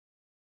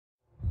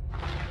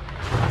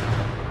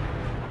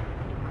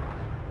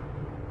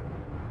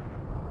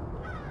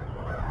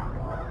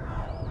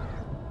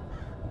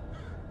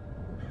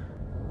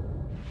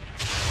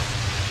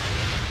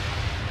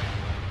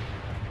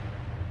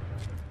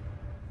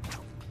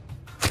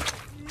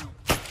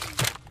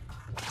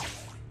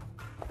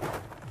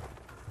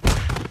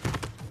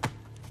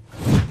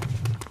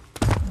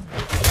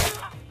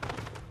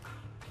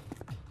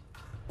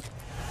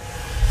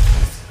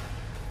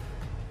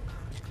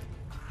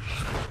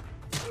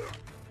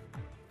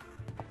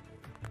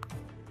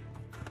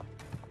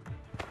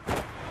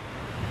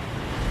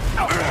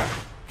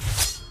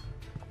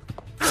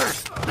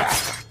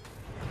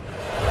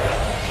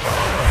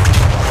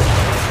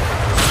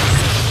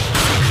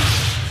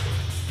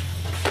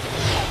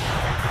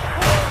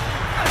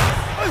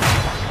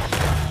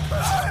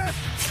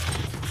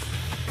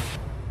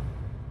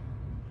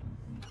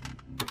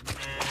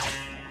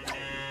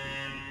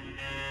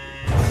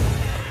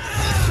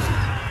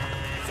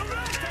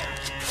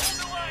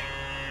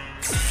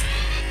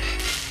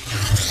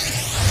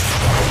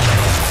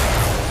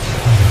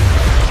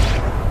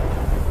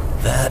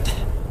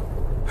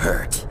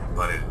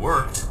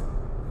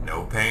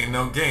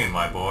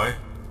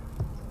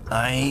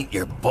I ain't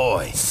your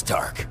boy,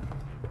 Stark.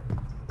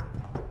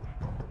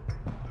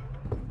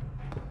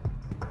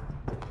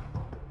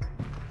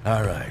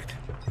 Alright,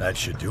 that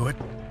should do it.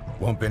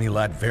 Won't be any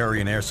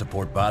Latverian air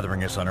support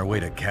bothering us on our way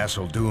to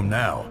Castle Doom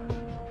now.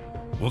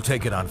 We'll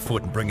take it on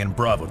foot and bring in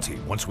Bravo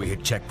team once we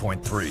hit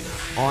checkpoint 3.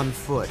 On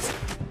foot?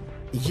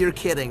 You're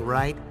kidding,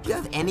 right? Do you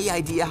have any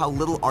idea how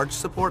little arch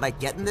support I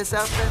get in this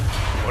outfit?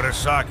 Put a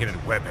sock in it,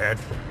 webhead.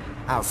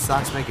 Ow,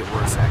 socks make it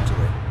worse,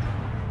 actually.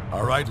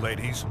 Alright,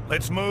 ladies,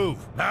 let's move,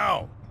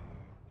 now!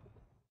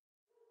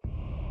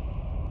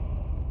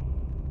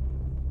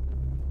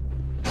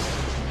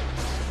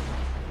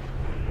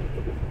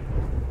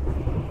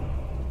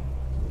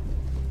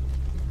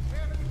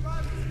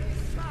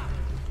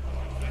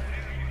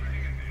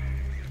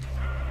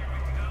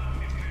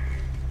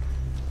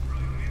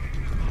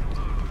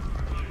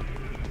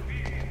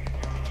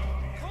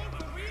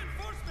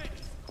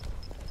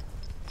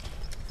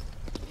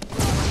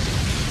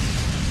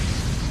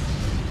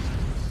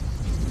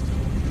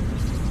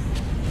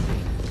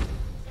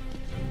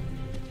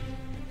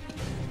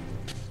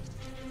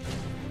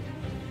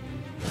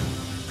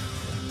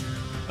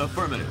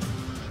 Affirmative.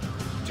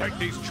 Take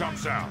these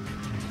chumps out.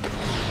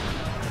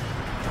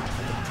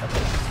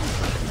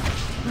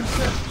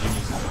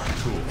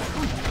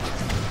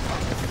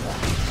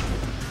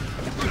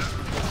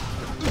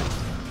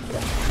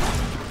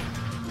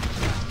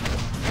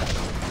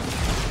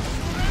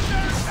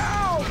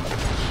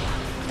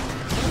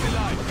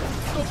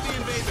 Stop the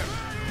invader!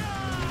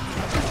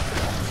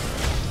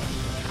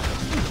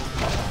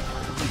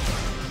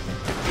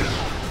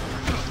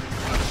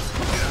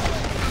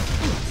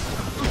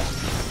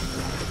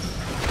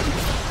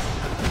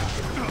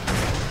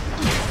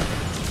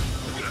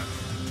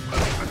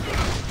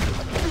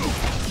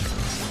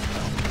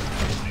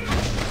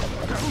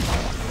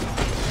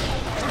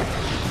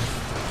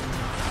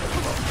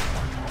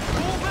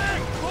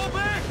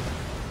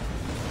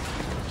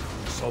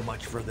 So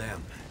much for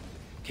them.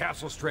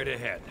 Castle straight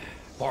ahead,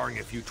 barring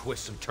a few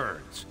twists and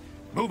turns.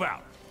 Move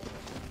out!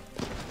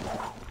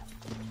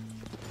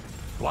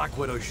 Black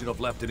Widow should have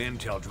left an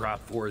intel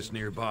drop for us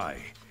nearby.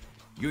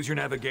 Use your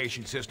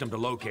navigation system to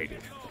locate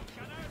it.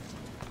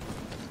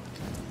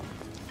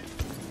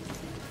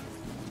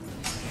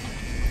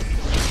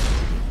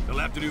 You'll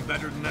have to do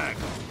better than that.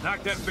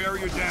 Knock that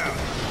barrier down.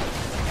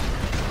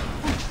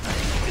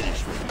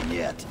 Finish with him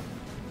yet.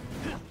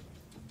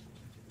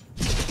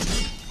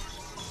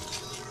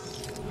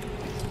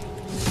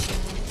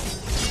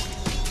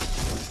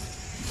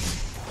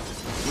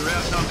 We're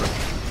outnumbered.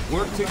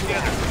 Work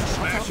together.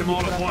 Smash them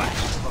all at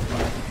once.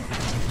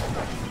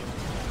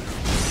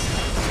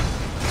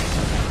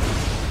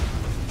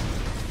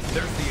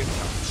 There's the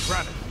intel.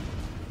 Grab it.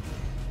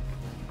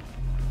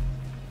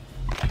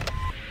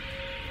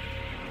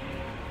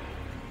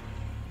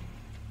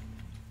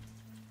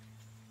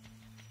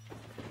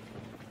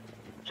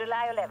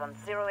 July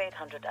 11th,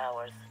 0800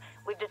 hours.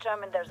 We've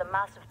determined there's a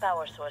massive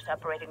power source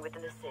operating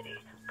within the city.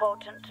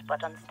 Potent,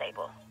 but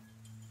unstable.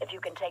 If you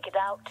can take it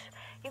out,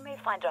 you may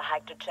find your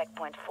hike to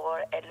checkpoint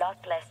 4 a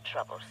lot less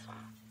troublesome.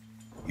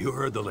 You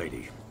heard the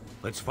lady.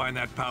 Let's find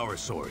that power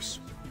source.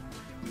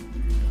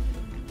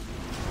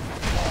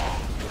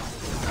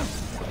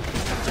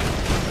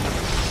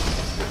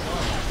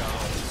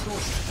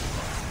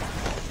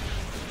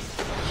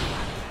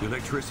 The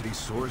electricity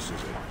source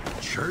is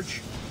a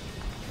church?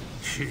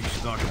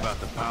 Jeez, talk about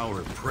the power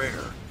of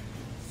prayer.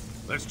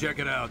 Let's check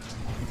it out.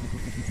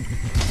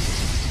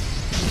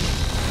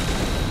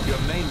 Your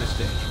main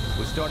mistake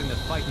was starting the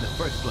fight in the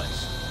first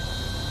place.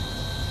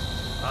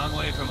 Long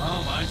way from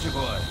home, aren't you,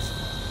 boys?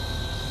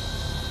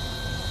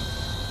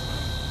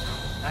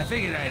 I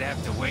figured I'd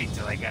have to wait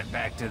till I got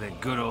back to the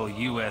good old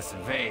US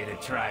of A to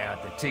try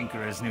out the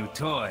Tinkerer's new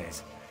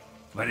toys.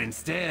 But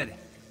instead,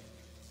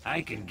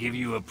 I can give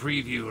you a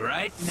preview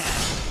right now,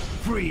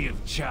 free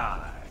of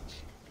charge.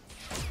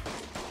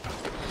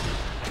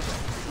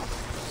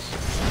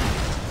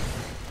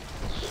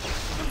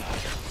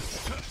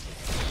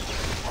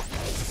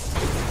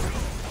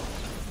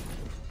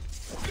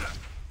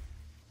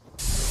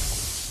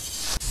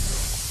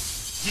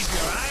 Keep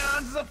your eye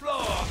on the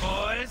floor,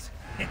 boys.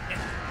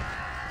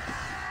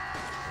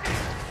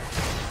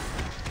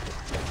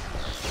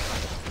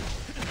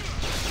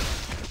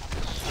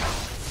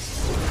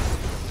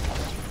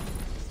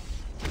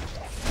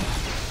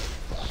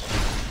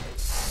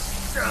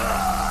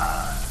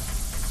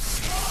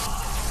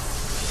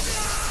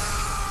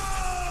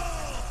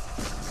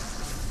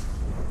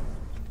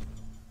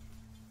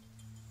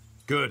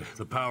 Good,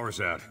 the power's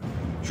out.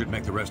 Should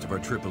make the rest of our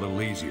trip a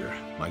little easier.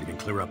 Might even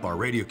clear up our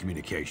radio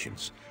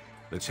communications.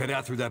 Let's head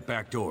out through that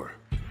back door.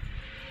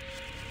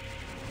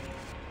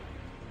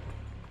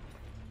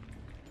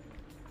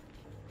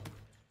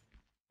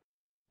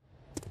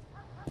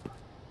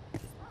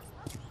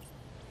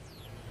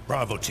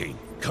 Bravo team,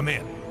 come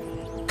in.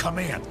 Come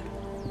in.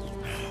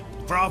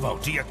 Bravo,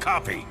 do you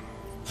copy?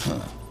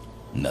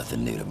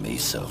 Nothing new to me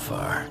so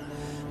far.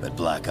 But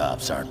Black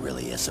Ops aren't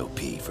really SOP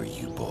for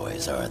you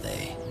boys, are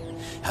they?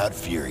 How'd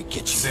Fury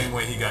get you? Same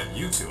way he got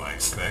you two, I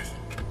expect.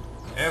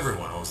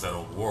 Everyone owes that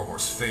old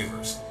warhorse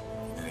favors,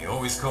 and he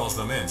always calls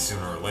them in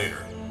sooner or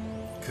later.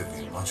 Could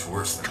be much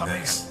worse than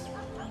this.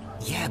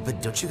 Yeah,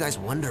 but don't you guys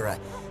wonder,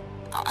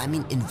 I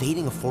mean,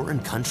 invading a foreign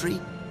country?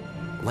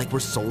 Like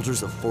we're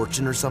soldiers of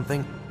fortune or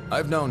something?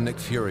 I've known Nick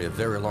Fury a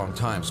very long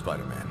time,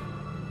 Spider-Man.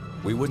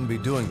 We wouldn't be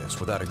doing this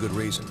without a good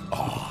reason.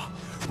 Oh,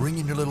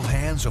 wringing your little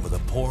hands over the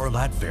poor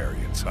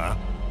Latverians, huh?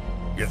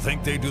 You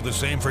think they do the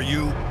same for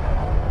you?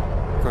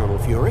 Colonel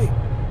Fury,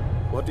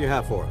 what do you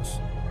have for us?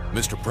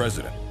 Mr.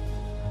 President,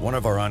 one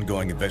of our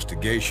ongoing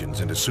investigations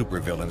into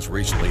supervillains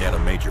recently had a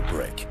major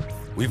break.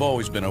 We've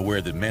always been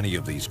aware that many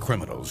of these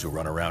criminals who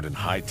run around in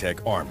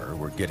high-tech armor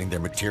were getting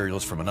their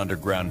materials from an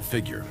underground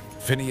figure,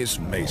 Phineas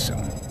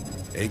Mason,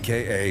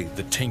 aka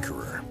the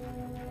Tinkerer.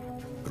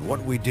 But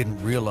what we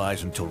didn't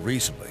realize until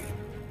recently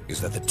is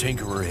that the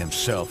Tinkerer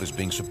himself is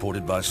being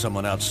supported by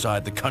someone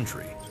outside the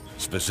country,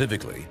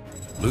 specifically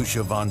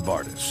Lucia von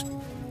Bardas,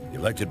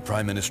 elected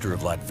Prime Minister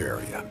of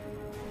Latveria.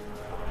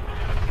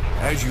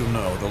 As you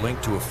know, the link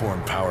to a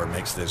foreign power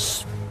makes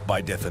this,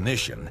 by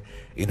definition,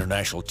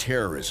 international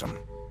terrorism.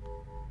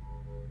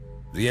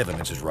 The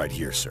evidence is right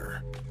here,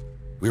 sir.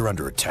 We're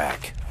under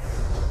attack.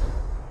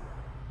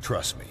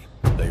 Trust me,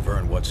 they've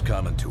earned what's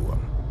coming to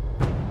them.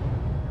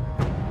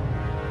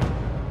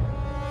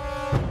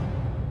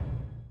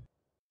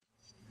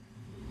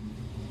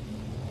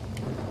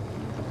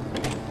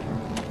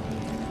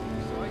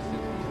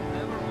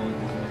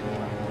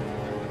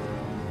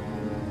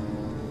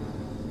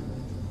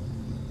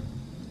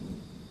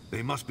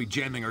 They must be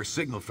jamming our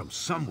signal from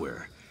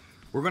somewhere.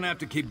 We're gonna have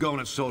to keep going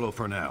at Solo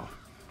for now.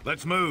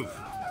 Let's move!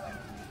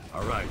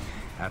 All right,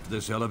 after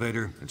this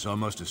elevator, it's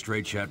almost a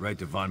straight shot right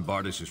to Von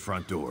Bardas'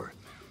 front door.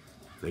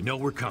 They know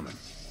we're coming.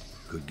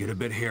 Could get a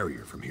bit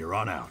hairier from here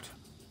on out.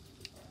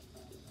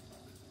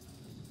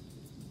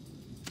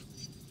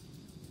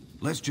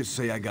 Let's just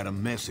say I got a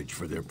message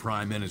for their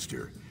Prime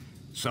Minister.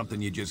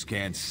 Something you just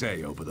can't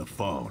say over the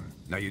phone.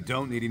 Now you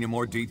don't need any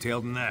more detail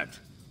than that.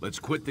 Let's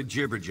quit the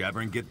jibber-jabber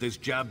and get this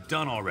job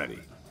done already.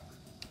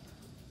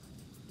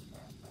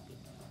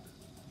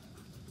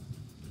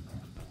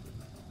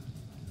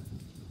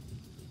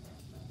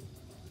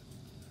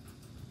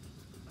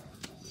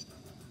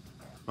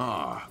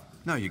 Ah,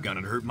 now you're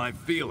gonna hurt my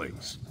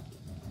feelings.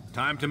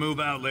 Time to move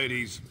out,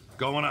 ladies.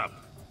 Going up.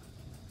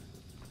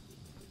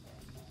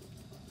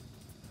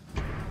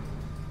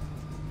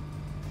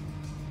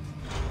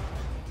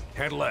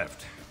 Head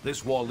left.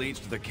 This wall leads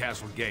to the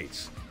castle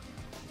gates.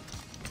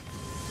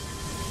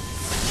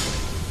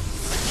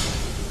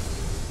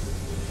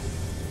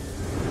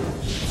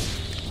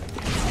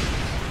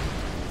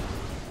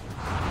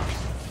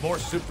 More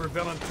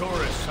supervillain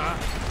tourists, huh?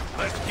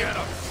 Let's get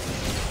them!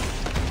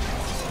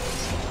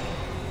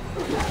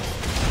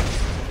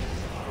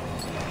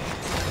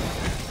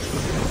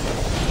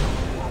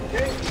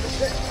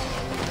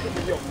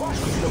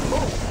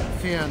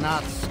 Fear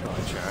not,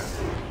 Scorcher.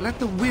 Let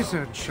the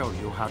wizard show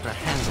you how to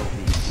handle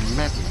these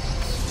metals.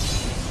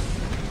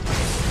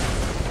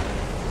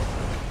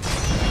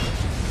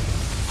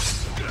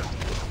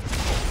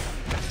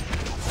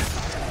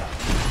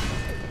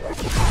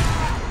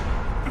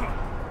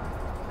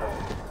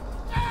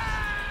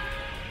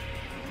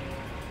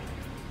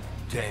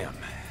 Damn.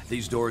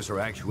 These doors are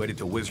actuated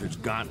to Wizard's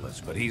gauntlets,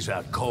 but he's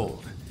out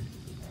cold.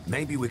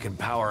 Maybe we can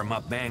power him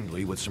up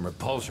manually with some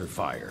repulsor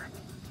fire.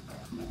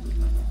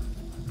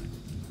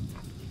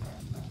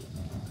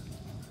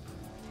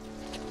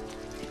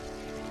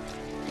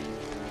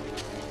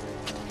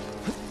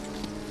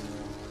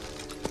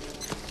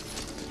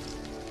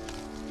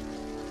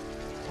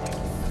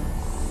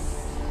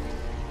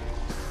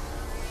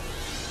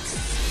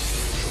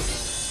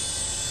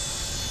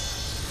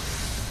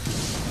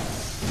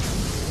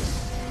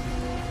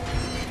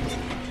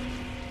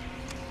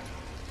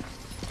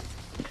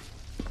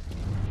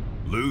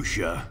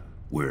 Lucia,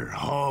 we're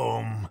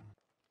home.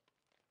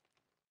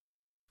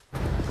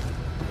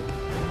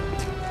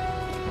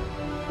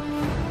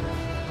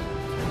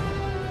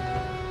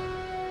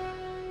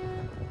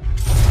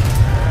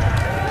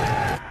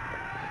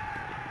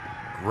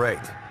 Great.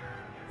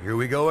 Here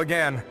we go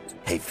again.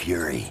 Hey,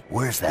 Fury,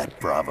 where's that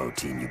Bravo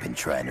team you've been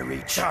trying to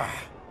reach?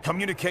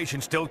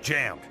 Communication's still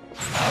jammed.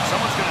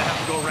 Someone's gonna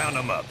have to go round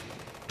them up.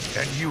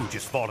 And you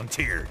just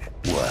volunteered.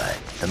 What?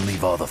 And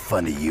leave all the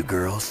fun to you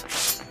girls?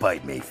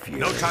 Bite me, Fury.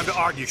 No time to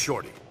argue,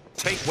 Shorty.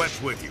 Take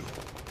Webs with you.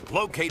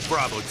 Locate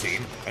Bravo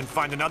team and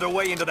find another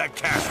way into that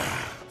castle.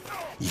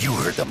 You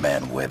heard the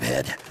man,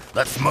 Webhead.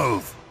 Let's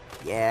move.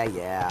 Yeah.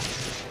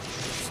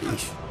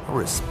 Sheesh, no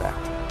respect.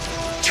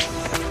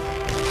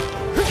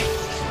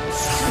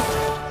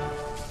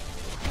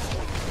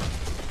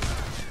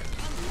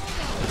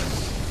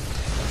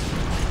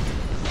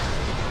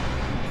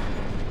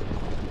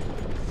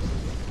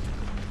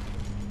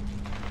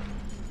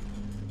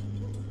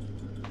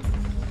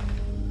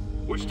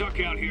 We're stuck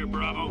out here,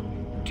 Bravo.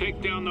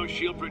 Take down those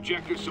shield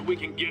projectors so we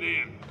can get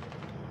in.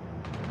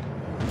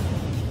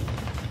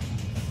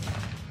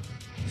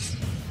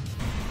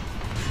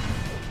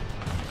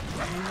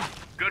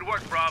 Good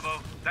work,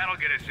 Bravo. That'll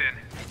get us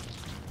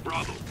in.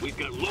 Bravo, we've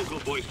got local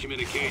voice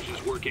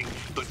communications working,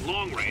 but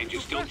long range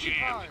is still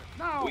jammed.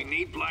 We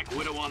need Black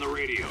Widow on the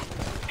radio.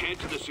 Head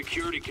to the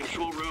security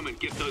control room and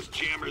get those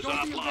jammers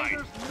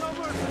offline.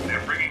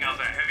 They're bringing out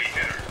the heavy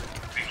hitter.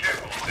 Be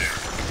careful up there.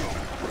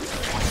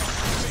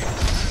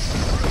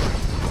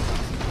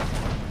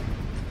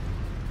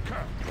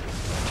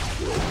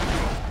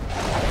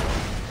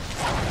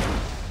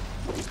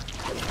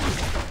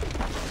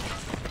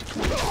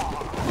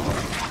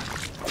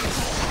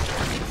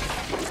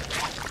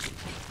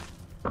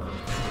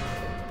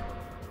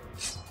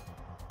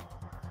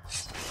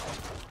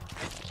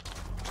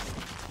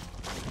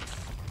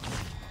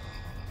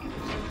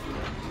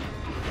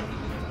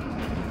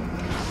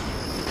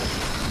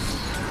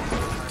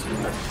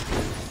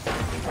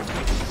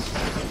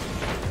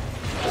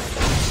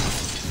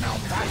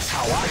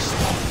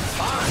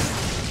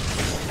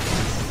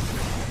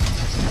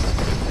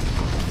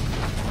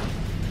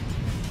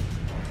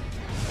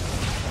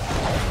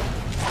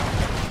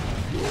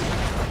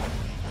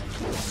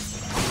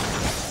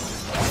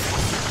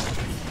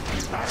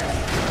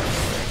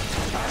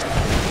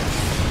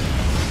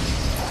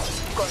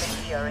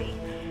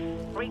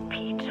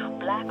 Repeat,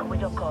 Black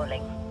Widow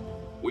calling.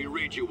 We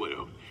read you,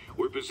 Widow.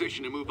 We're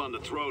positioned to move on the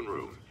throne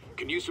room.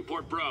 Can you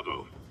support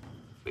Bravo?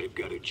 They've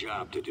got a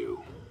job to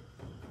do.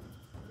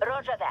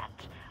 Roger that.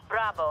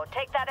 Bravo,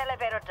 take that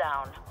elevator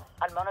down.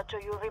 I'll monitor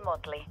you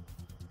remotely.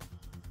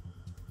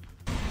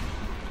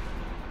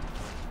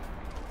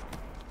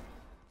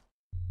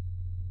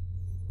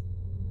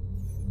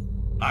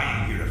 I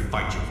ain't here to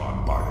fight you,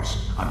 Von Bartis.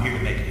 I'm here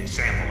to make an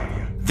example of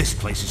you. This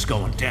place is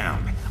going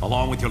down,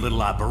 along with your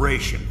little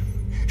operation.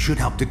 Should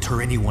help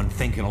deter anyone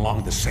thinking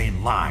along the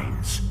same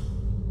lines.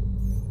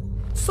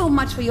 So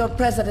much for your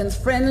president's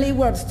friendly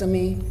words to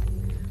me.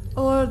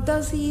 Or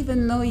does he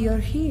even know you're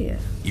here?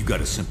 You got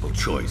a simple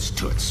choice,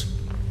 Toots.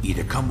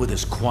 Either come with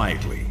us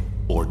quietly,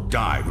 or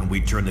die when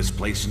we turn this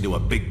place into a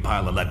big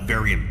pile of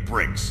Latvian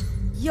bricks.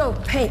 You'll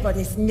pay for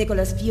this,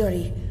 Nicholas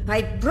Fury.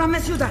 I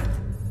promise you that.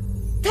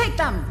 Take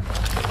them!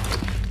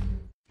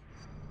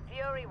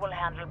 Fury will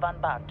handle Von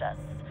Bartas.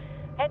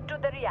 Head to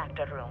the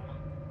reactor room.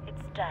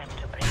 It's time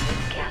to bring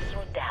this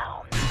castle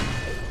down.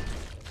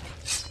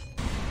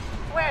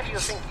 Where do you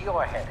think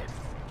you're headed?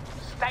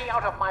 Stay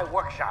out of my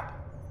workshop.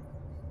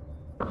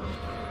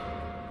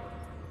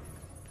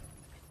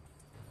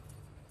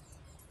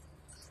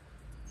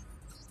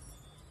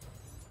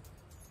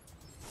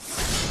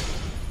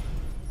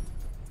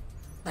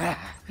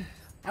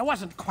 I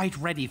wasn't quite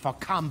ready for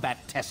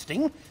combat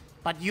testing,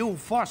 but you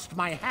forced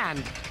my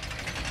hand.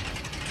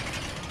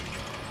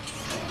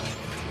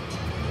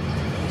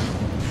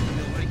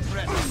 You'll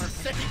regret never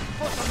setting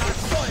foot on our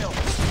soil.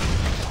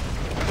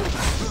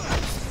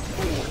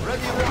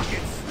 Ready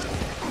rockets.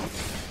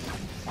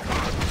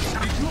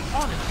 Did you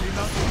honestly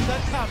not see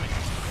that coming?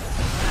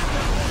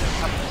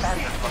 I'm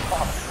standing for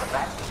performance for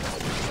that.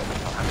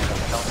 I'm going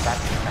to know that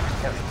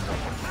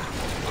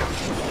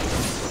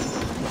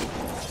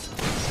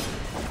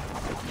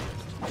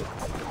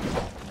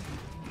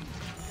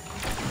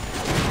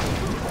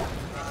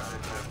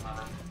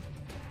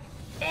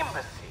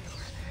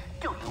Imbeciles,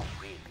 do you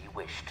really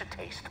wish to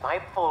taste my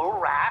full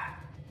wrath?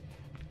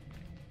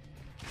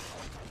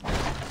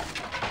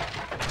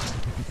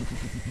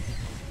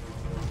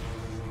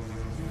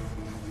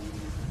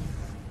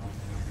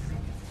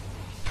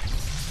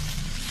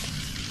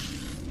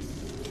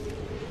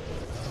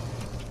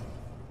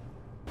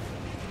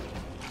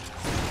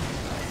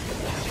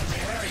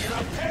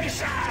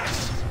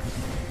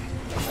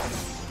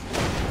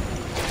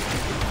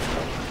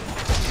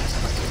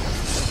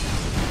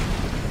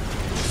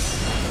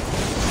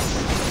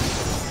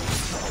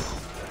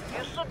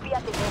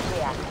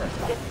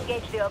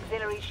 Disengage the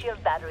auxiliary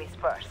shield batteries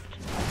first.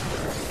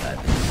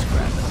 I've been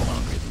scrapping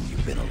longer than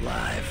you've been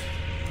alive.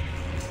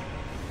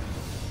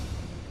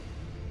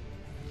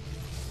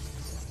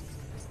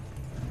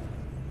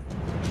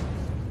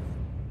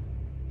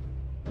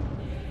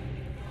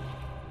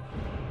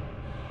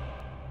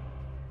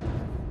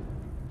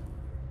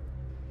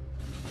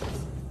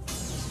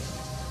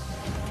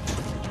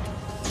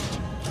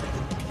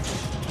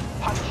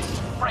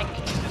 Punch, break,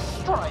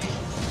 destroy.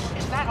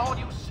 Is that all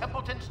you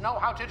simpletons know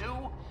how to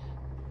do?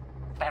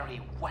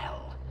 Very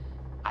well.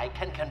 I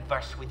can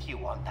converse with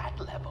you on that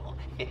level,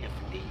 if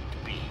need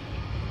be.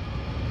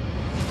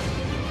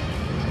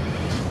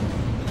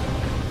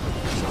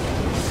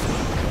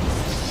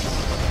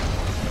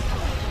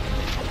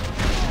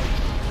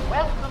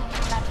 Welcome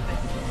to that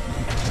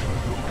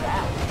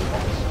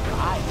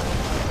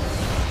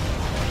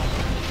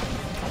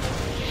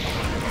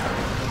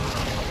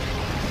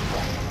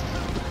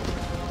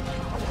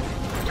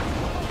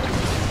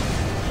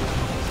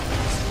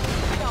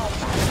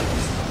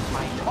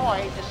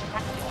toy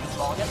distracted you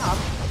long enough.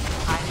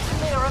 I'm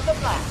clear of the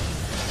blast.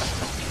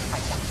 I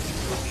doubt you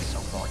will be so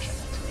fortunate.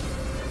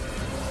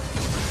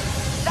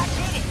 That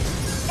did it!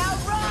 Now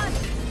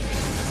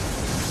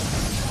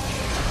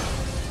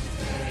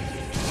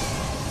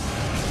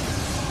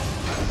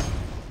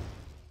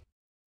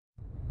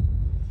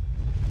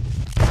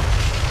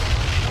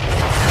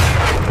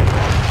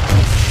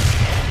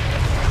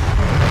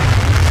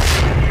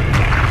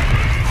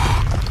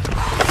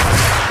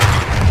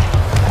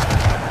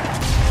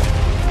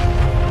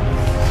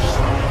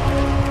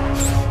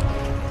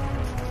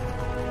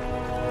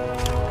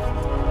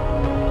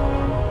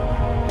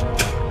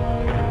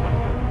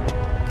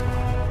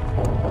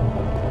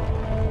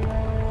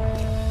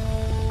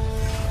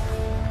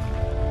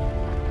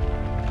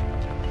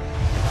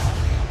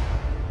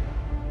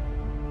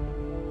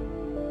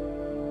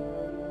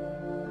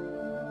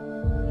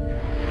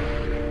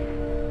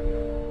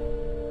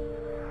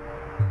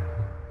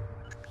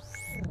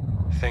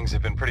things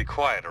have been pretty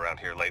quiet around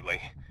here lately.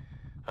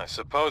 I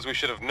suppose we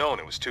should have known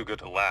it was too good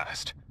to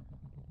last.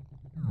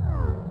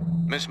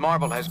 Miss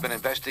Marble has been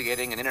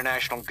investigating an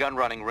international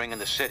gun-running ring in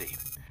the city.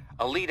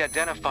 A lead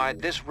identified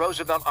this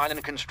Roosevelt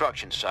Island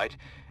construction site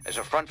as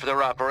a front for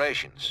their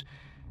operations.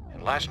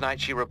 And last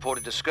night she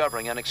reported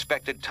discovering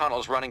unexpected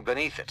tunnels running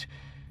beneath it.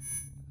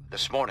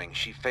 This morning,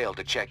 she failed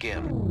to check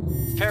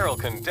in. Carol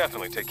can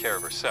definitely take care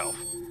of herself,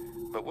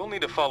 but we'll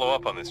need to follow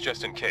up on this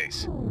just in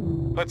case.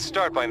 Let's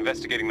start by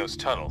investigating those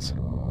tunnels.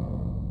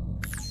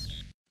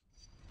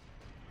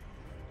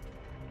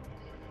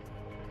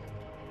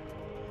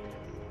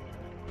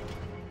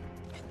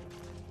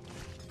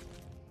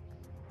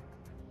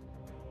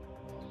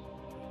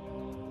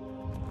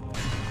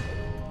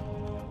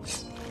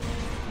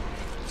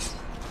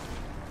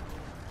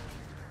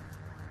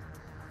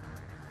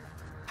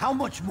 How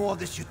much more of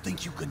this you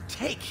think you can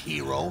take,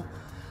 hero?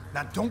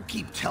 Now don't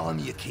keep telling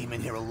me you came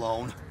in here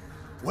alone.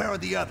 Where are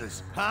the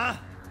others, huh?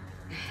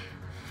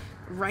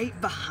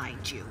 Right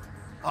behind you.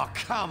 Oh,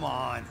 come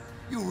on.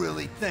 You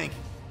really think...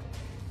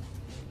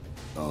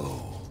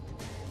 Oh.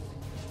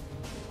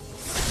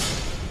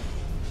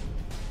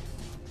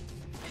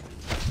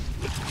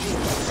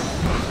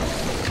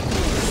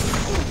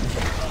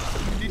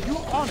 Did you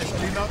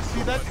honestly not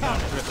see that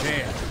counter?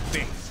 Prepare,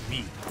 face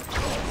me.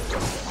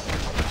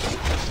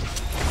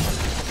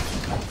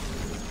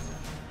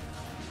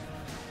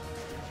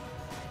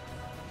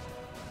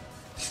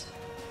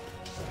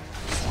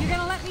 You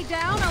gonna let me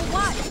down or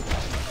what?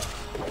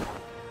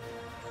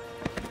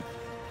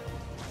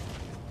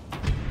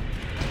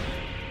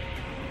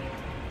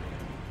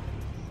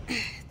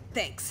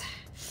 Thanks.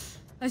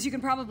 As you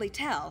can probably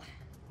tell,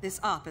 this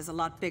op is a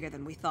lot bigger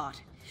than we thought.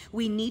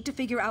 We need to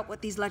figure out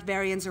what these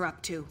Latvarians are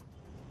up to.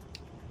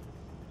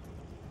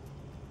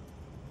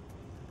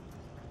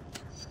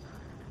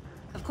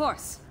 Of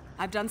course.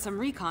 I've done some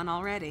recon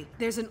already.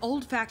 There's an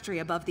old factory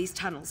above these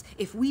tunnels.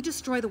 If we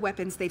destroy the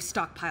weapons they've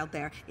stockpiled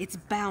there, it's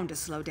bound to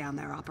slow down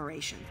their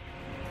operation.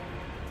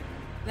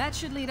 That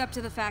should lead up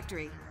to the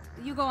factory.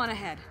 You go on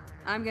ahead.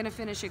 I'm gonna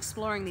finish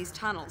exploring these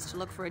tunnels to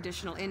look for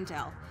additional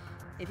intel.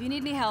 If you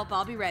need any help,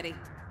 I'll be ready.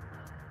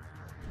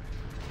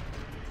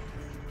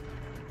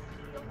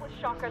 Deal with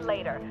Shocker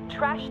later.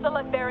 Trash the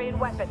Latvarian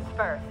weapons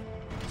first.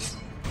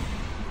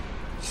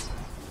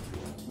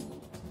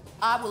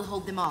 I will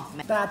hold them off,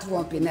 ma'am. That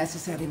won't be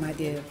necessary, my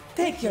dear.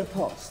 Take your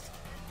post.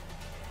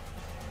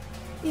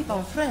 If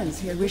our friends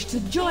here wish to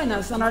join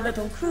us on our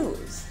little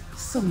cruise,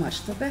 so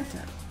much the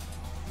better.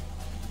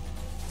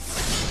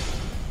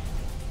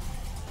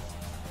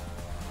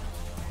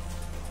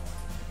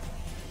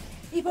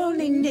 If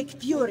only Nick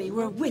Fury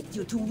were with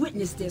you to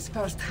witness this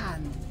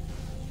firsthand.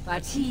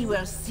 But he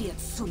will see it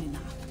soon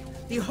enough.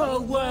 The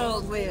whole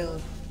world will.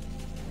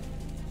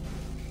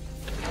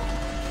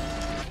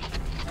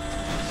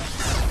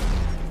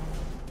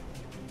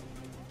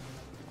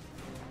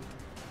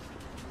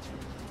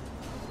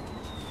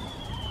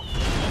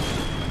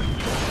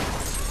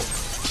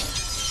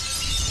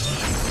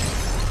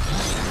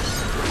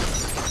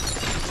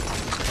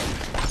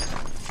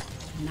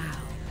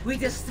 We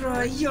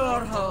destroy your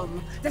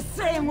home, the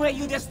same way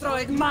you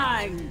destroyed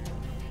mine!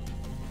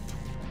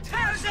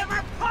 Tear them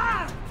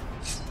apart!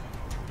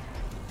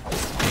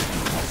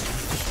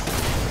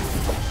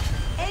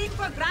 Aim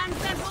for Grand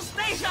Central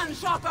Station,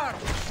 Shocker!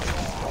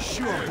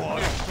 Sure,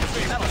 boy.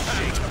 That'll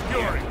shake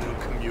Fury to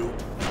commute.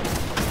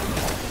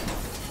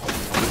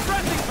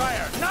 Suppressing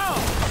fire, now!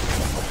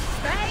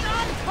 Stay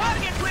on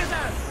target,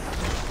 wizard!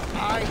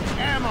 I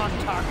am on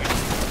target.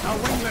 A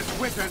wingless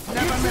wizard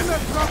never misses. Give him a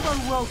proper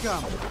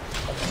welcome.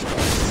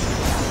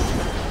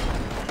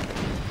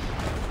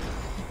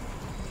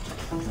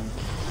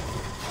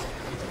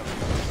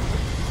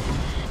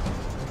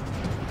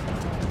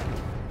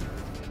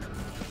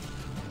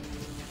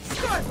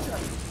 Scorcher,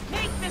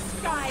 make the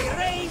sky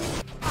rain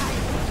fire!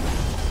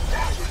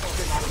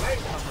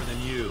 Tougher than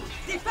you.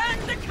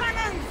 Defend the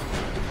cannons!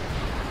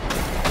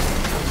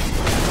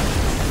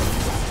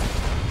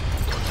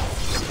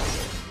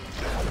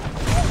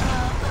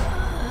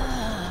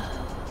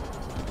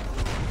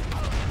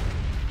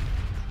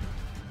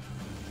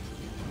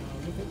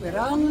 If it were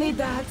only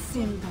that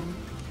simple.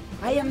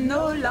 I am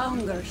no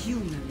longer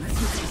human,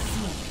 as you can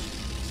see.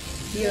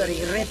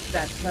 Fury ripped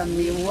that from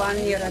me 1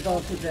 year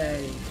ago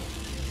today.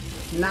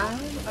 Now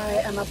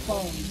I am a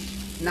bomb.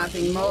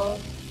 Nothing more,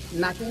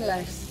 nothing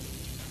less.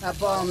 A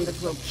bomb that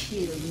will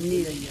kill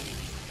millions.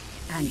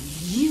 And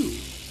you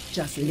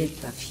just lit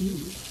the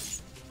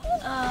fuse.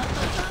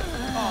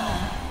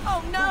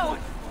 Oh no!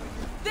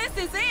 This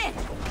is it!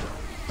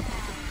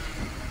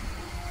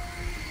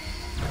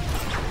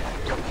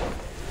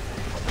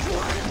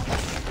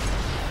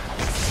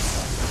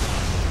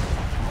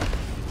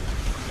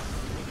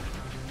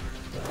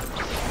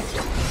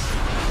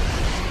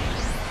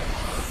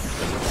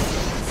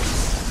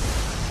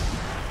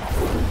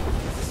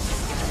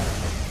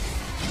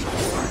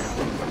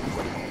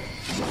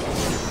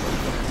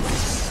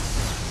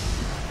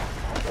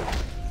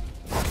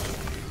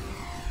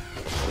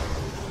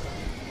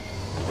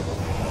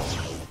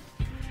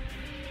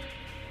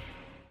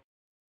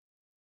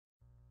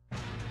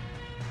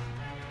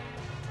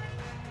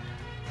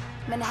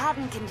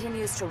 Manhattan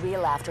continues to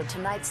reel after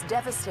tonight's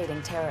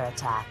devastating terror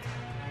attack.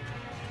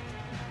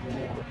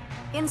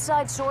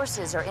 Inside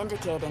sources are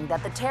indicating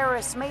that the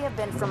terrorists may have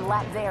been from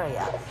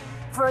Latveria.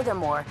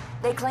 Furthermore,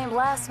 they claim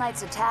last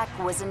night's attack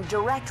was in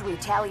direct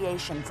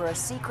retaliation for a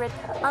secret,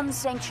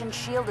 unsanctioned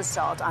shield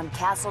assault on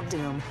Castle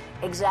Doom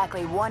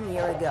exactly 1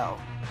 year ago.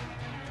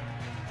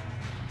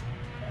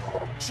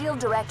 SHIELD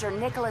Director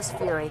Nicholas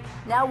Fury,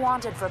 now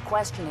wanted for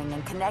questioning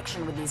in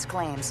connection with these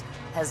claims,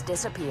 has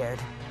disappeared.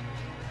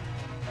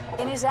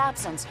 In his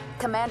absence,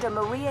 Commander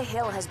Maria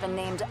Hill has been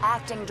named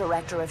Acting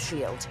Director of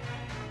SHIELD.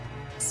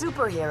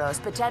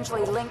 Superheroes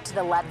potentially linked to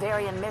the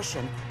Latverian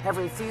mission have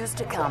refused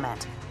to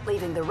comment,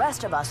 leaving the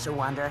rest of us to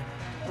wonder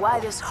why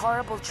this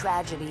horrible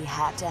tragedy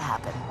had to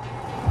happen.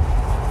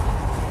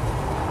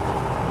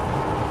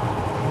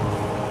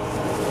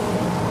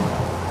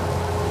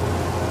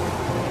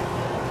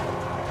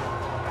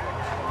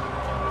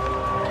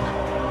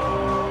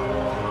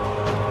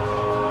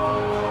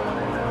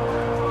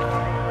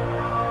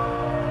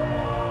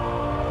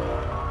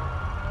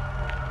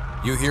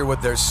 You hear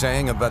what they're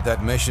saying about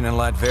that mission in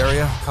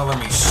Latveria? Color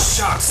me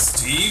shocked,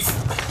 Steve.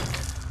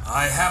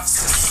 I have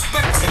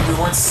suspected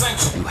we weren't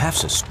sanctioned. You have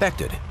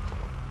suspected?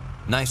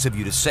 Nice of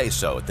you to say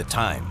so at the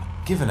time.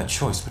 Given a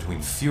choice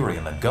between Fury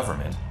and the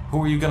government,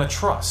 who are you gonna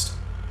trust?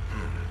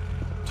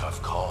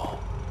 Tough call.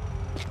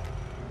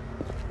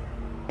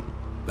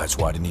 That's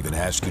why I didn't even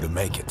ask you to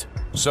make it.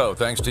 So,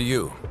 thanks to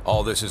you,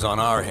 all this is on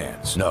our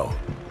hands. No,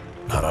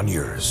 not on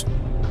yours.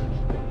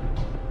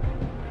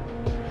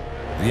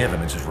 The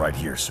evidence is right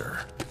here, sir.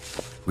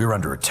 We're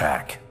under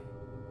attack.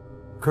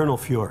 Colonel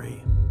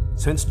Fury,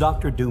 since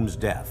Dr. Doom's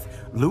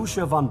death,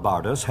 Lucia von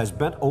Bardas has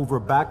bent over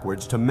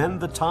backwards to mend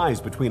the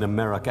ties between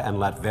America and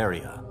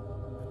Latveria.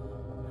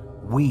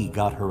 We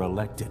got her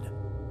elected.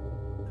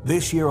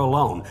 This year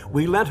alone,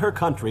 we lent her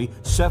country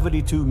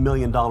 $72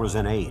 million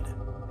in aid.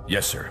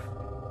 Yes, sir.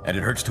 And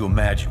it hurts to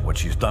imagine what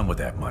she's done with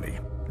that money,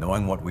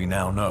 knowing what we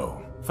now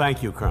know.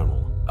 Thank you,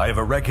 Colonel. I have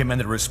a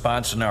recommended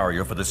response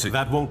scenario for the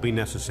That won't be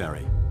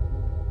necessary.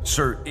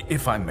 Sir,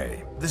 if I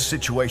may, this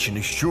situation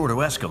is sure to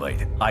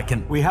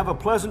escalate. We have a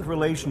pleasant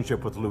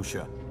relationship with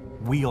Lucia.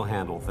 We'll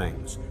handle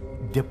things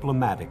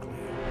diplomatically.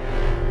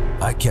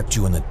 I kept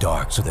you in the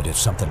dark so that if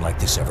something like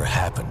this ever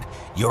happened,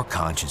 your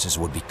consciences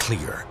would be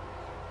clear.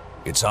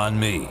 It's on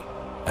me,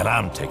 and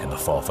I'm taking the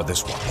fall for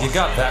this one. You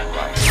got that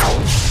right.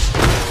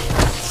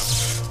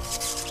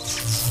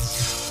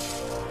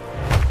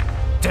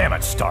 Damn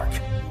it, Stark.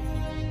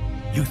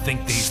 You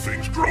think these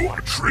things grow on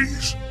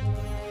trees?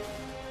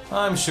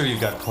 I'm sure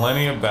you've got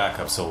plenty of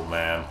backups, old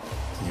man.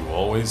 You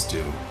always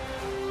do.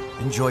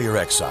 Enjoy your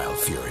exile,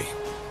 Fury.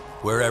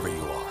 Wherever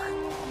you are.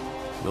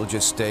 We'll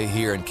just stay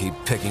here and keep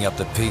picking up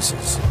the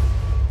pieces.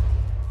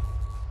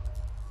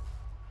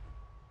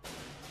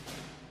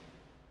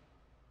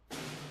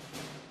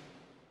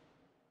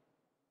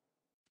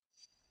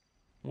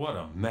 What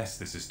a mess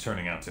this is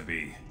turning out to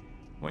be.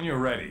 When you're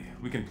ready,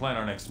 we can plan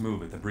our next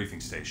move at the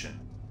briefing station.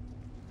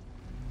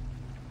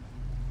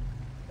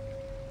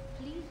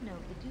 Please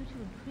note that due to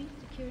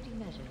increased security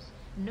measures,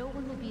 no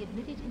one will be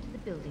admitted into the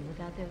building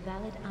without their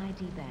valid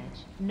ID badge.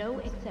 No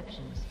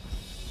exceptions.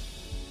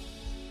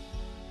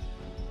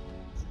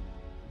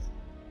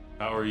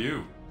 How are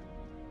you?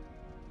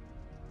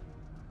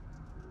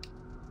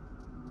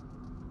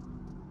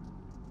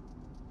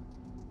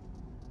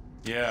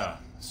 Yeah,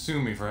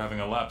 sue me for having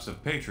a lapse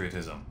of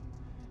patriotism.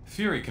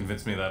 Fury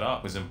convinced me that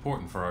op was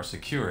important for our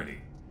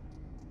security.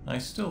 I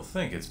still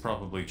think it's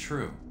probably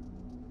true.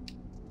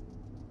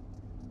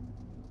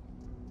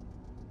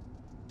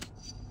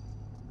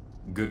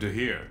 Good to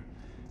hear.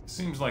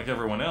 Seems like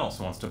everyone else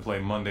wants to play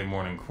Monday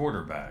morning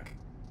quarterback.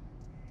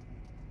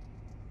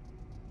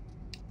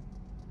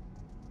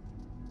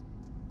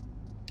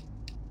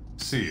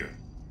 See you.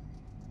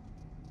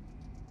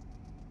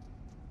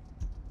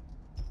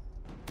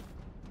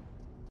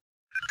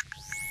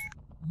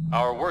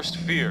 Our worst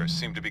fears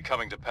seem to be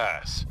coming to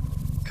pass.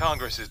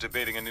 Congress is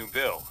debating a new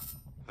bill,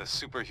 the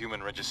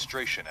Superhuman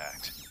Registration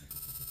Act.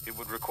 It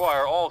would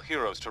require all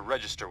heroes to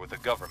register with the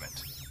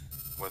government,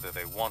 whether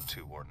they want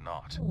to or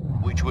not.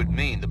 Which would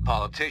mean the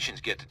politicians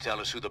get to tell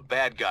us who the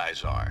bad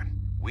guys are.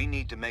 We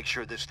need to make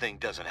sure this thing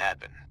doesn't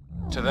happen.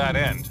 To that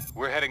end,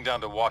 we're heading down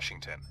to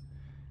Washington.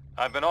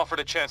 I've been offered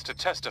a chance to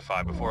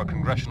testify before a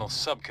congressional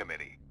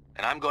subcommittee.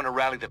 And I'm going to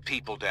rally the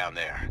people down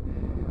there.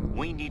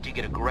 We need to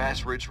get a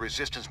grassroots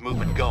resistance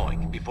movement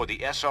going before the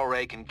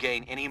SRA can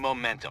gain any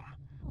momentum.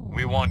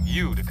 We want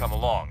you to come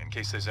along in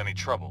case there's any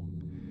trouble.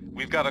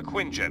 We've got a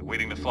Quinjet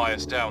waiting to fly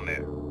us down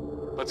there.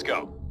 Let's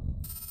go.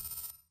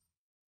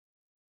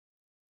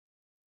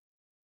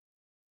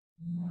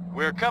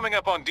 We're coming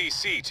up on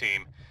DC,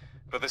 team,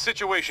 but the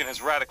situation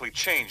has radically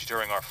changed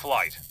during our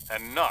flight,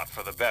 and not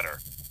for the better.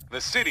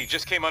 The city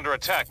just came under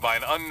attack by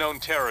an unknown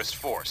terrorist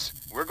force.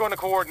 We're going to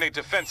coordinate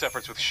defense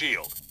efforts with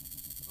SHIELD.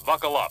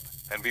 Buckle up,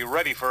 and be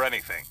ready for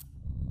anything.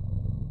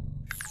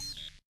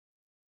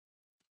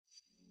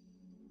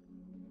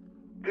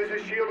 This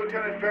is S.H.I.E.L.D.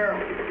 Lieutenant Farrell.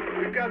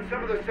 We've got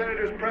some of the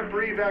senators prepped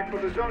for evac,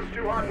 but the zone's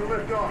too hot to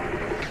lift off.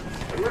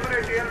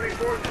 Eliminate the enemy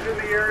forces in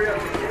the area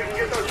so we can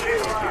get those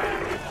shields alive.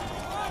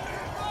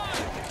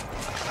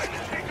 I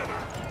can take them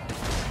out.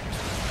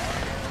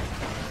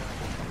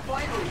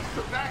 Finally,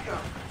 some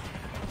backup.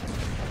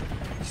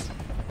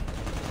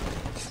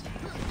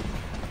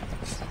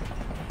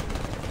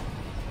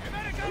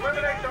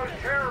 Eliminate those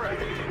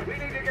terrorists. We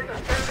need to get the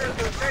senators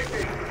to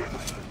safety.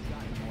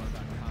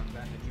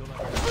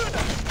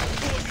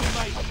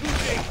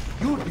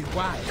 You'll be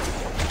wise.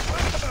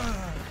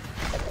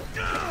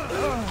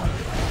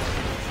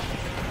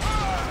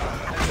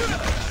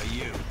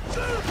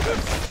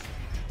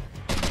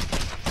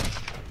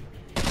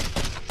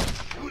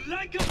 You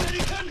like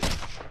American?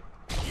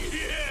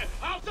 Yeah,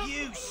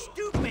 you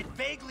stupid,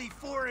 vaguely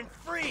foreign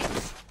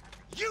freaks!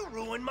 You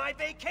ruined my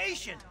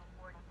vacation!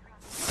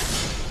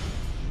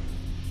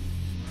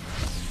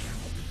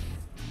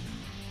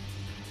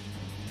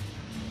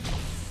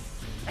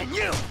 And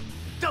you!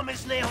 Dumb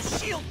as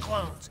nails shield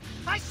clones!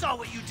 I saw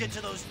what you did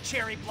to those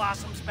cherry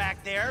blossoms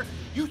back there!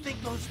 You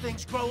think those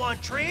things grow on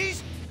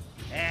trees?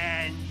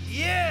 And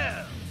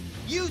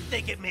you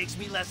think it makes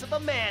me less of a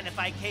man if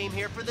I came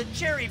here for the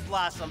Cherry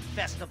Blossom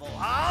Festival,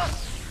 huh?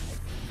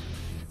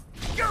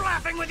 You're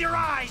laughing with your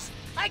eyes!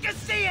 I can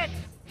see it!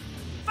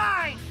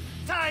 Fine!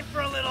 Time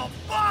for a little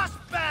boss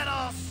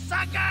battle,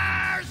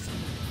 suckers!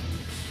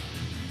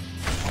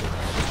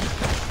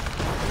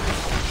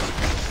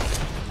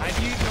 I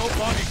need no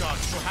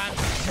bodyguards to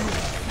handle you.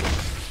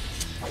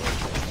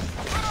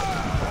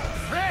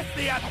 Press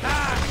the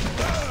attack!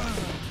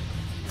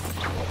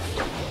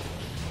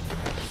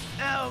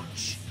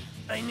 Ouch!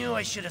 I knew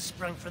I should have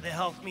sprung for the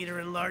health meter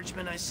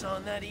enlargement I saw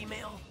in that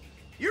email.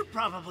 You're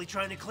probably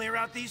trying to clear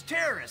out these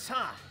terrorists,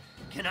 huh?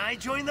 Can I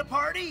join the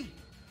party?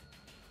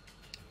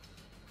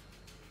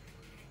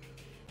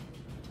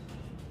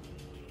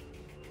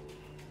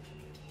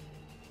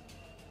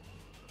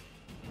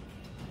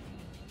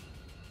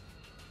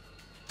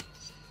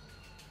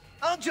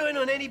 I'll join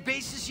on any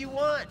basis you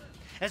want,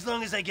 as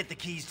long as I get the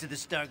keys to the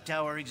Stark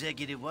Tower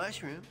executive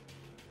washroom.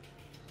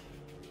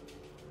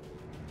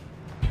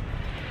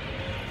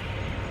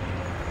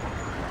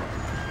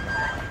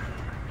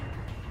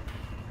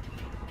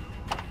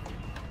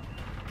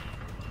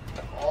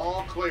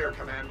 All clear,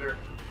 Commander.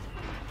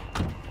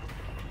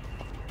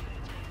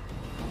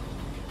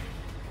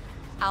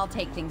 I'll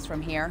take things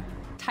from here.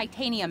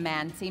 Titanium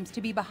Man seems to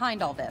be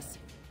behind all this.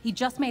 He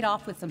just made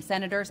off with some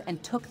senators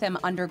and took them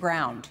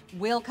underground.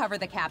 We'll cover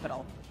the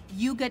Capitol.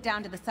 You get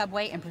down to the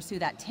subway and pursue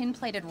that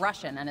tin-plated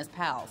Russian and his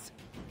pals.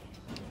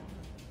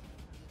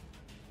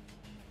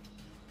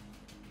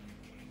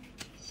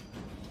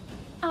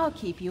 I'll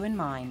keep you in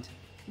mind.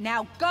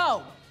 Now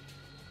go!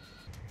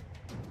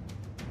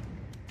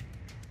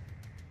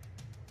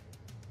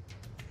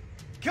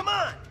 Come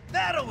on!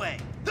 That-a-way!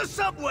 The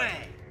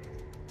subway!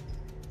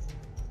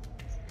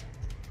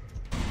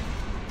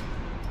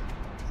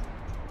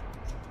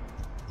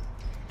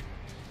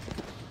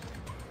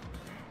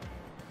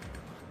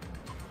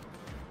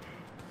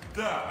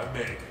 Da,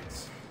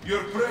 Americans.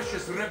 Your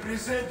precious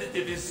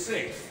representative is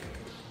safe.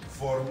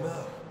 For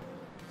now.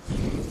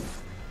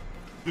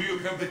 Do you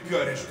have the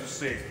courage to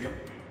save him?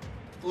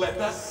 Let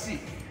us see.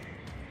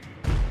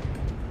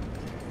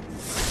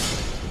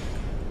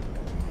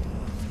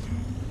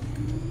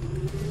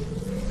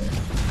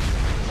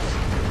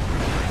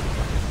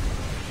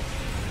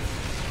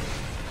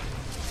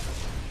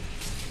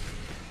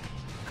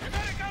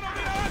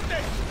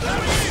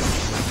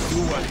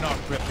 You are not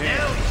prepared.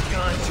 Now he's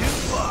gone too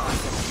far.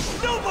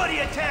 Nobody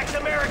attacks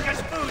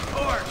America's food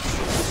court!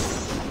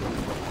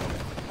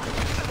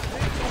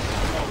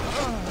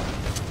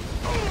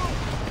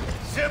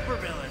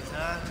 Supervillains,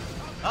 huh?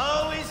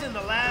 Always in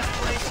the last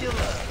place you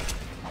look.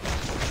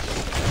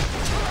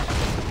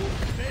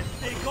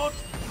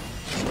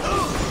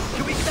 Ooh,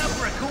 can we stop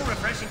for a cool,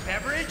 refreshing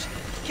beverage?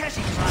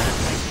 Cashing product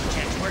placement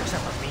checks works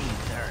up a mean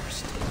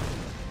thirst.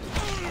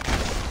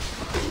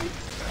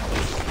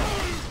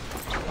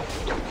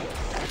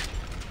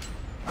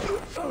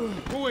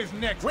 Who is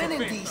next? When in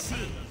D.C.,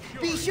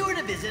 be sure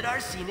to visit our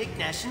scenic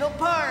national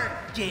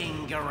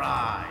parking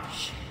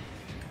garage.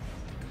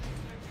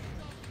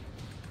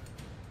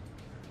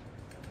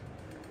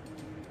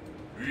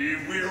 We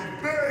will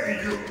bury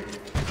you!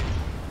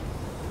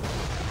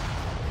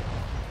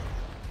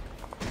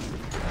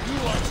 You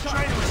are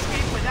trying to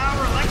escape with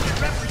our elected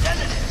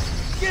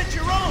representative. Get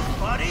your own,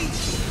 buddy!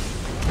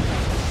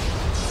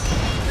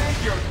 Take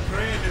your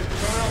friend and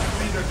corrupt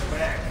leaders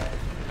back.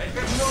 I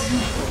have no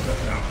use for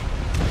them now.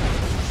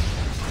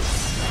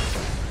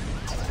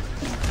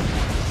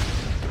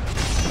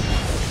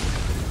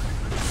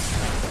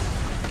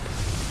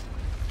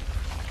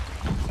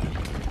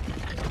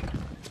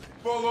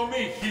 Follow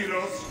me,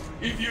 heroes,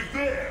 if you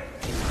dare!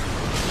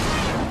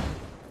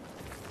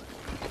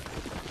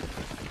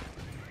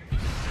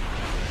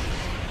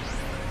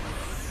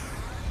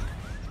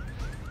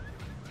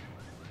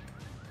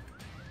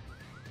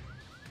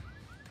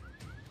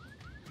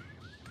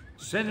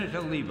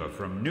 Senator Lever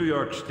from New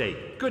York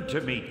State. Good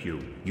to meet you.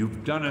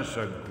 You've done us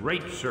a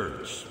great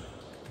service.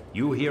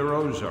 You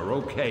heroes are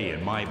okay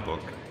in my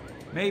book.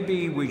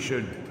 Maybe we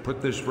should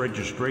put this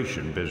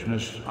registration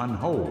business on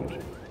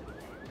hold.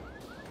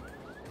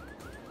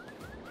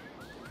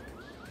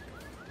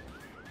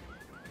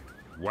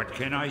 What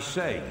can I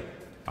say?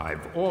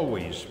 I've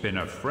always been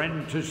a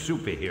friend to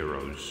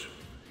superheroes.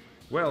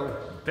 Well,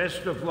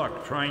 best of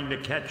luck trying to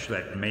catch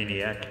that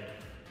maniac.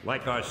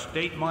 Like our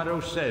state motto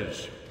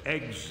says,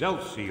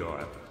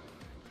 Excelsior.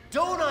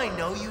 Don't I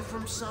know you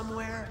from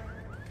somewhere?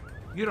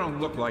 You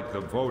don't look like the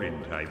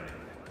voting type.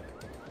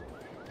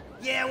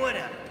 Yeah,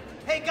 whatever.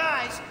 Hey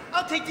guys,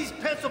 I'll take these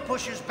pencil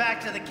pushers back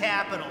to the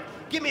Capitol.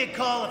 Give me a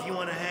call if you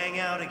want to hang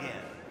out again.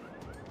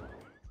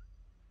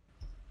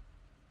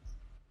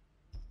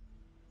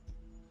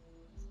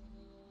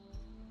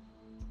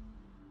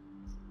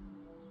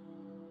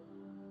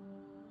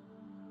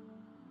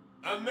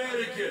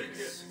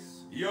 Americans,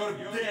 your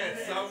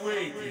deaths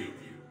await you.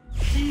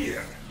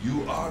 Here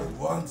you are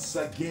once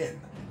again,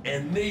 a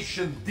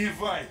nation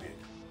divided.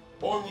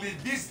 Only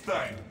this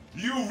time,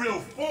 you will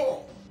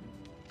fall.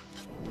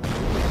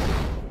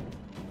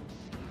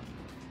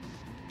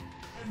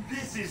 When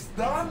this is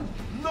done,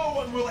 no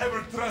one will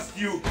ever trust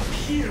you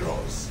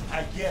heroes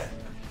again.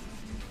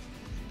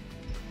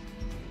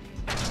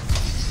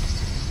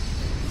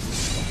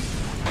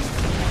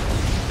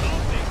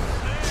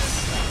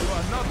 You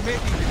are not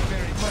making it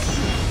very much.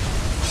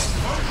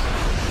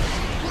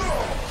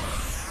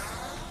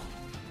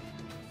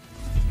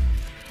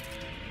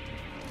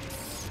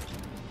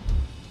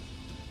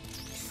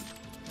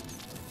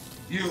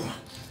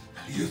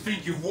 You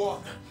think you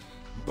won,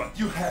 but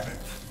you haven't.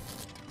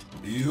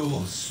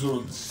 You'll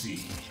soon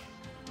see.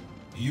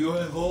 You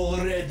have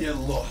already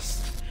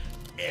lost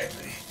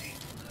everything.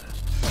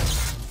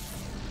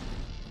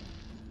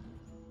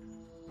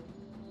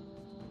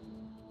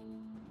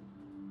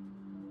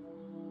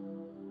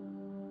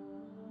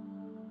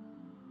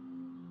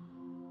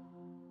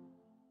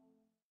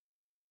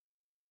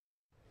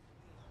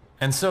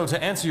 And so,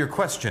 to answer your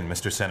question,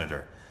 Mr.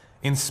 Senator,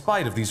 in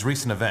spite of these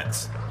recent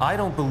events, I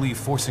don't believe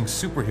forcing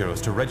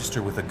superheroes to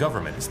register with the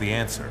government is the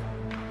answer.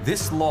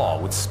 This law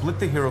would split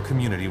the hero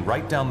community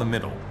right down the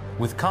middle,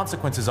 with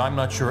consequences I'm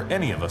not sure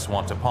any of us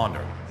want to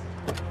ponder.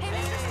 Hey,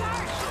 Mr.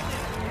 Stark!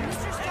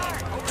 Mr.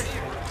 Stark, over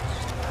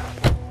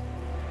here!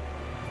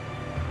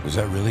 Was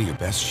that really your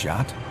best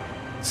shot?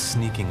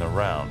 Sneaking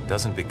around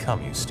doesn't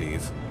become you,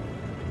 Steve.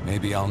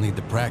 Maybe I'll need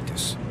the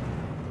practice.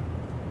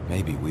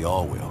 Maybe we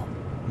all will.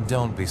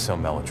 Don't be so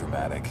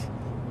melodramatic.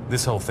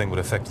 This whole thing would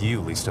affect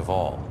you least of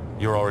all.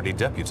 You're already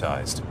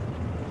deputized.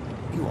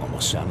 You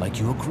almost sound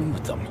like you agree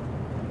with them.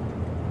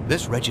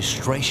 This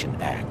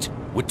Registration Act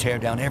would tear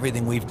down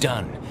everything we've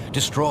done,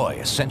 destroy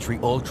a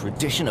century-old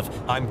tradition of...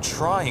 I'm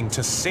trying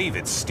to save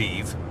it,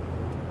 Steve.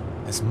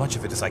 As much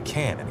of it as I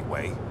can,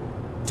 anyway.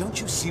 Don't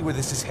you see where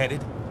this is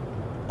headed?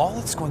 All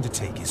it's going to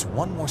take is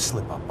one more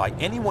slip-up by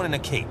anyone in a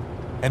cape,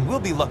 and we'll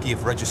be lucky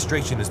if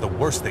registration is the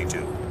worst they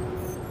do.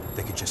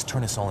 They could just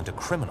turn us all into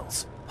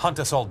criminals, hunt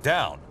us all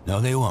down.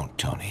 No, they won't,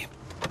 Tony.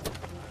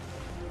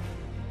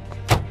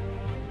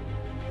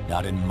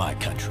 Not in my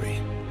country.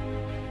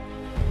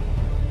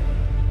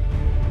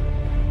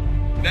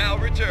 Now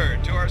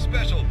return to our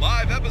special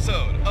live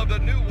episode of The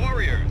New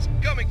Warriors,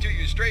 coming to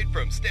you straight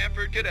from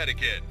Stamford,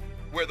 Connecticut,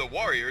 where the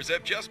Warriors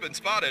have just been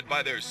spotted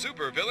by their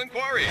supervillain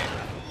quarry.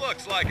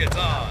 Looks like it's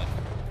on.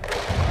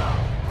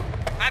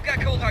 I've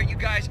got Cold Heart, you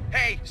guys.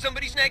 Hey,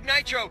 somebody snag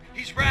Nitro.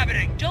 He's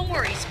rabbiting. Don't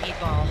worry,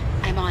 Speedball.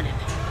 I'm on him.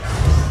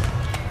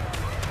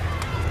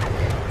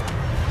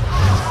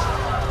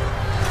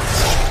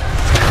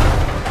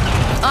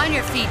 On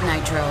your feet,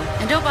 Nitro.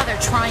 And don't bother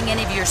trying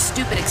any of your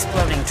stupid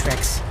exploding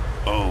tricks.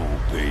 Oh,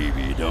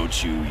 baby,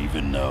 don't you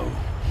even know?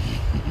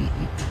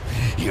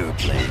 You're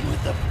playing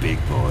with the big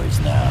boys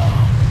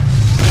now.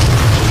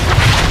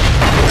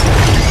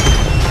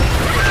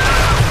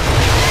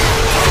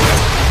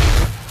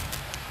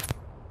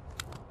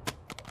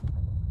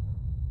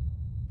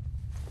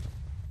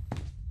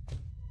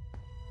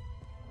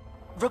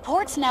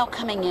 Reports now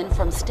coming in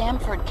from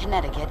Stamford,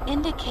 Connecticut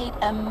indicate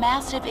a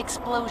massive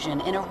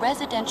explosion in a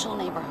residential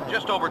neighborhood.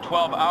 Just over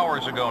 12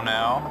 hours ago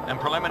now, and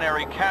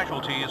preliminary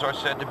casualties are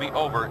said to be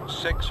over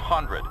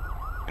 600.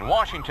 In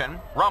Washington,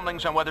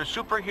 rumblings on whether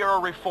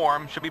superhero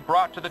reform should be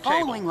brought to the table.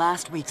 Following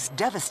last week's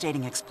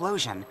devastating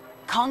explosion,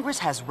 Congress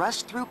has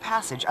rushed through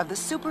passage of the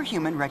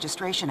Superhuman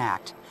Registration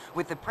Act,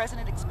 with the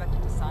president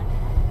expected to sign it.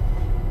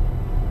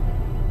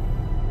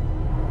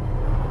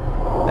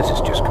 This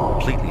is just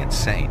completely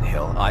insane,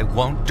 Hill. I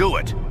won't do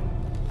it.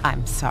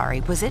 I'm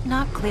sorry, was it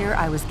not clear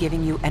I was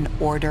giving you an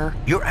order?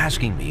 You're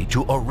asking me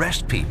to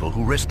arrest people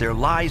who risk their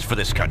lives for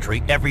this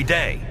country every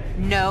day.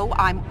 No,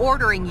 I'm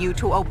ordering you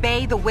to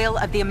obey the will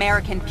of the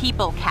American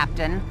people,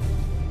 Captain.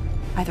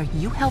 Either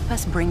you help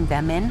us bring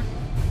them in,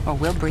 or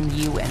we'll bring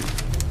you in.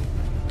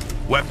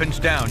 Weapons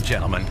down,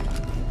 gentlemen.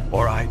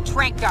 Or I...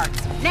 Trank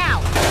darts,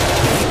 now!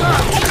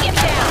 Take him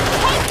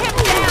down! Take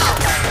him down!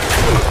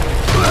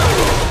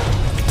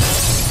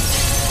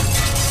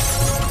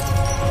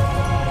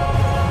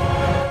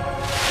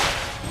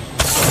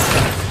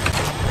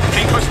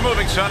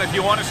 moving, son, if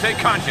you want to stay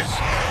conscious.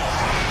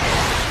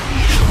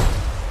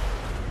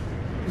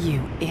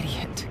 You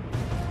idiot.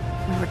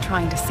 We were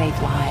trying to save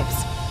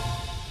lives.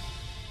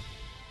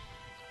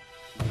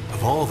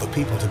 Of all the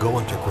people to go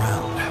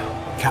underground,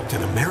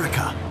 Captain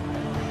America.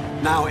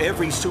 Now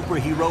every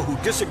superhero who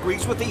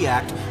disagrees with the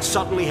act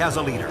suddenly has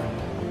a leader.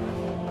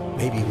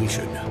 Maybe we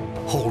should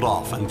hold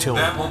off until...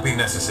 That won't be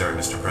necessary,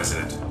 Mr.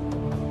 President.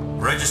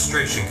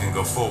 Registration can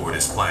go forward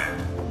as planned.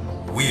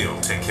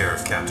 We'll take care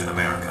of Captain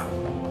America.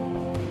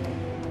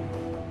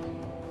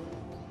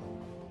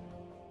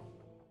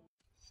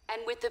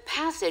 And with the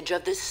passage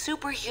of the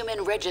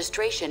Superhuman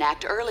Registration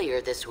Act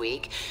earlier this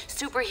week,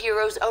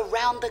 superheroes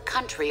around the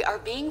country are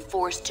being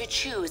forced to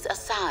choose a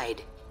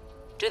side.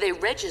 Do they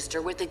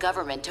register with the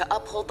government to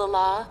uphold the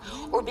law,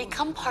 or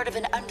become part of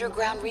an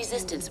underground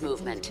resistance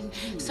movement?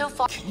 So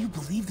far... Can you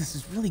believe this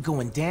is really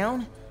going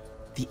down?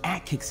 The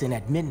act kicks in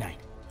at midnight,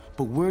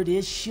 but word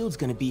is S.H.I.E.L.D's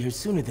gonna be here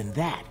sooner than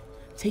that,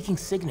 taking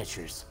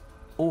signatures.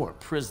 Or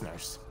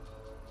prisoners.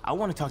 I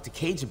want to talk to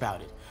Cage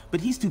about it,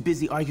 but he's too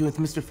busy arguing with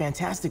Mr.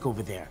 Fantastic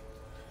over there.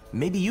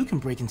 Maybe you can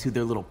break into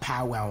their little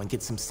powwow and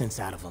get some sense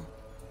out of them.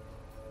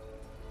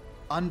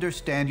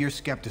 Understand your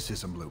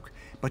skepticism, Luke,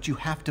 but you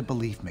have to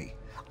believe me.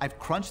 I've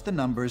crunched the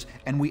numbers,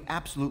 and we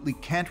absolutely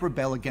can't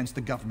rebel against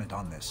the government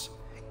on this.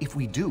 If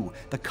we do,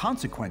 the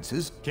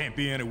consequences... Can't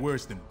be any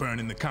worse than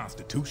burning the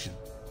Constitution.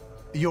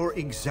 You're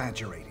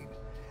exaggerating.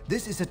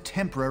 This is a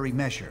temporary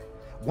measure.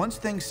 Once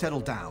things settle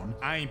down...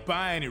 I ain't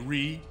buying it,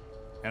 Reed.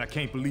 And I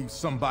can't believe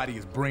somebody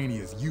as brainy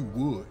as you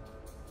would.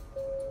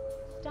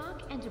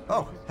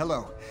 Oh,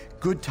 hello.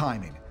 Good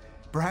timing.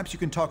 Perhaps you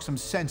can talk some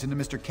sense into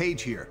Mr.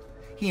 Cage here.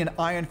 He and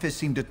Iron Fist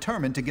seem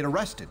determined to get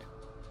arrested.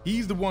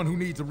 He's the one who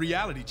needs a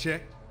reality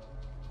check.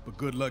 But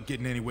good luck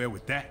getting anywhere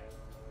with that.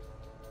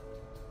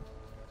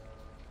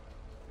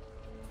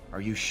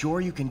 Are you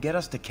sure you can get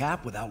us to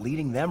Cap without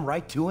leading them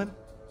right to him?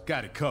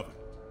 Got it covered.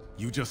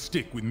 You just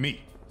stick with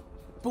me.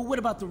 But what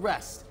about the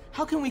rest?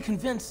 How can we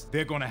convince...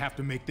 They're gonna have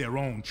to make their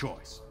own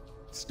choice.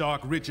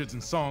 Stark, Richards,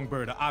 and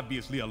Songbird are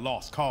obviously a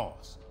lost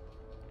cause.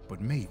 But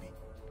maybe.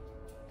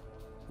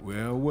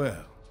 Well,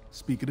 well,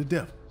 speak of the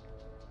devil.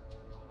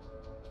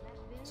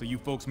 So you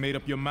folks made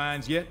up your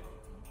minds yet?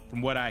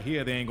 From what I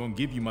hear, they ain't gonna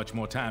give you much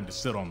more time to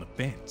sit on the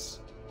fence.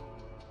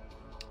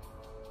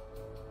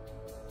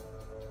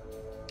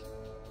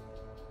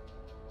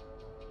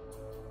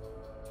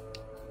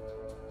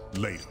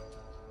 Later.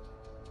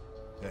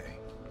 Hey,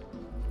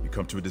 you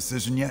come to a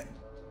decision yet?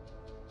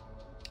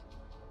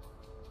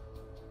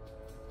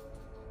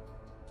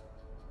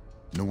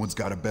 No one's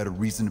got a better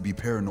reason to be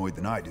paranoid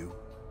than I do.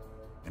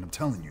 And I'm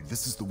telling you,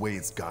 this is the way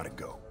it's gotta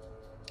go.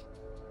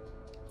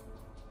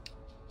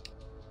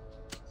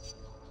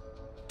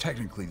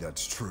 Technically,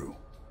 that's true.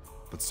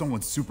 But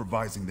someone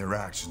supervising their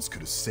actions could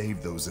have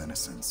saved those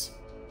innocents.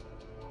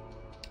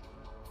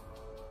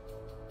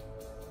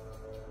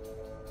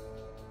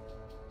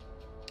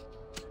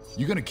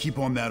 You gonna keep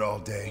on that all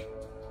day?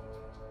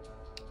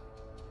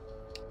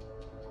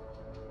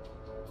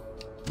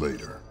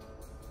 Later.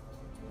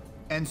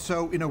 And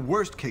so, in a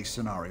worst-case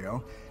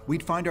scenario,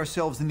 we'd find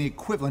ourselves in the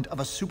equivalent of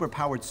a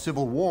superpowered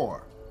civil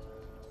war.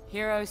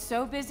 Heroes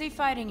so busy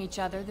fighting each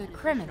other, the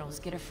criminals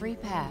get a free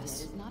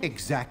pass.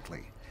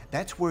 Exactly.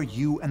 That's where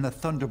you and the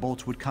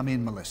Thunderbolts would come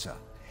in, Melissa.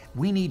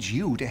 We need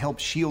you to help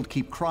S.H.I.E.L.D.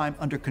 keep crime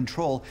under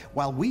control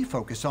while we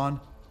focus on...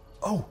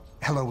 Oh,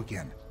 hello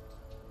again.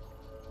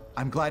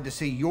 I'm glad to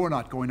see you're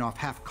not going off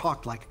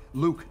half-cocked like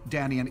Luke,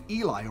 Danny, and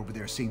Eli over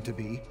there seem to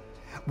be.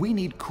 We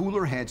need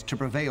cooler heads to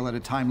prevail at a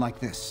time like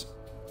this.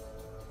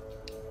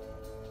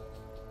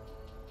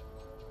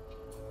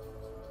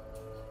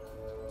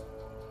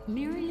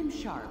 Miriam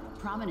Sharp,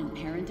 prominent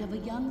parent of a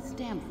young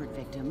Stamford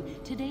victim,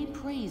 today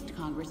praised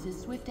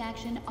Congress's swift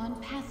action on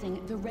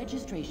passing the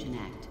Registration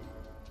Act.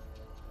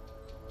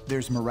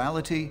 There's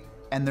morality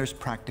and there's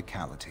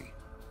practicality.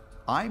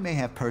 I may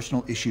have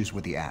personal issues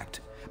with the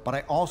act, but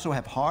I also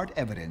have hard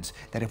evidence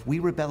that if we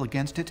rebel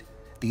against it,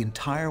 the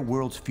entire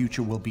world's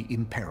future will be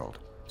imperiled.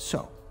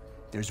 So,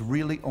 there's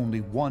really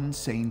only one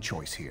sane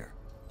choice here.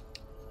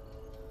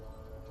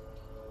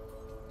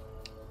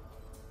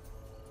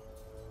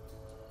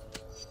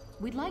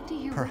 We'd like to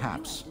hear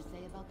Perhaps,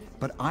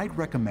 but I'd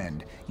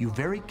recommend you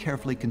very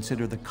carefully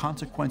consider the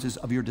consequences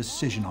of your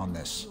decision on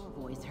this. Your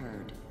voice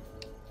heard.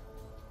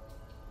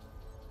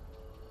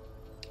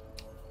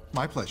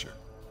 My pleasure.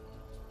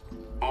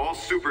 All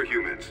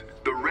superhumans,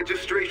 the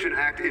Registration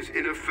Act is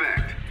in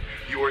effect.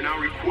 You are now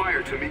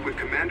required to meet with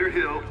Commander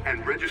Hill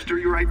and register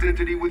your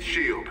identity with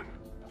S.H.I.E.L.D.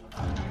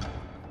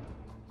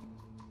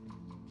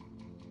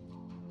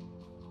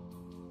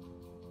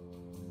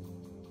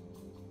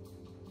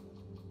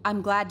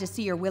 I'm glad to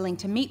see you're willing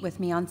to meet with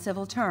me on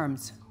civil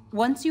terms.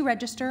 Once you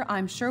register,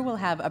 I'm sure we'll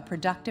have a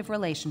productive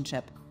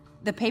relationship.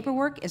 The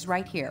paperwork is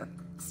right here.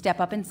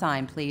 Step up and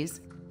sign, please.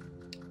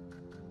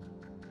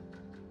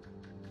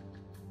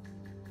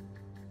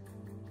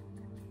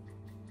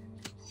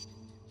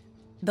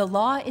 The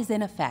law is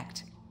in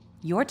effect.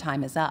 Your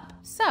time is up.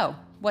 So,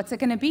 what's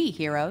it gonna be,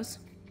 heroes?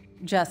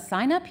 Just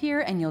sign up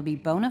here and you'll be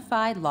bona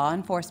fide law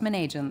enforcement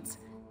agents.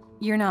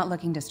 You're not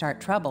looking to start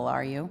trouble,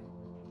 are you?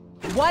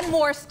 One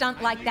more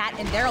stunt like that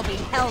and there'll be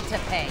hell to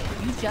pay.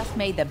 You just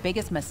made the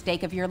biggest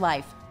mistake of your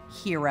life,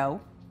 hero.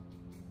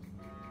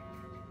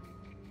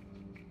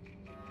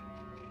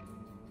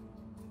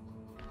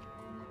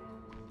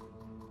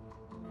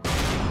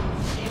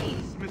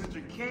 Jeez,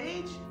 Mr.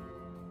 Cage?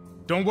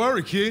 Don't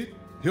worry, kid.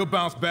 He'll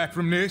bounce back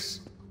from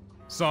this.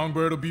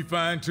 Songbird will be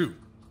fine too.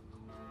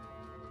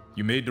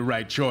 You made the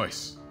right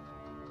choice.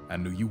 I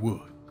knew you would.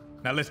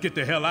 Now let's get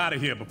the hell out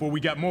of here before we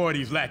got more of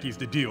these lackeys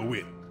to deal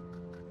with.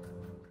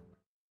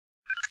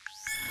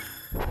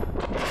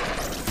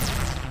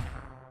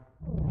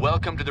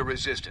 Welcome to the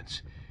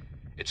Resistance.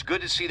 It's good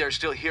to see there's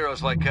still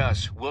heroes like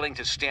us willing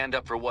to stand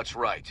up for what's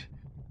right.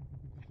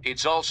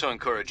 It's also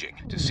encouraging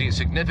to see a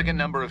significant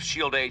number of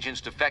S.H.I.E.L.D.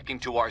 agents defecting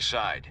to our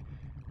side.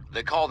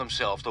 They call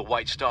themselves the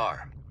White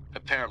Star,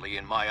 apparently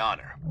in my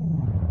honor.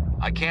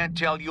 I can't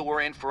tell you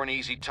we're in for an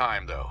easy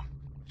time, though.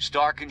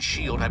 Stark and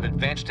S.H.I.E.L.D. have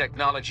advanced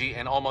technology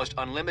and almost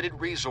unlimited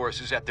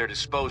resources at their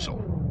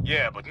disposal.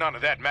 Yeah, but none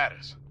of that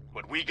matters.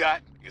 What we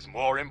got is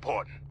more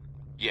important.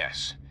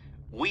 Yes,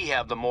 we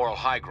have the moral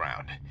high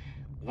ground.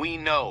 We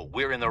know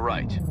we're in the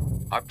right.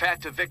 Our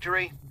path to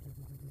victory?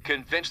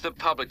 Convince the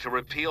public to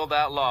repeal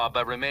that law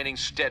by remaining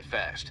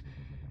steadfast,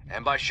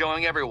 and by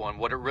showing everyone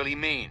what it really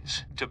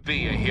means to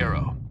be a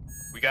hero.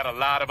 We got a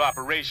lot of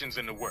operations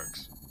in the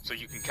works, so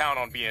you can count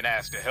on being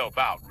asked to help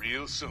out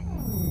real soon.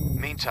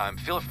 Meantime,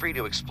 feel free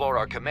to explore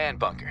our command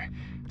bunker.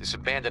 This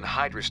abandoned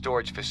Hydra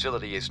storage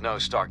facility is no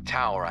Stark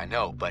Tower, I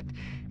know, but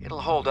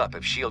it'll hold up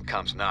if S.H.I.E.L.D.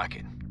 comes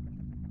knocking.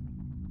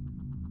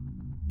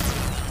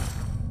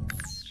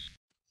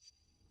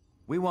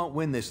 We won't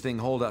win this thing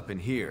holed up in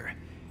here.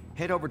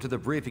 Head over to the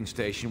briefing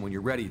station when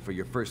you're ready for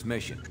your first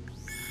mission.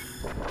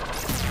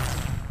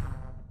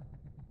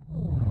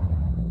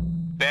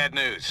 Bad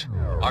news.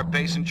 Our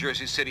base in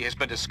Jersey City has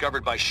been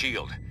discovered by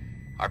S.H.I.E.L.D.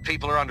 Our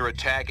people are under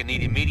attack and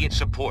need immediate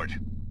support.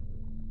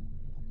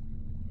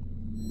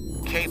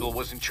 Cable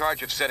was in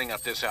charge of setting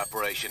up this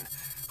operation,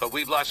 but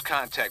we've lost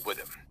contact with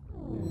him.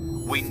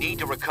 We need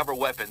to recover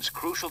weapons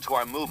crucial to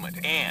our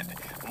movement and,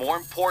 more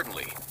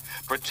importantly,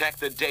 protect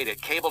the data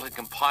Cable had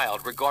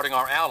compiled regarding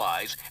our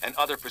allies and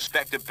other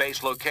prospective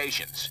base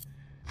locations.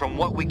 From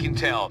what we can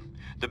tell,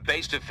 the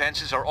base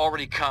defenses are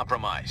already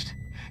compromised.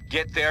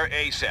 Get there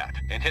ASAP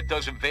and hit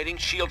those invading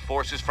S.H.I.E.L.D.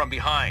 forces from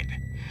behind.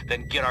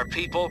 Then get our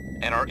people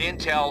and our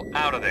intel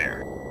out of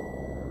there.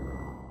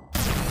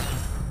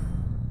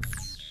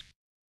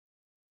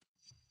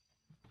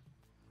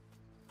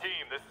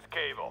 Team, this is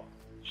Cable.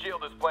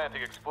 S.H.I.E.L.D. is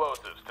planting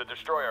explosives to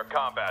destroy our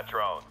combat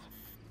drones.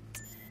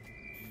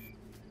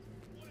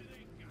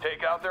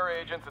 Take out their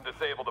agents and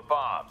disable the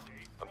bombs.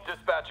 I'm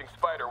dispatching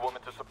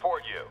Spider-Woman to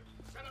support you.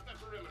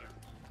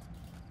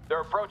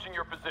 They're approaching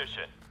your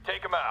position.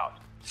 Take them out.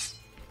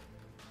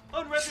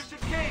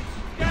 Unregistered case!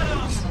 Get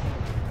him!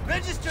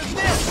 Register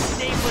this,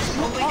 nameless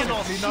polygonal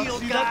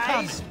S.H.I.E.L.D.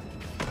 guys!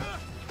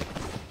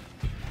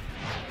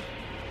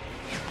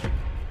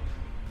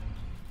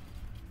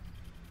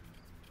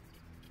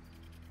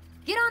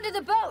 Get onto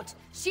the boat!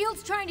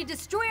 S.H.I.E.L.D's trying to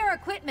destroy our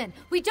equipment.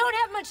 We don't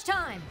have much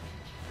time.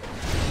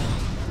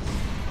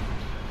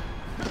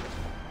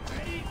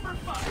 Ready for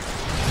fire!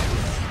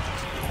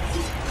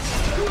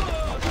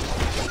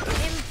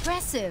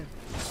 Impressive.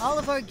 All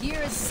of our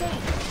gear is safe.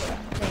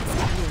 Thanks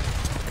to you.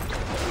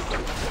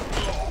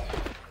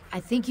 I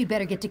think you'd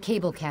better get to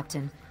Cable,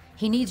 Captain.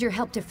 He needs your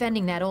help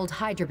defending that old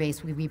Hydra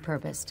base we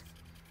repurposed.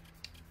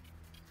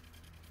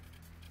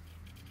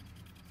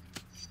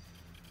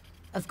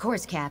 Of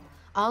course, Cap.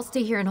 I'll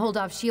stay here and hold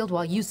off S.H.I.E.L.D.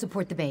 while you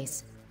support the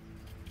base.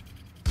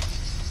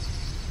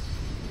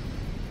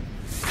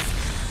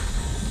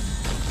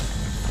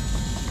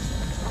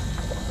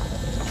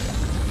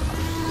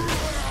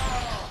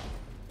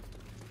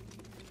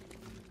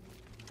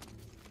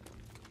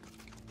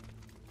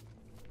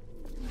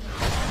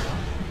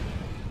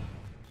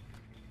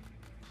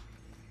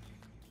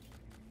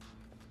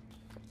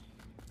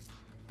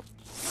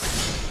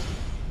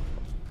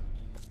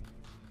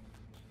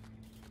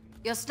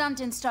 Your stunt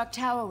in Stark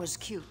Tower was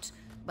cute,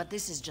 but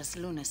this is just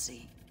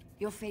lunacy.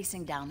 You're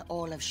facing down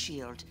all of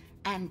S.H.I.E.L.D.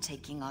 and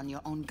taking on your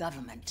own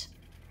government.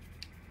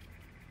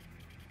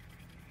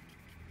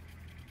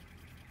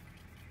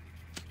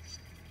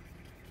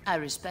 I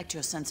respect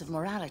your sense of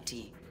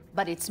morality,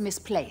 but it's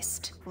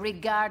misplaced.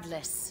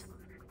 Regardless,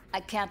 I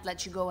can't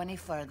let you go any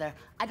further.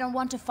 I don't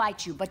want to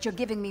fight you, but you're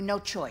giving me no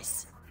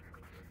choice.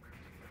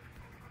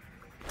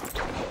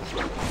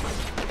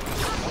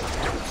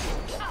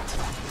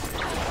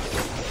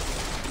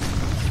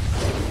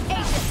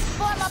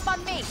 Form up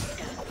on me!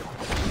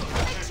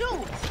 The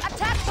two!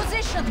 Attack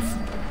positions!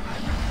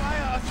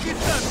 Fire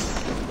assistance!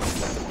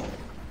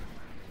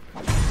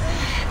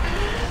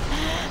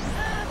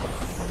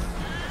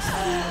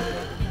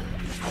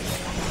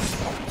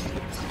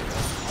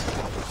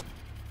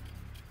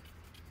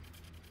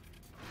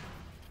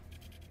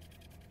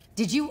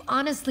 Did you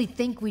honestly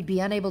think we'd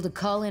be unable to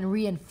call in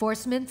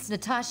reinforcements,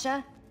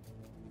 Natasha?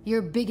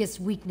 Your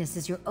biggest weakness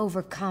is your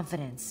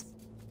overconfidence.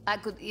 I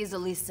could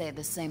easily say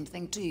the same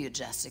thing to you,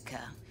 Jessica.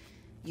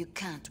 You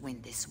can't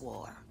win this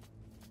war.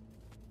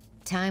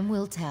 Time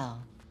will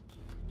tell.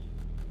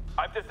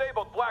 I've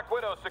disabled Black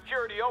Widow's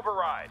security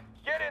override.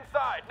 Get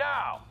inside,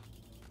 now!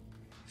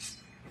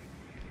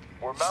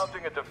 We're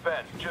mounting a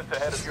defense just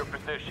ahead of your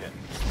position.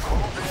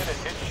 Move in and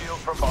hit shield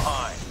from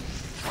behind.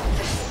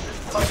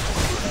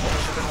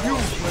 You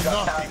will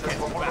not be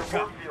getting back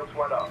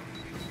up.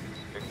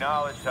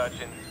 Acknowledged,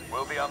 Hutchins.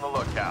 We'll be on the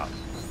lookout.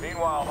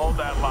 Meanwhile, hold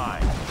that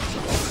line.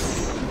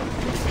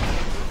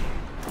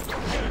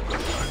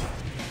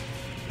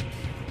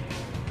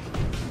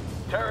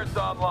 Turrets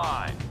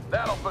online.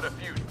 That'll put a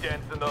few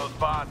dents in those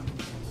bots.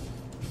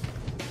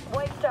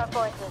 White Star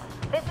Forces,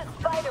 this is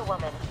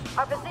Spider-Woman.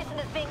 Our position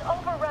is being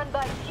overrun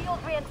by shield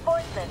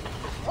reinforcements.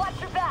 Watch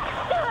your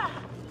back!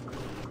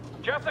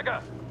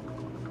 Jessica!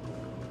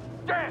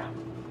 Damn!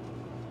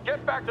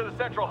 Get back to the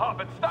central hub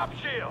and stop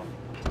shield!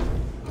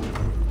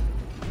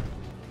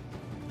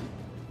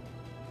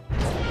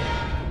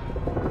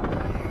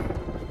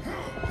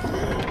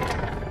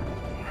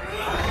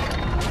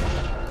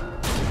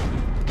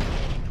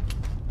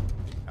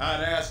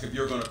 I'd ask if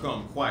you're gonna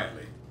come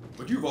quietly,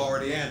 but you've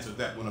already answered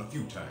that one a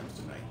few times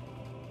tonight.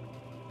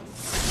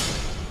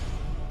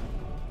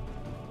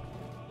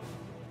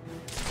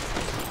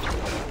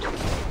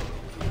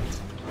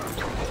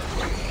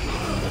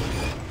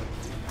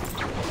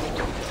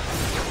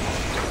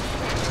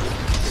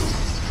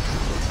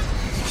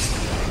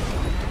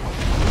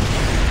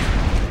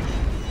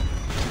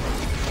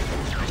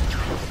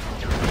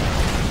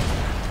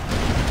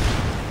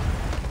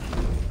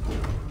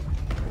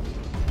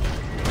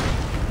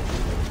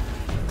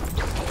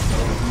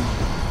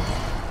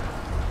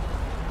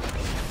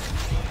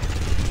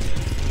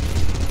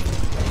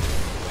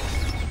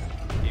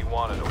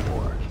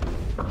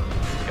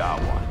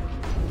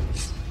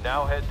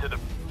 Now head to the...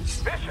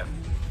 Bishop!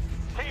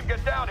 Team,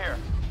 get down here!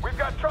 We've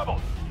got trouble!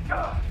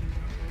 Yeah,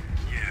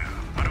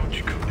 why don't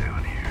you come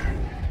down here?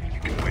 You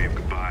can wave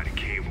goodbye to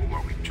Cable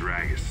while we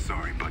drag his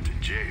sorry butt to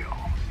jail.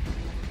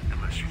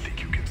 Unless you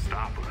think you can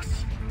stop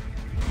us.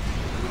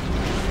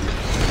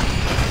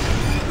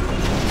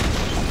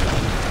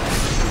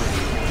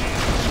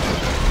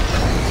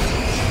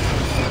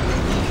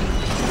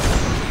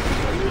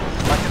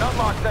 I can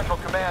unlock Central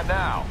Command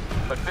now,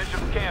 but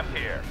Bishop's camped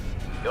here.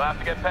 You'll have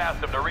to get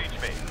past him to reach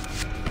me.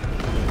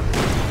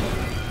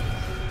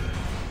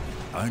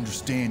 I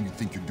understand you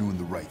think you're doing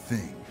the right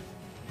thing,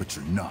 but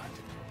you're not.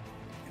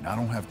 And I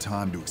don't have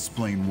time to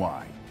explain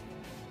why.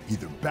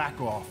 Either back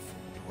off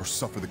or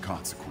suffer the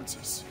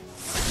consequences.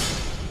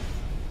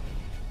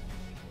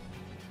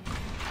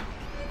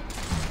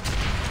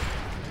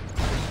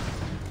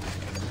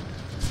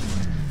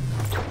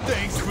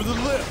 Thanks for the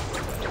lift.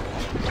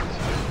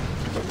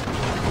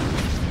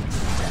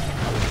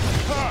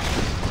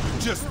 Ha!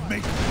 Just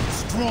make me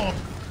stronger.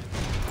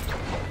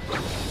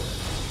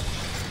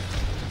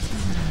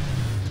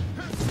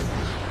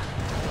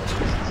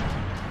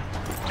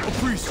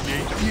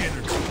 Appreciate the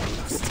energy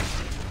boost.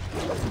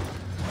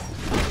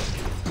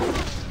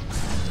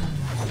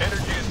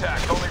 Energy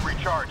attacks only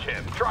recharge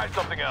him. Try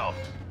something else.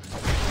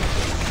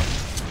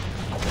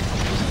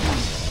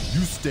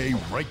 You stay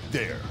right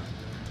there.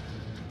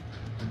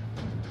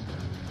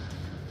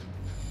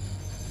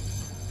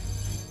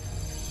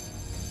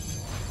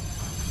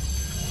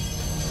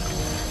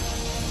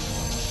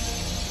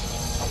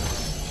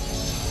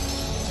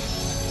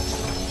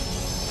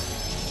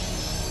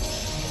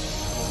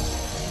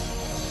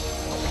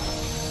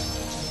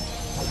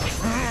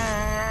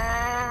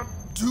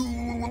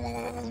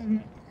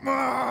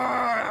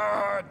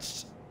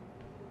 Much.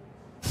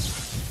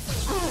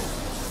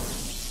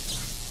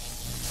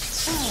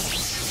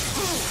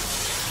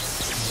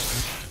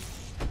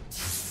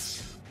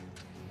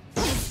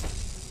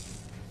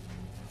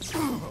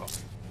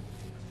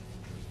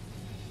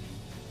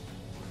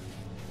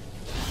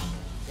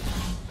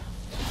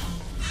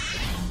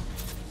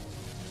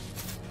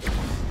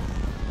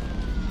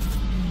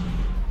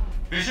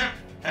 Bishop,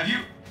 have you...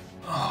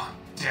 Oh,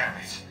 damn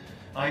it.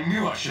 I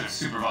knew I should have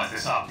supervised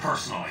this op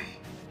personally.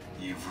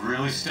 You've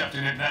really stepped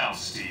in it now,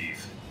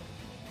 Steve.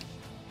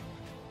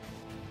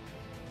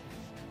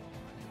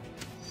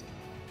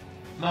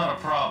 Not a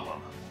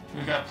problem.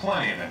 We've got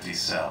plenty of empty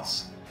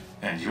cells.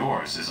 And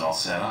yours is all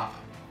set up.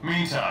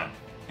 Meantime,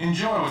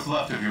 enjoy what's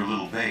left of your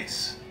little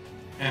base.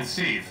 And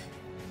Steve,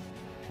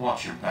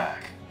 watch your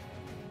back.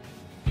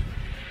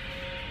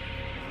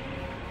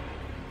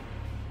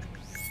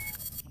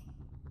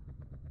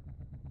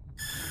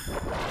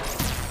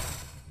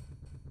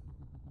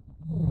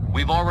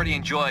 We've already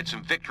enjoyed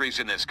some victories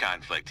in this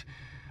conflict,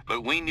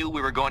 but we knew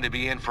we were going to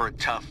be in for a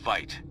tough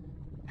fight.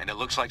 And it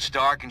looks like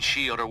Stark and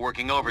S.H.I.E.L.D. are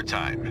working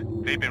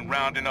overtime. They've been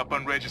rounding up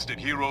unregistered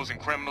heroes and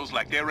criminals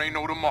like there ain't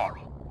no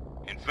tomorrow.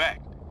 In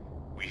fact,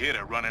 we hear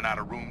they're running out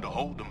of room to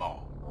hold them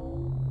all.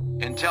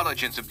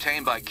 Intelligence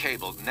obtained by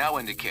Cable now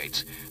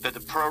indicates that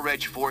the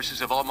Pro-Reg forces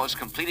have almost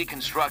completed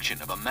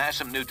construction of a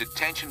massive new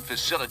detention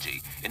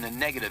facility in the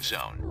negative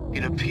zone.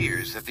 It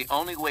appears that the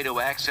only way to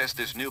access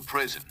this new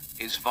prison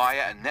is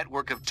via a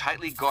network of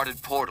tightly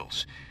guarded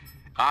portals.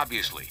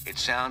 Obviously, it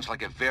sounds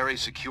like a very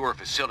secure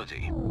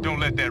facility. Don't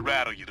let that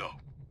rattle you, though.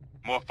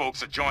 More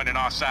folks are joining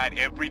our side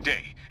every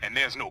day, and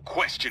there's no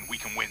question we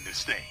can win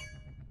this thing.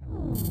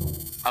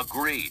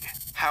 Agreed.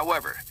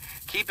 However,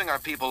 keeping our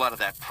people out of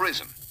that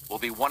prison will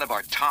be one of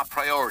our top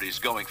priorities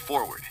going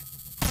forward.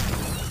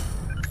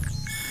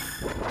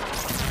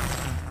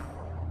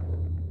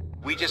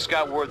 We just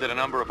got word that a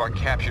number of our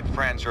captured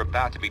friends are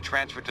about to be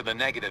transferred to the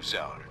negative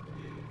zone.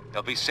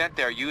 They'll be sent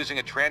there using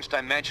a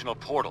trans-dimensional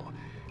portal,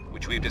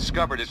 which we've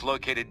discovered is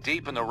located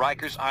deep in the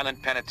Rikers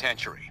Island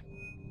Penitentiary.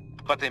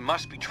 But they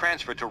must be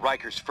transferred to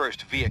Rikers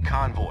first via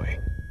convoy.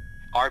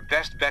 Our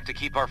best bet to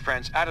keep our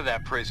friends out of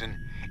that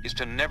prison is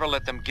to never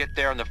let them get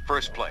there in the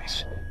first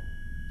place.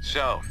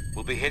 So,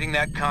 we'll be hitting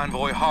that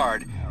convoy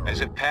hard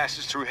as it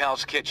passes through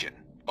Hell's Kitchen.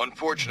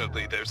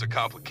 Unfortunately, there's a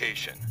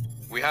complication.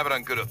 We have it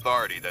on good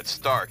authority that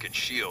Stark and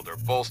S.H.I.E.L.D. are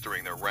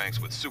bolstering their ranks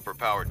with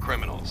superpowered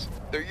criminals.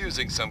 They're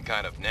using some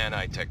kind of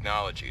nanite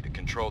technology to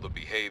control the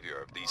behavior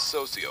of these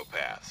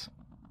sociopaths.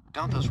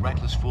 Don't those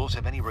reckless fools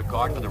have any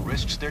regard for the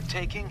risks they're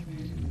taking?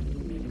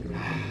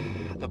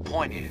 The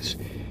point is,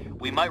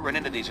 we might run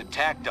into these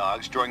attack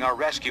dogs during our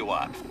rescue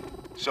op.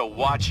 So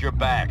watch your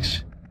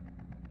backs.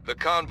 The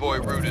convoy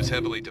route is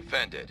heavily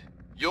defended.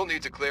 You'll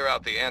need to clear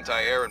out the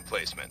anti-air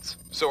emplacements,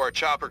 so our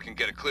chopper can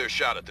get a clear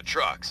shot at the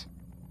trucks.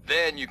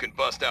 Then you can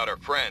bust out our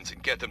friends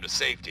and get them to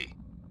safety.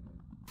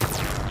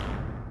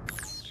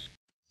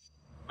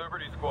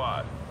 Liberty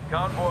Squad,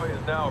 convoy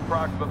is now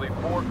approximately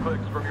 4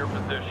 clicks from your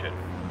position.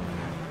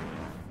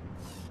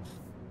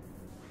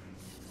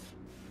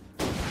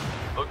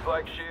 Looks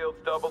like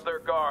S.H.I.E.L.D.'s doubled their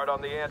guard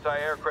on the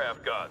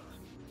anti-aircraft guns.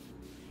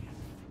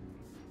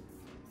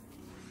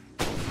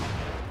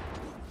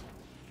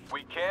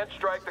 We can't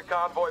strike the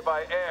convoy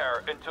by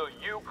air until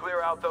you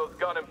clear out those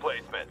gun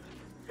emplacements.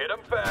 Hit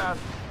them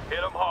fast,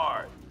 hit them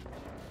hard.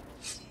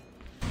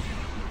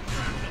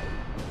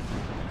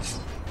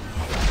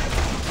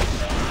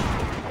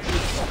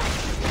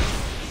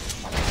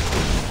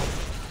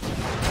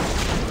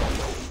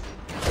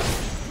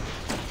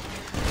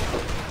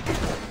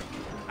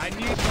 I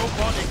need no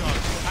bodyguard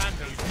to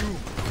handle you.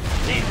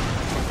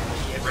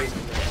 Yeah, raise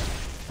me that.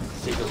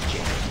 Signal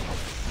check.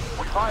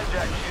 We hijacked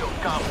S.H.I.E.L.D.'s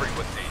comm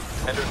frequencies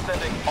and are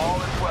sending all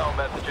is well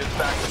messages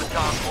back to the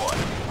convoy.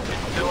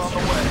 It's still on the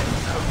way,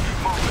 so keep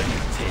moving.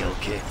 Tail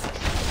kicked.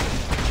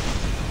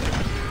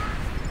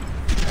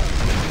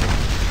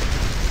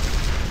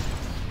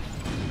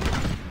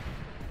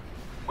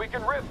 We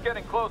can risk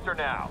getting closer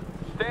now.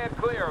 Stand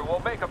clear and we'll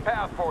make a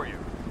path for you.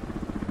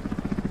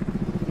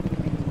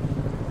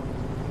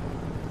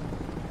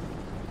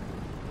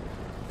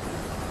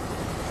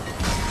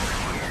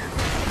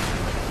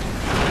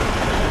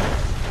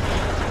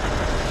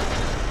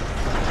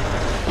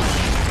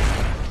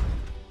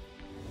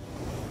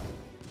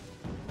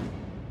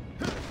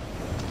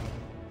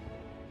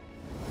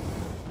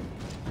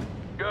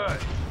 Good.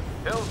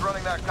 Hill's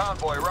running that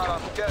convoy right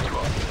on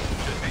schedule.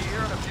 Should be here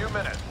in a few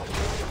minutes.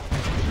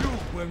 You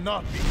will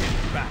not be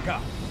getting back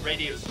up.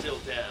 Radio's still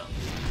down.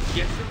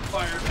 Get some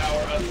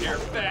firepower up here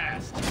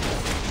fast.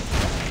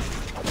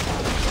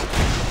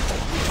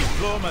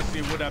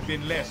 Diplomacy would have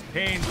been less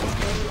painful.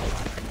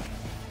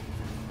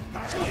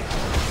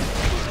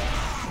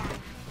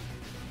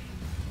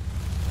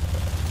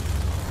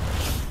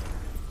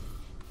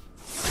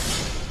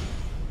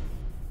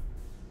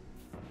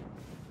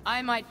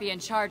 I might be in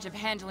charge of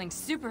handling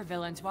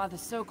supervillains while the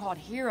so-called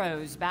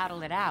heroes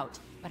battle it out,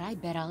 but I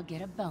bet I'll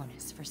get a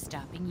bonus for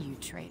stopping you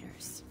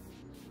traitors.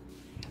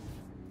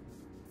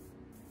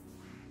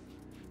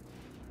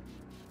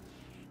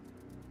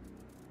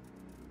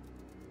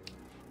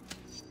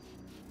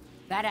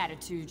 That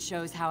attitude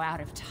shows how out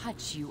of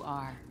touch you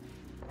are.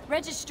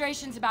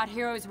 Registration's about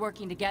heroes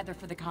working together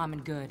for the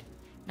common good,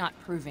 not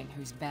proving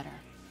who's better.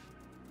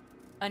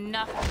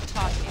 Enough of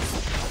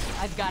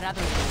talking. I've got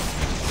other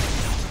things.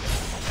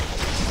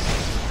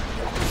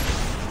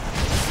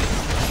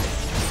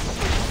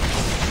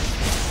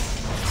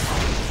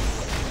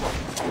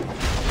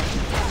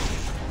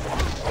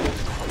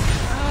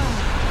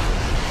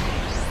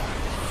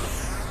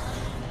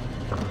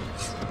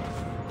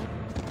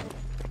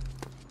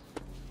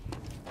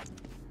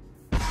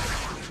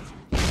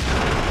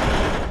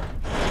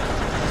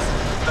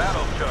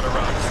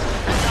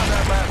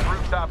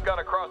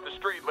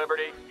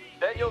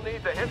 Then you'll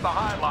need to hit the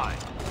high line.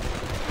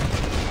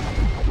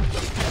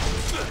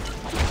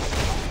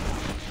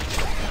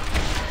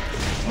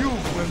 You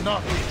will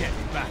not be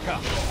getting back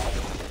up.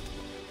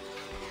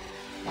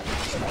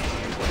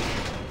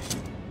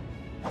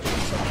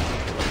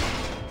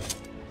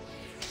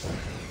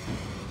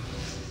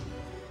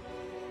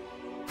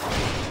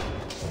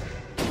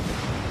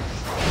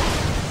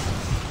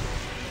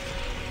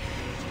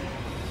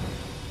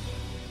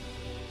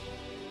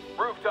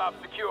 Rooftop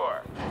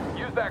secure.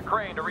 Use that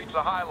crane to reach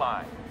the high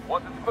line.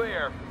 Once it's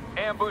clear,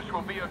 ambush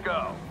will be a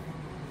go.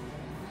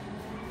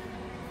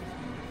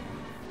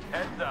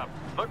 Heads up.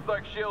 Looks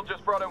like S.H.I.E.L.D.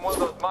 just brought in one of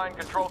those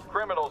mind-controlled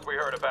criminals we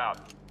heard about.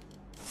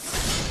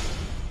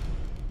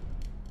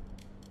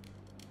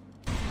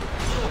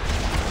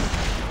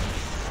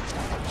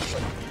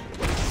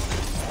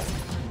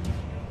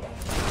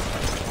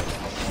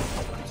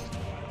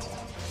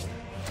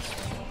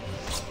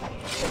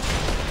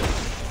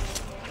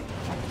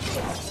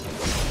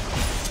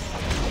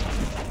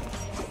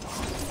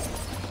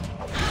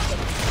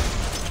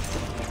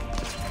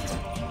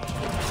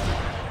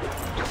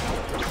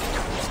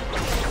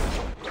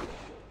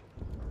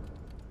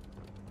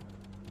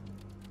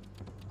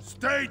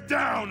 Stay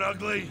down,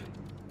 ugly!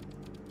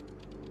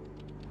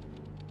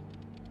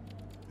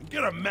 And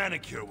get a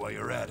manicure while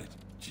you're at it.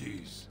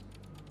 Jeez.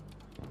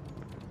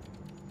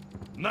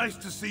 Nice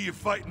to see you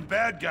fighting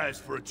bad guys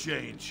for a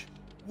change.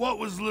 What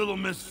was little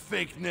Miss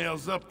Fake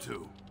Nails up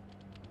to?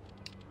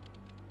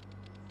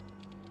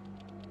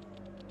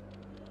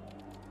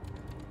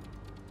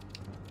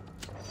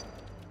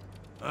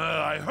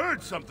 I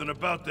heard something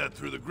about that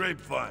through the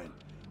grapevine.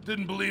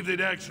 Didn't believe they'd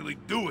actually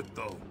do it,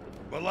 though.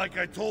 But like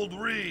I told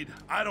Reed,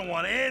 I don't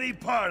want any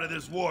part of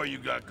this war you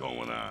got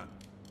going on.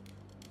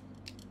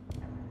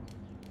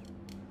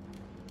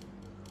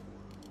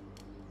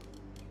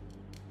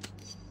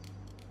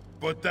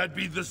 But that'd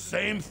be the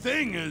same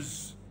thing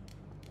as...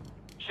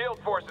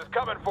 S.H.I.E.L.D. force is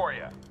coming for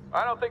you.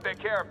 I don't think they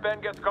care if Ben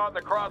gets caught in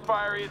the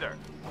crossfire either.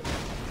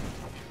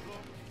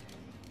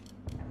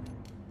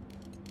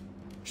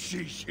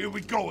 Sheesh, here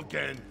we go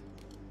again.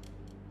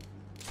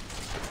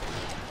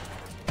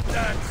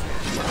 That's it.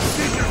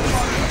 Think you're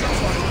running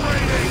up on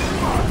grade A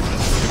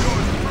boxes.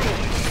 You're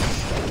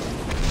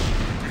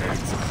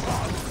through. It's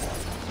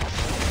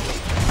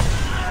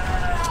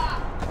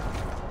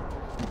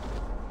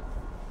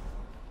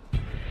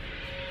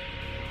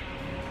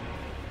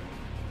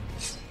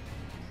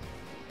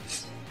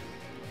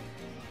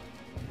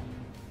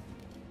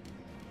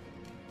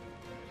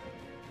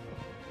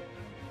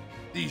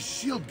These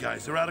S.H.I.E.L.D.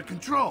 guys are out of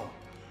control.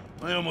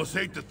 I almost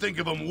hate to think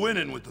of them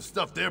winning with the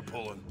stuff they're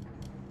pulling.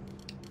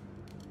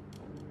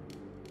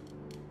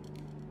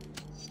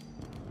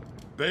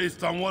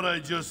 Based on what I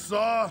just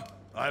saw,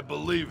 I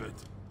believe it.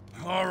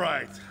 All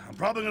right, I'm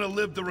probably gonna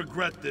live to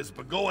regret this,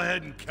 but go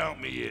ahead and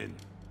count me in.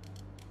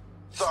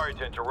 Sorry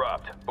to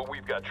interrupt, but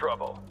we've got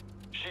trouble.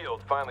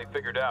 S.H.I.E.L.D. finally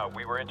figured out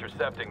we were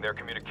intercepting their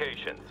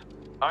communications.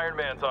 Iron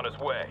Man's on his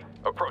way,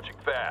 approaching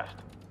fast.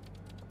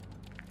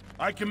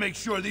 I can make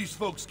sure these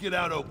folks get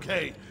out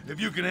okay if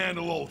you can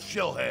handle old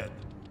Shellhead.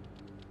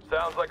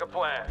 Sounds like a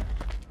plan.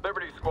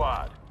 Liberty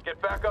Squad,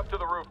 get back up to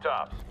the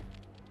rooftops.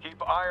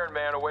 Keep Iron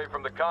Man away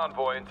from the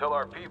convoy until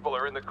our people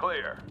are in the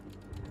clear.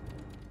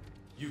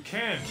 You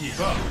can keep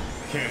up,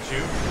 can't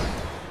you?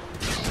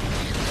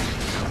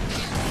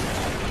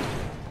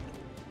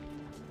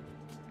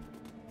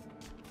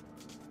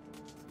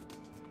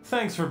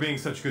 Thanks for being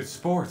such good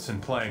sports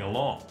and playing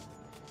along.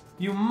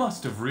 You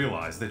must have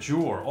realized that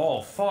you're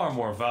all far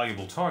more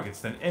valuable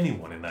targets than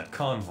anyone in that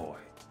convoy.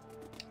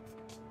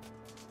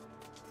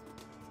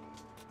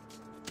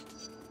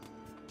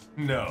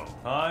 No,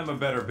 I'm a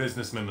better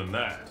businessman than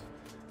that.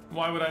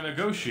 Why would I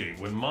negotiate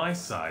when my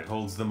side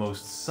holds the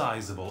most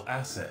sizable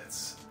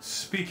assets?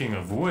 Speaking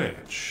of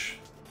which...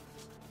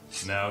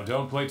 Now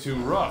don't play too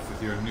rough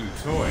with your new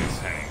toys,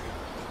 Hank.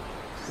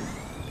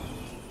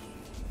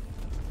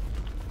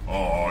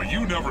 Aw,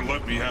 you never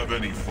let me have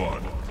any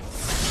fun.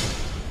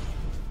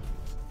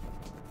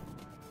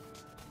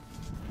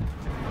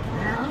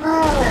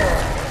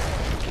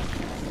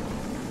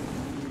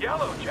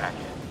 Yellow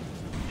Jacket,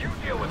 you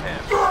deal with him.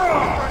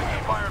 Try to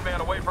keep Iron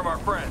Man away from our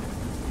friend.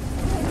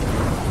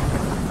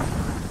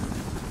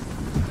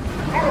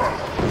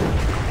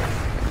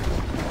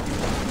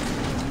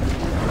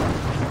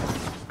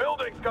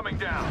 Buildings coming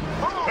down.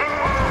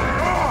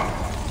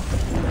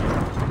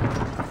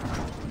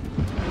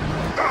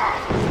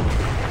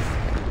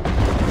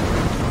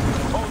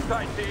 Hold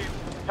tight, team.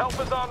 Help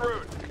is en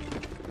route.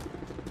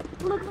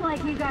 Looks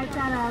like you guys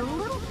got a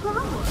little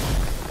problem.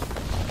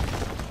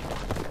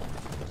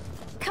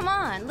 Come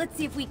on, let's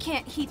see if we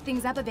can't heat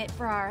things up a bit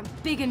for our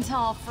big and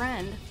tall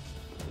friend.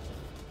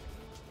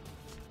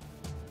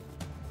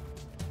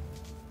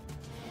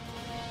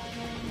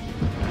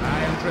 I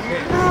am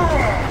prepared.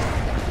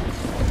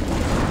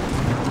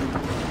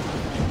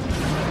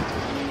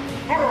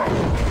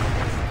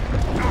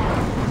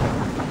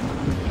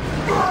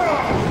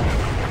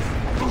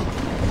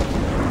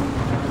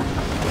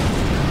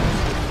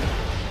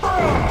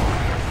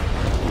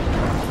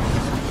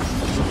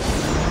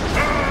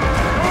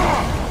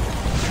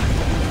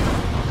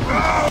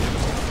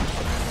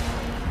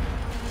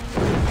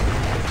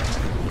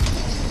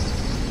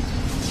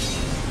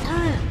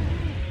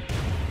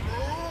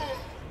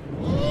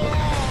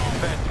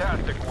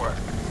 Fantastic work.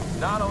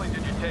 Not only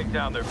did you take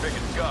down their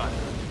biggest gun,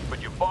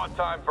 but you bought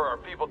time for our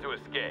people to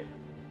escape.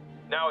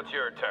 Now it's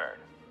your turn.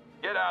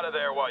 Get out of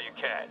there while you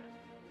can.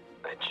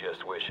 I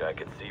just wish I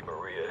could see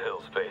Maria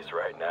Hill's face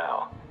right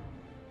now.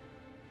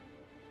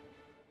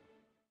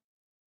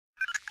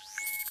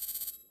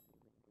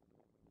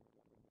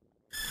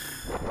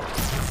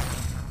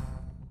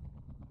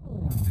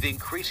 The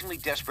increasingly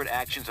desperate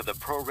actions of the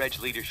pro-Reg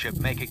leadership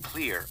make it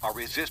clear our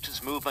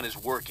resistance movement is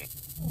working.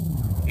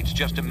 It's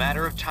just a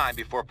matter of time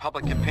before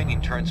public opinion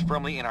turns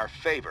firmly in our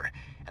favor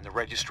and the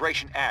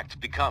Registration Act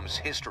becomes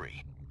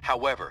history.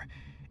 However,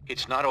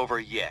 it's not over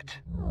yet.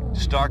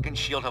 Stark and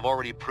S.H.I.E.L.D. have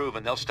already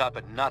proven they'll stop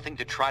at nothing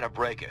to try to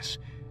break us.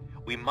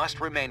 We must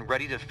remain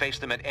ready to face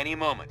them at any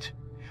moment,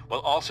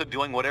 while also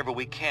doing whatever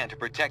we can to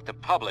protect the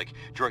public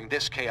during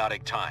this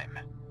chaotic time.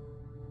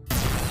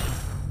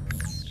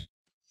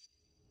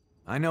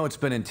 I know it's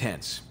been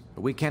intense,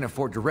 but we can't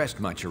afford to rest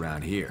much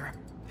around here.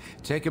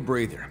 Take a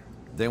breather.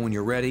 Then when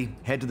you're ready,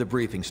 head to the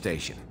briefing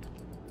station.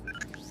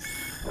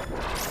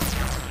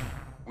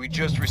 We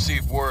just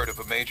received word of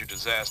a major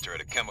disaster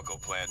at a chemical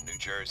plant in New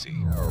Jersey.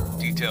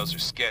 Details are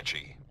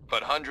sketchy,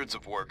 but hundreds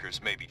of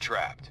workers may be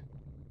trapped.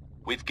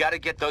 We've got to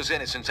get those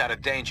innocents out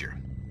of danger.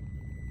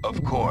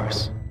 Of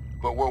course,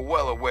 but we're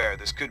well aware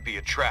this could be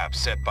a trap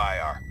set by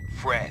our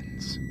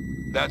friends.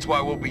 That's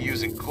why we'll be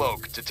using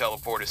Cloak to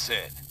teleport us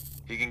in.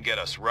 He can get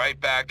us right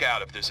back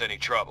out if there's any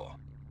trouble.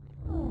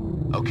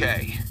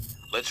 Okay,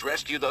 let's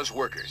rescue those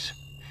workers.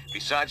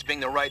 Besides being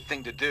the right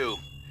thing to do,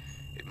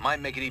 it might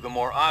make it even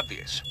more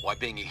obvious why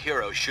being a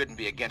hero shouldn't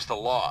be against the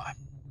law.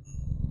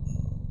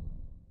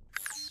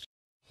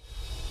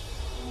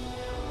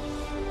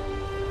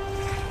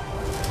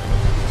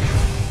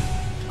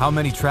 How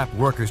many trapped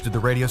workers did the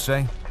radio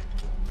say?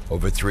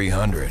 Over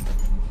 300.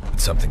 But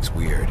something's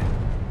weird.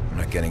 I'm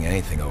not getting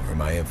anything over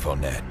my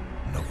infonet.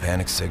 No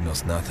panic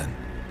signals, nothing.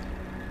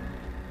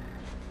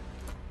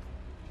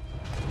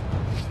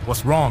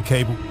 What's wrong,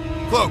 Cable?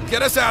 Cloak,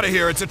 get us out of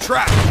here! It's a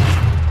trap!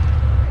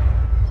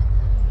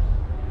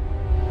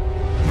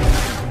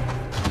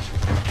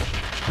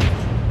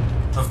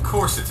 Of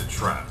course it's a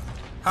trap.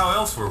 How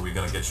else were we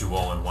gonna get you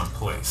all in one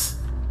place?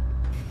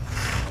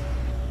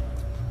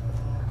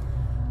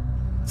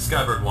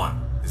 Skybird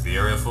 1, is the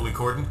area fully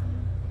cordoned?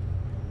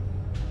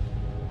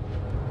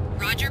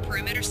 Roger,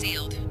 perimeter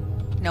sealed.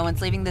 No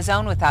one's leaving the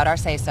zone without our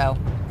say-so.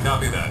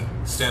 Copy that.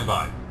 Stand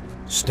by.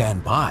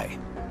 Stand by?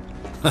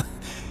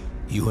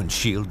 You and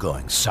S.H.I.E.L.D.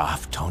 going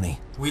soft, Tony?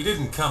 We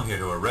didn't come here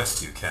to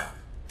arrest you, Cap.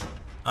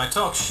 I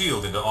talked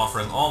S.H.I.E.L.D. into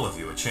offering all of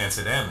you a chance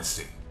at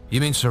amnesty.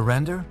 You mean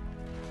surrender?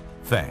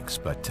 Thanks,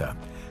 but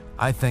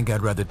I think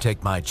I'd rather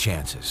take my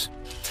chances.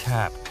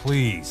 Cap,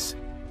 please.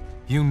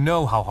 You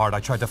know how hard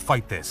I tried to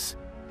fight this.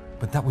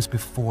 But that was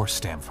before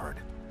Stanford.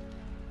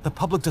 The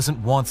public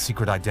doesn't want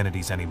secret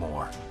identities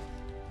anymore.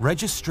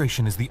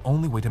 Registration is the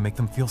only way to make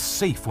them feel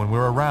safe when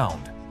we're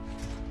around.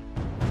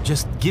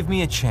 Just give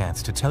me a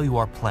chance to tell you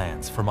our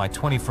plans for my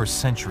 21st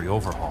century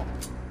overhaul.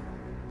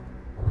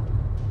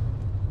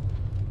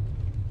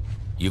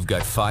 You've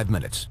got 5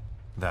 minutes.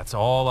 That's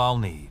all I'll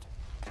need.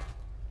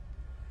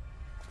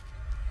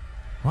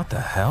 What the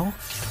hell?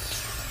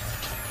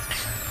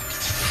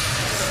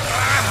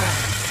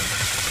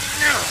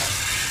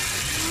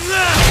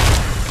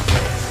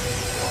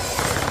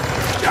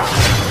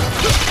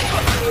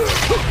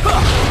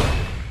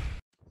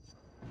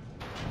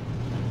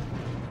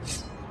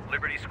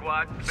 Liberty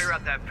Squad, clear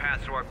out that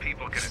path so our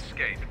people can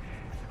escape.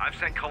 I've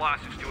sent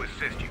Colossus to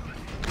assist you.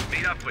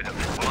 Meet up with him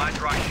while I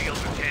draw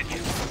S.H.I.E.L.D.'s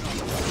attention.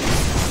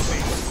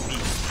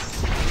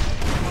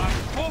 You are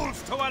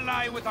fools to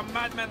ally with a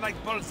madman like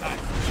Bullseye,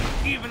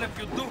 even if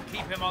you do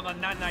keep him on a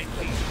nanite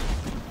leash.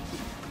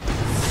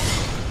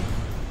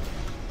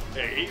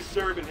 Hey, he's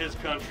serving his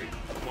country.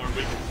 More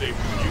we can say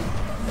from you.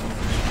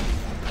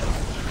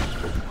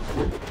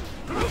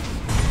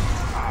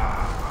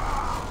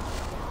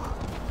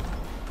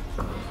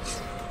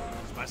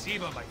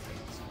 Spasiba, my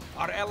friends.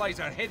 Our allies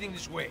are heading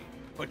this way,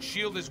 but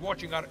S.H.I.E.L.D. is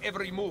watching our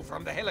every move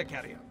from the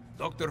helicarrier.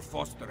 Dr.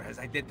 Foster has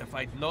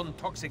identified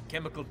non-toxic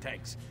chemical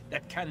tanks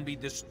that can be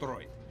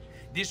destroyed.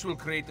 This will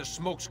create a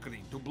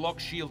smokescreen to block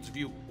S.H.I.E.L.D.'s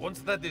view. Once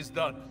that is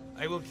done,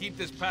 I will keep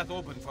this path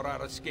open for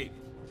our escape.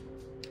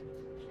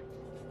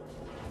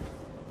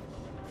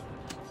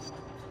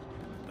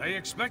 I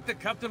expect the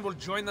captain will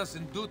join us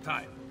in due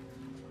time,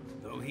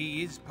 though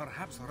he is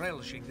perhaps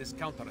relishing this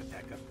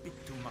counterattack a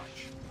bit too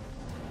much.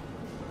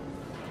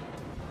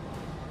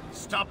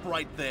 Stop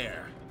right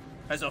there.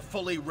 As a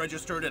fully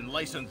registered and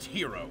licensed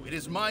hero, it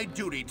is my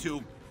duty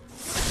to...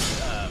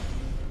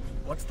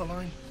 what's the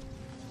line?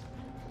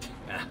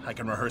 I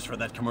can rehearse for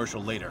that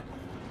commercial later.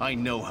 I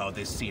know how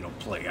this scene will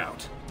play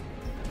out.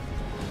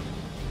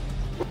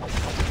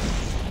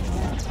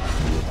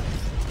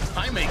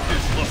 I make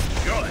this look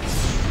good.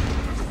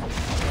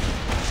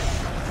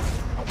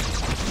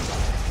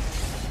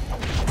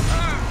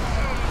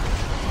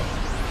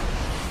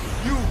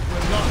 You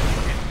will not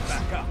get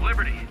back up.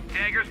 Liberty,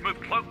 Daggers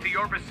moved Cloak to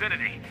your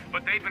vicinity,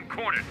 but they've been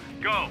cornered.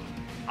 Go.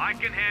 I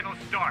can handle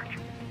Stark.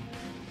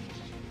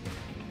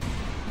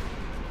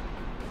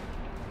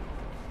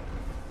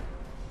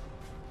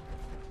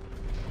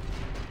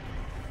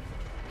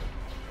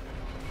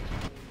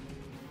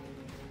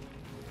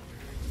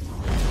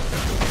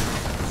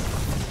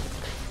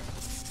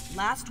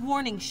 Last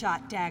warning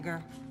shot,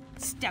 Dagger.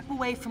 Step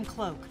away from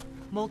Cloak.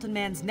 Molten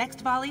Man's next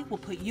volley will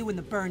put you in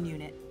the burn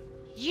unit.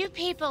 You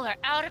people are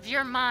out of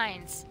your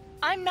minds.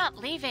 I'm not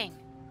leaving.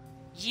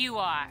 You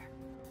are.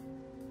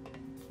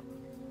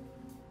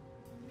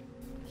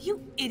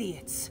 You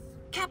idiots.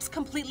 Cap's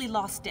completely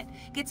lost it,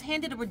 gets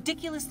handed a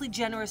ridiculously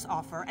generous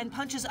offer, and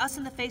punches us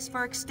in the face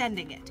for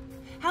extending it.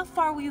 How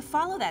far will you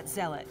follow that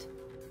zealot?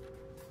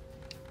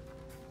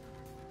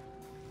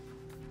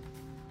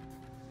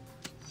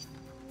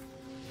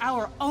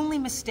 Our only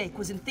mistake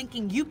was in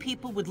thinking you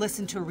people would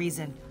listen to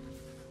reason.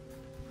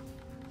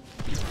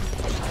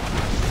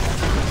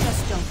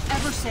 Just don't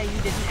ever say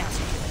you didn't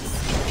ask for this.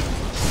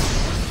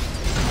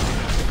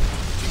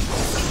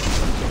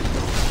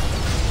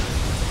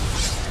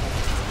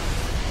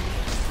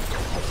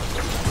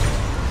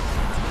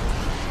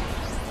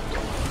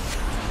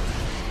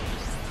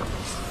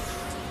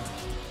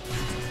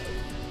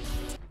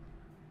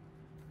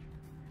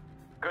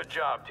 Good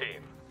job,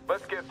 team.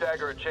 Let's give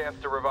Dagger a chance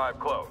to revive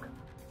Cloak.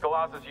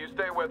 Colossus, you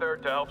stay with her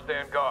to help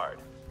stand guard.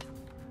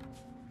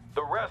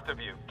 The rest of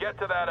you, get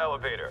to that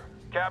elevator.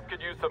 Cap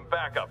could use some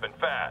backup and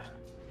fast.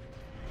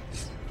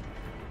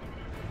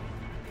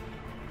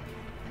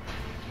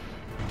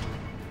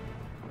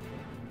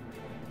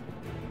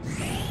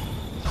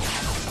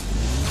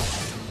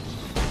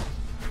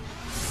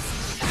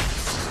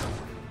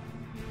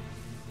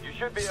 You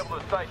should be able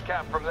to sight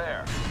Cap from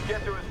there.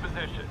 Get to his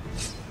position.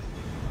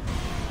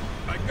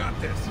 I got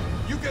this.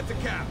 You get the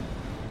Cap.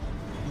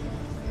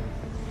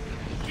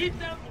 Keep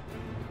them.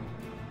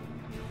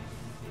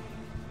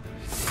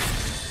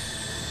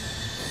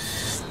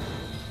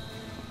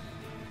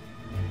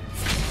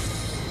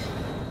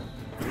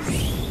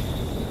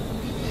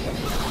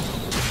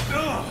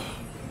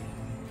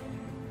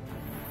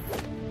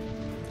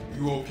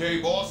 You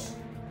okay, boss?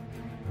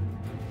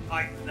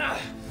 I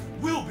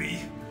will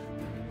be.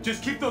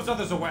 Just keep those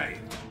others away.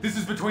 This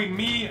is between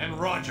me and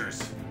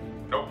Rogers.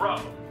 No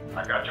problem.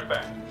 I got your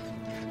back.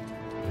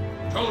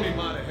 Tony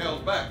might have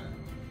held back,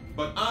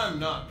 but I'm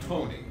not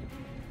Tony.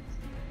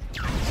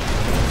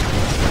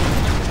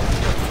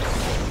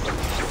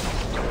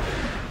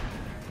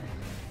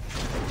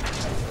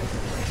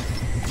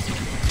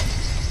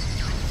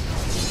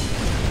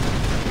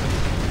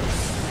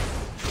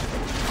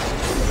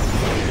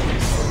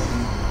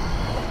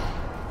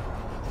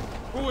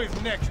 Who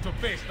is next to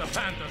face the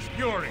Panther's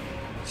fury?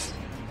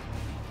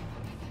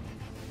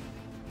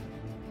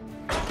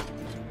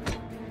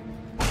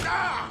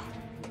 Ah!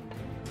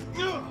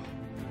 Ugh!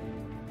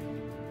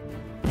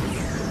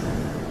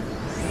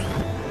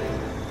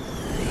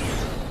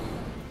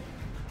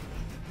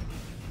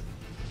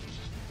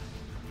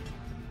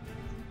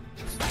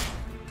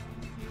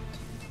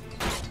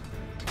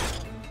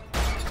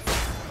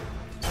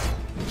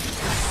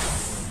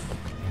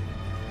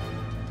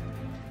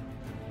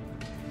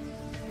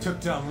 Took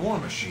down War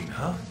Machine,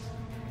 huh?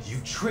 You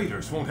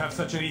traitors won't have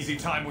such an easy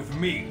time with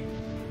me.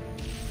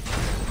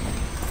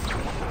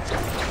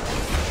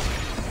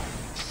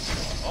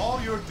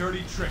 All your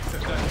dirty tricks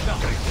have done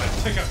nothing but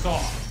tick us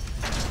off.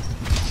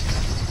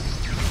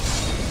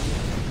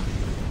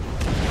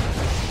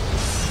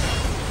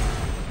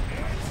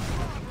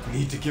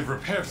 Need to give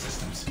repair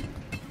systems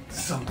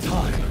some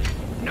time.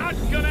 Not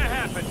gonna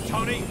happen,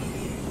 Tony!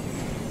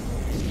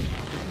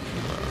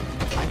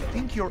 I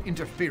think your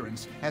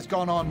interference has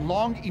gone on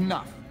long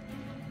enough.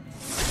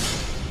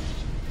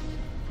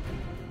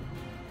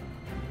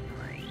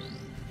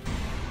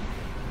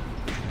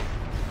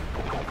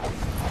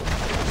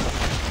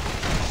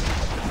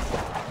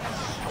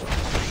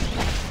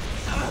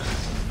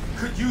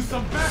 Could use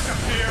some backup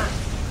here!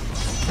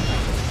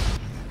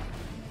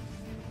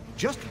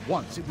 Just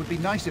once, it would be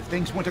nice if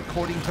things went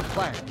according to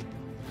plan.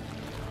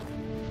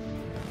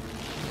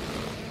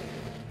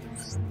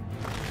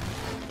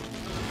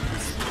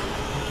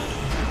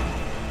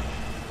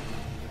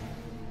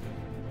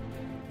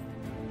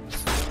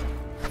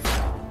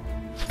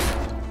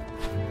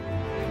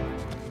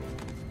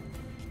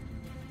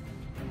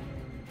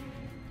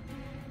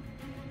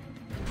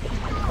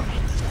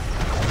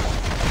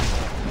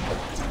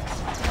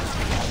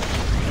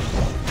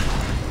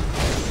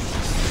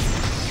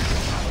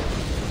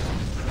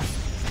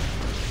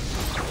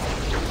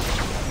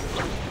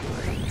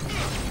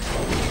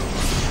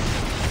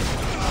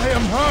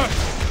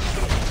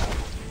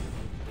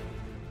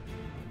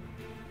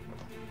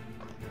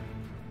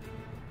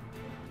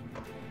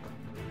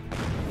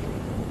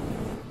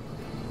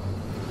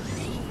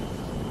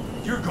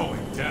 You're going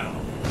down.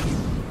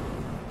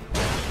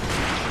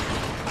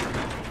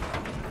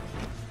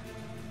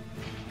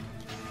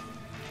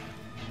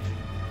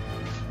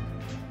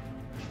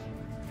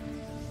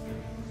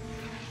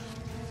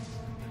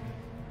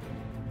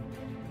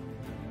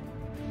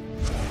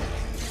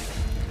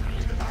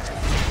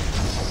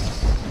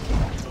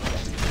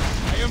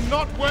 I am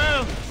not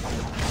well.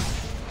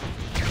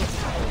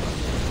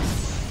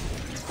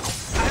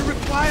 I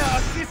require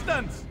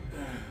assistance.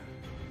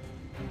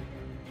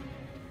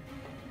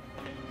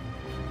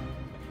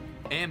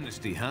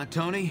 Amnesty, huh,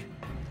 Tony?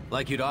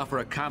 Like you'd offer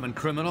a common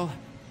criminal?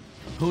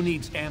 Who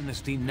needs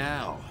amnesty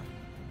now?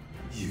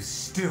 You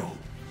still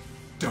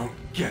don't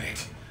get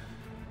it.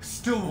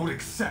 Still won't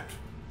accept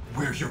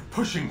where you're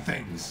pushing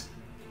things.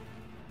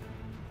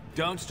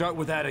 Don't start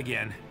with that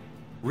again.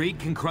 Reed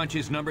can crunch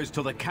his numbers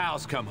till the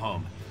cows come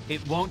home.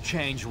 It won't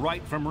change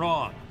right from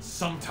wrong.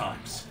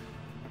 Sometimes,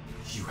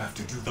 you have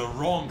to do the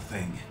wrong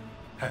thing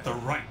at the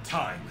right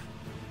time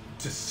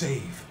to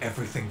save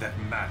everything that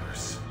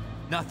matters.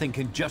 Nothing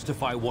can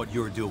justify what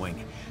you're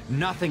doing.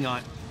 Nothing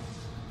on...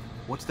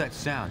 What's that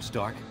sound,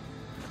 Stark?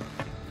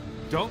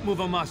 Don't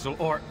move a muscle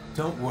or...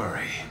 Don't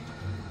worry.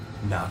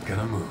 Not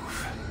gonna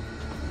move.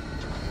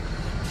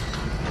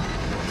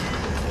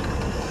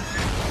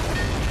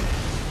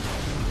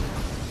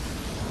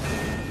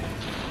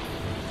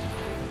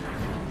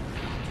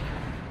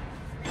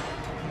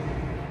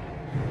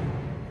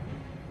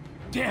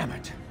 Damn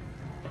it!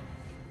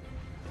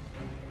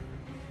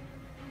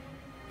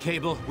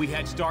 Cable, we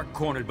had Stark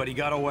cornered, but he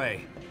got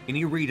away.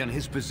 Any read on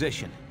his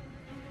position?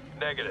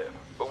 Negative,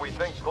 but we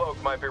think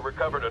Cloak might be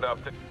recovered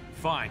enough to...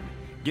 Fine.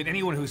 Get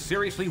anyone who's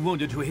seriously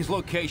wounded to his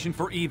location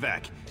for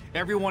evac.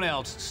 Everyone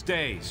else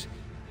stays.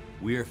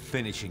 We're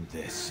finishing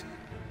this.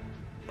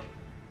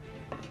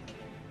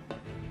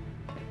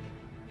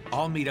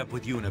 I'll meet up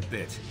with you in a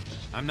bit.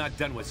 I'm not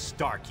done with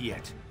Stark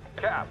yet.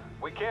 Cap,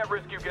 we can't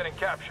risk you getting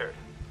captured.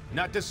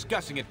 Not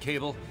discussing it,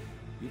 Cable.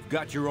 You've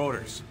got your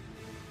orders.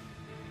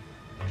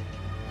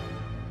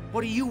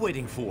 What are you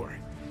waiting for?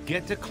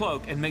 Get to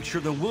Cloak and make sure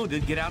the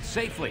wounded get out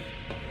safely.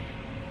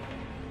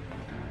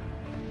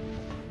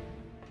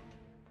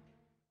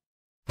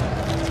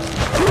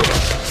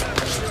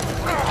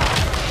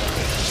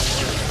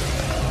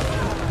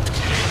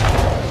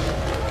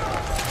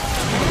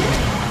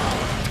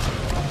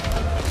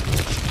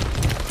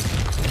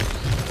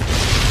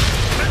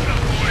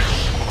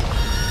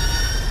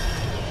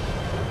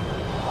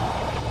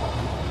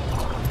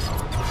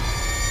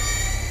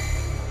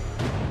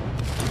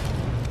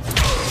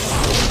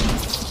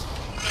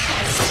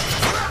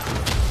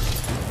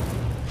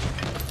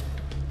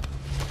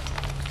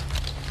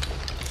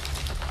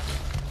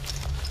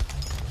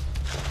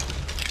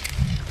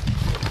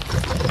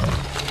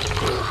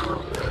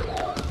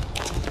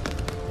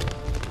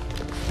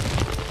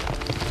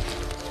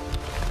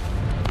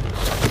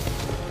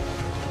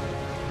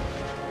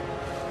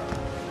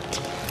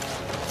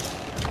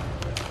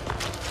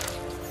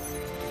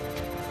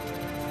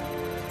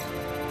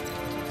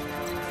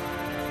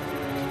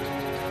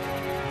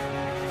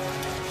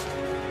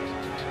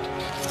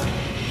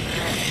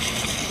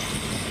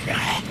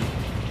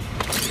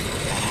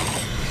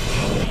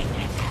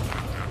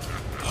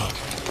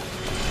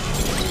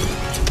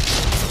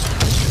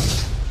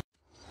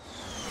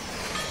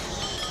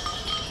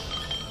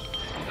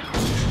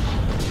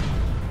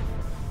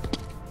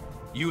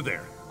 You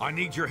there. I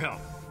need your help.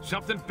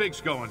 Something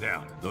big's going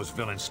down. Those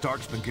villains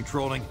Stark's been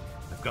controlling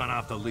have gone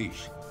off the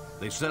leash.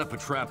 They've set up a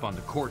trap on the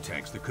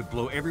Cortex that could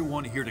blow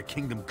everyone here to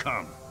Kingdom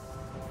Come.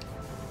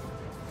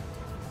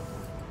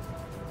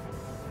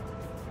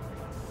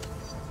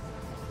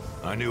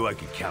 I knew I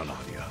could count on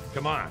you.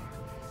 Come on.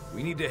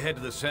 We need to head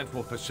to the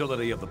central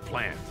facility of the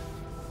plant.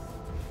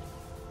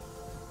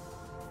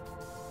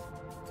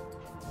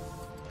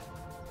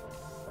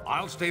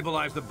 I'll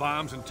stabilize the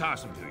bombs and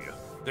toss them to you.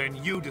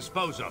 Then you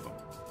dispose of them.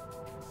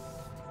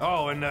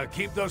 Oh, and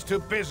keep those two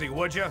busy,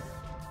 would you?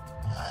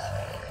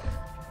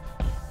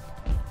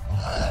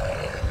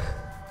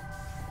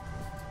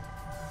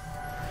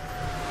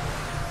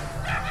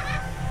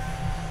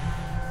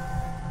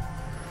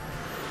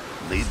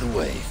 Lead the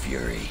way,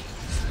 Fury.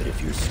 But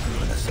if you're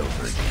screwing us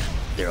over again,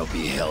 there'll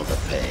be hell to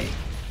pay.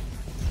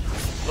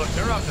 Look,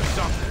 they're up to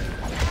something.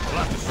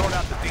 We'll have to sort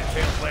out the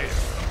details later.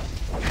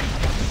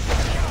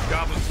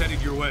 Goblin's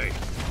headed your way.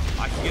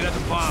 I can get at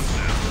the bombs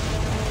now.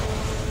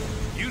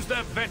 Use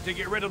that vent to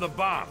get rid of the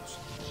bombs.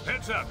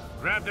 Heads up.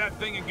 Grab that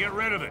thing and get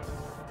rid of it.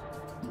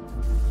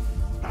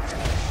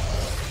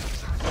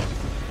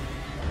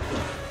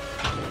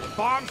 The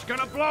bomb's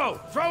gonna blow.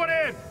 Throw it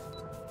in.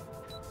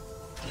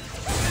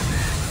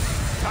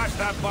 Toss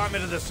that bomb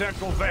into the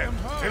central vent.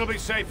 It'll be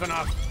safe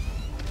enough.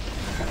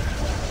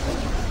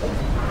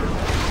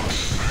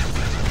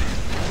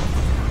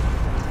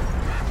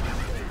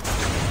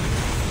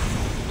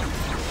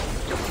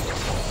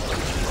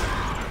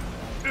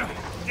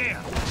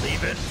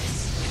 Leave it.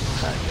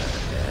 I got a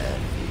bad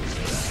feeling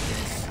about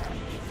this.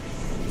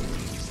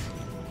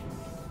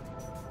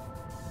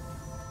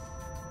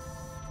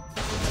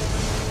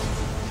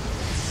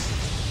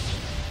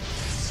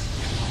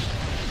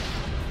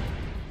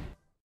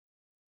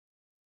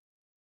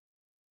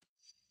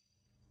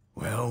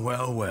 Well,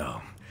 well,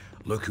 well.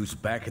 Look who's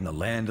back in the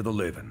land of the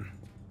living.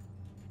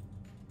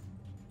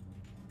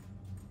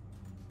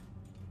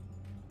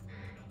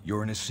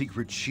 You're in a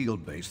secret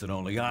shield base that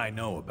only I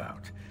know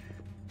about.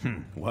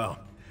 Well,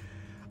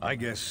 I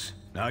guess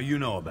now you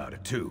know about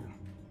it, too.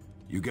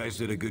 You guys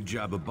did a good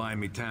job of buying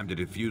me time to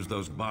defuse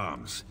those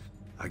bombs.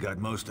 I got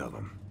most of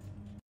them.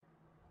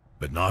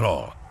 But not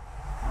all.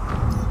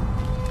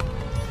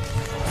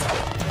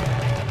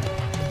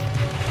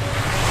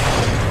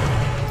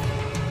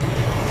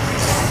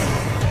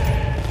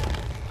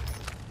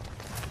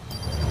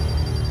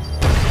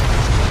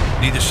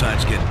 Neither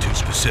side's getting too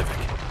specific.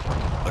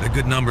 But But a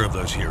good number of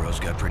those heroes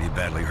got pretty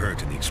badly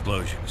hurt in the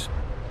explosions.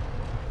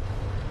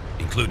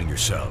 Including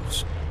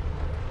yourselves.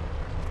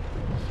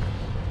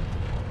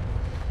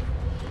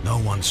 No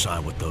one saw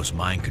what those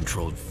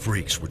mind-controlled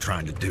freaks were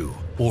trying to do,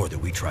 or that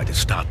we tried to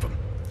stop them.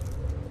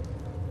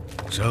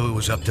 So it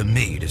was up to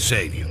me to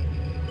save you.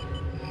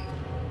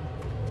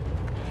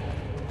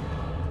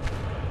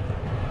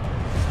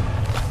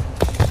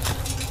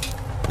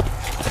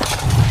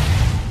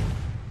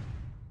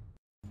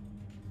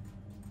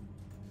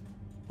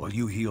 While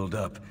you healed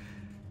up,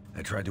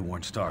 I tried to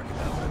warn Stark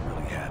about what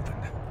really happened.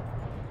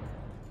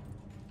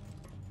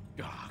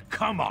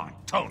 Come on,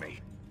 Tony.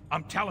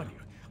 I'm telling you,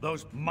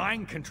 those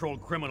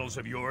mind-controlled criminals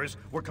of yours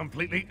were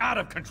completely out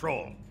of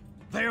control.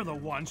 They're the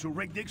ones who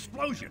rigged the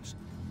explosions.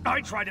 I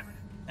tried to...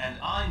 And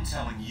I'm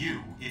telling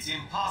you, it's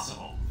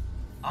impossible.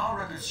 Our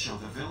records show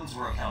the villains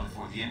were accounted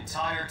for the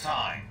entire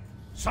time.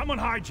 Someone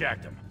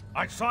hijacked them.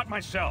 I saw it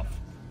myself.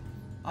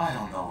 I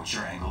don't know what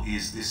your angle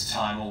is this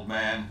time, old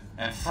man.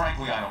 And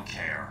frankly, I don't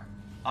care.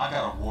 I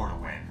got a war to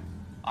win.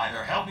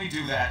 Either help me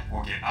do that,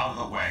 or get out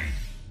of the way.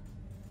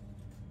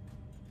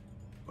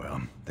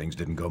 Well, things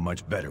didn't go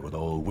much better with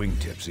old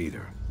wingtips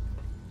either.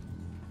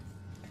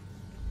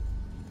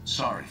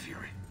 Sorry,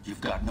 Fury.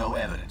 You've got no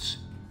evidence.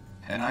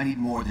 And I need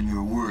more than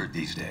your word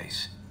these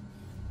days.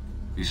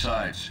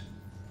 Besides,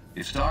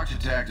 if Stark's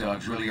attack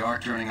dogs really are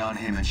turning on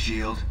him and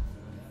S.H.I.E.L.D.,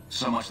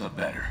 so much the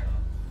better.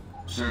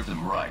 Serve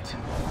them right.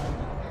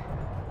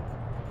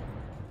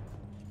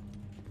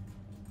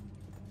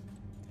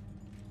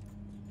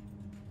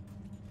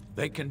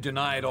 They can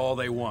deny it all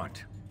they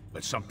want,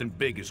 but something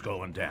big is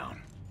going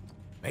down.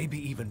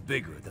 Maybe even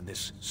bigger than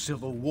this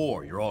civil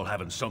war you're all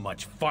having so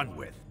much fun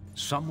with.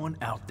 Someone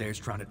out there's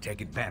trying to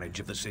take advantage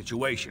of the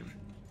situation.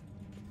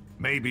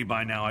 Maybe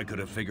by now I could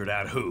have figured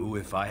out who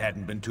if I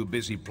hadn't been too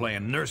busy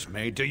playing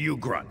nursemaid to you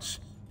grunts.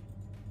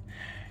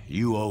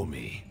 You owe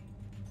me.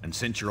 And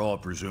since you're all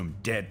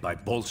presumed dead by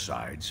both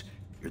sides,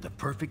 you're the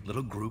perfect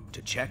little group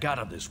to check out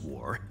of this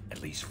war,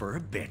 at least for a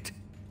bit,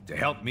 to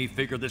help me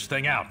figure this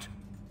thing out.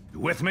 You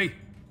with me?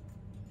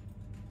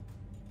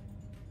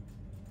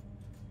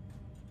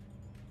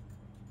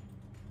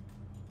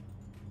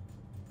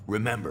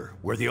 Remember,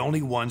 we're the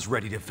only ones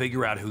ready to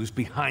figure out who's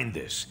behind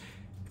this.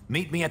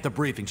 Meet me at the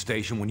briefing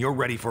station when you're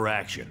ready for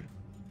action.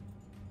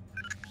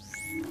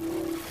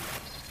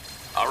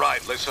 All right,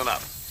 listen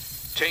up.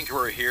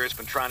 Tinkerer here has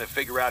been trying to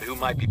figure out who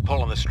might be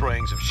pulling the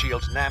strings of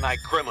S.H.I.E.L.D.'s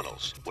nanite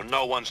criminals when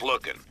no one's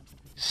looking.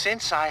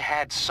 Since I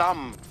had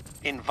some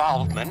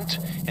involvement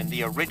in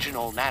the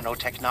original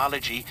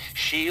nanotechnology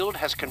S.H.I.E.L.D.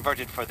 has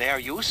converted for their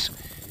use,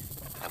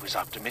 I was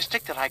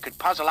optimistic that I could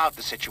puzzle out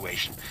the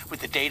situation with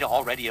the data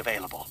already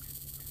available.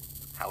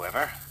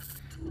 However,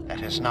 that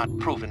has not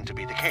proven to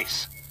be the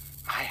case.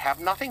 I have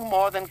nothing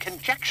more than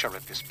conjecture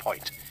at this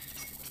point.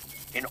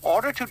 In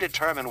order to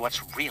determine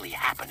what's really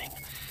happening,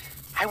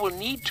 I will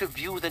need to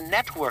view the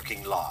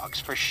networking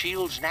logs for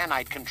S.H.I.E.L.D.'s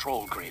nanite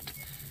control grid.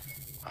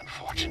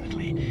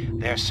 Unfortunately,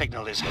 their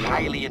signal is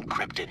highly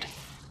encrypted.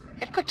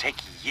 It could take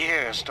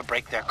years to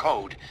break their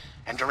code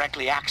and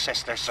directly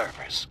access their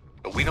servers.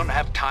 But we don't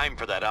have time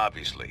for that,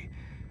 obviously.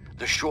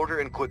 The shorter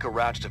and quicker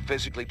routes to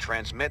physically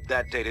transmit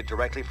that data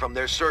directly from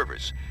their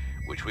servers,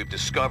 which we've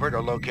discovered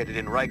are located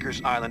in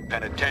Rikers Island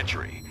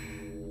Penitentiary.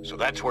 So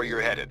that's where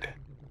you're headed.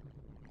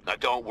 Now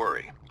don't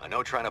worry, I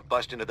know trying to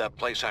bust into that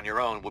place on your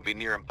own would be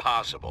near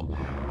impossible,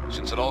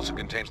 since it also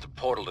contains the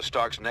portal to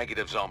Stark's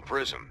Negative Zone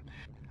prison.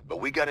 But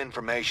we got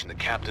information that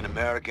Captain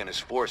America and his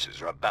forces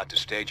are about to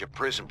stage a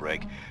prison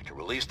break to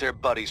release their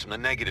buddies from the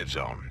Negative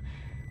Zone.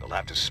 They'll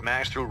have to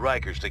smash through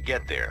Rikers to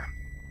get there.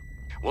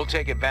 We'll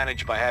take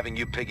advantage by having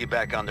you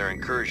piggyback on their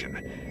incursion.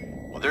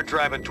 While they're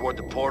driving toward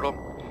the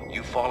portal,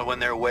 you follow in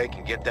their wake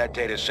and get that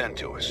data sent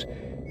to us.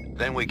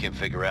 Then we can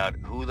figure out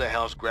who the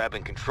hell's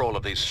grabbing control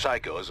of these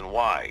psychos and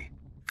why.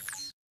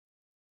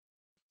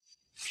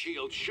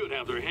 S.H.I.E.L.D. should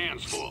have their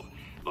hands full,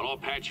 but I'll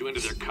patch you into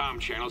their comm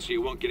channel so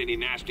you won't get any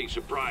nasty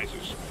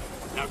surprises.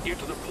 Now get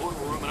to the portal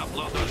room and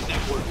upload those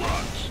network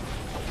logs.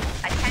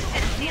 Attention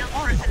S.H.I.E.L.D.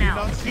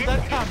 personnel, this is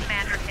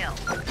Commander Hill.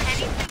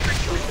 Any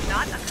superhuman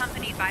not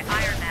accompanied by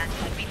Iron Man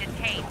should be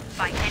detained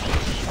by any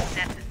means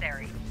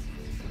necessary.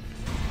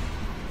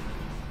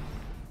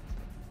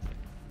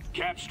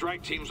 Cap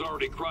strike team's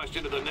already crossed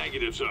into the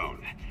Negative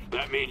Zone.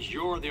 That means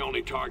you're the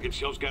only target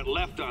S.H.I.E.L.D's got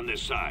left on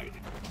this side.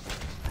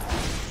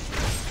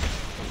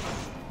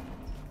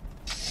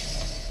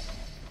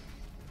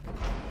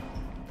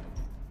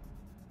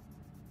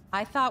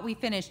 I thought we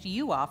finished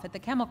you off at the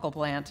chemical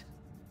plant.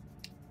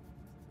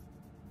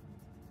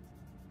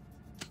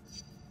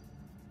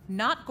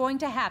 Not going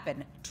to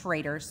happen,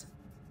 traitors.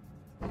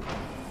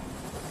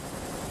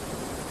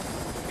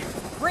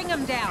 Bring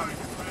them down.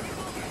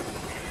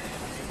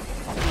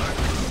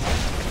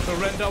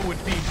 Surrender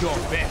would be your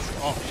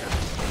best option.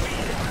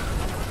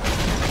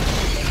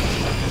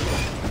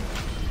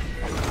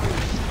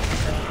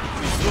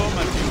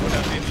 Diplomacy would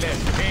have been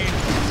less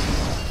painful.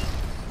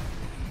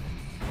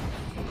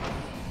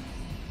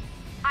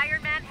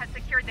 Iron Man has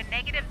secured the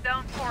Negative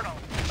Zone portal.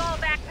 Fall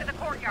back to the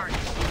courtyard.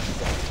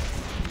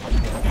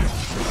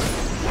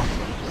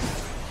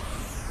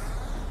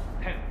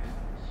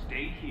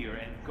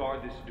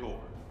 this door.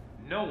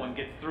 No one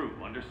gets through,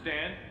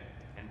 understand?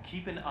 And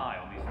keep an eye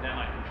on these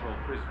nanite-controlled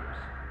prisoners.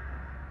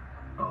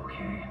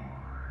 Okay.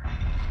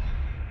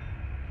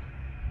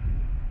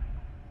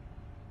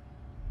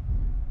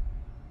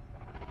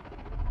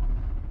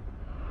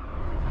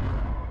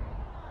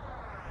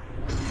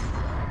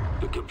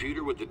 The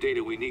computer with the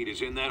data we need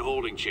is in that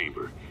holding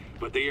chamber,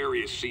 but the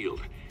area's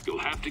sealed. You'll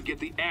have to get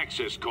the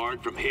access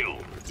card from Hill.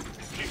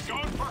 She's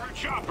going for her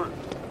chopper!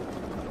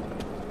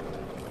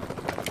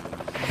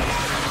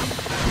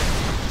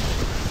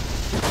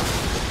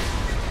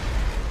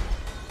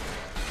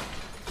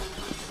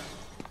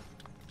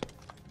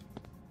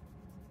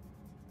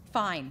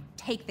 Fine,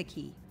 take the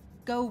key.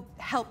 Go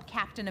help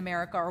Captain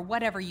America or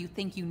whatever you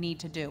think you need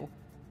to do.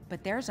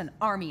 But there's an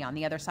army on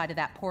the other side of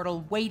that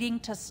portal waiting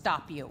to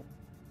stop you.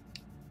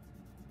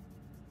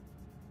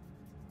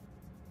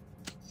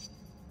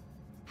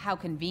 How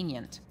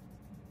convenient.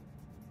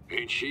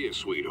 Ain't she a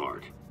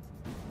sweetheart?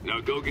 Now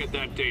go get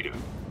that data.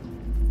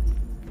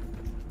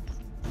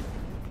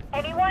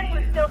 Anyone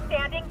who's still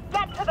standing,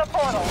 get to the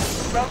portal.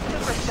 Rogue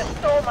Troopers just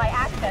stole my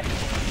access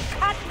key.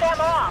 Cut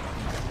them off!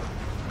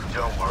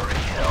 Don't worry,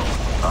 Hill.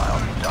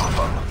 I'll stop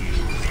them.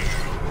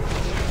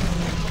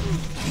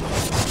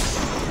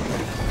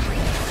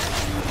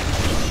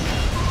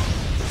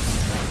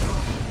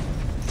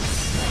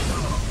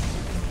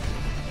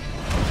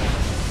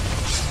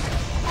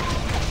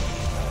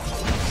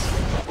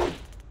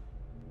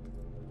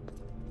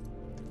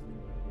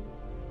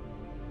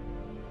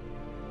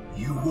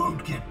 You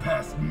won't get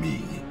past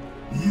me.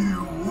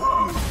 You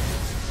won't!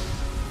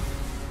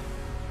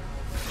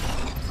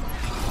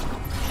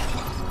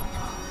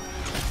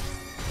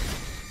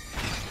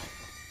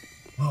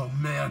 Oh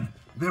man,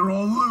 they're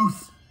all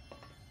loose!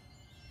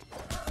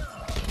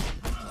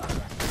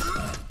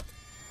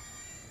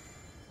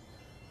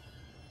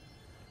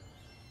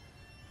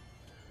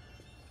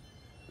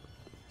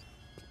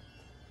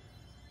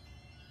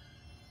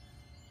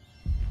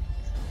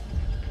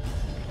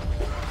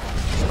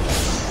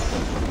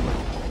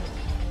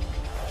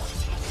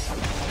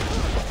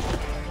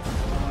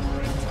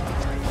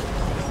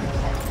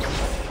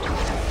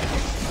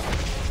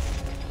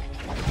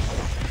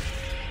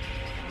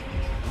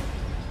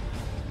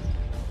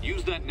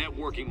 Use that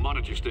networking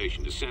monitor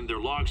station to send their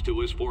logs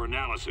to us for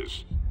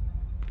analysis.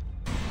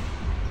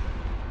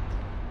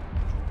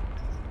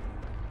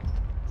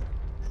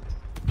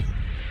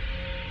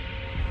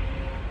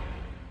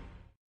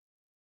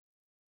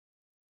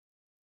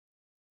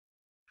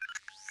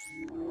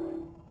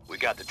 We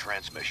got the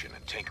transmission,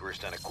 and Tinker's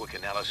done a quick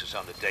analysis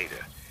on the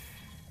data.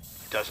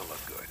 Doesn't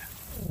look good.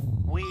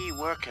 We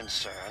were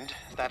concerned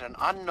that an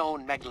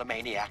unknown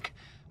megalomaniac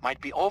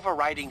might be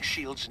overriding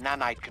S.H.I.E.L.D.'s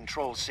nanite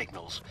control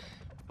signals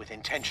with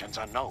intentions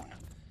unknown.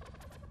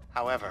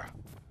 However,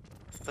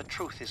 the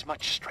truth is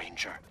much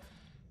stranger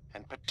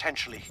and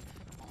potentially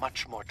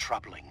much more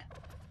troubling.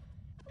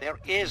 There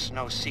is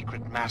no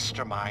secret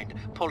mastermind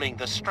pulling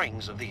the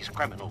strings of these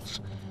criminals.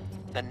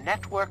 The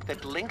network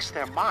that links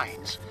their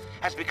minds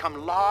has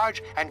become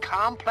large and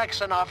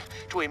complex enough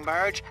to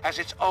emerge as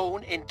its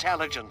own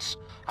intelligence.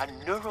 A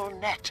neural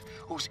net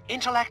whose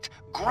intellect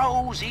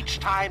grows each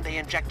time they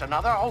inject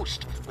another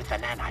host with the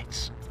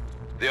nanites.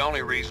 The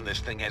only reason this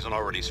thing hasn't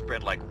already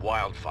spread like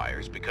wildfire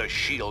is because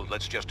S.H.I.E.L.D.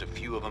 lets just a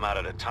few of them out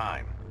at a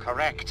time.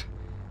 Correct.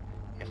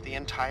 If the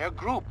entire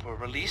group were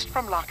released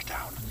from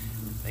lockdown,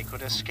 they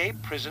could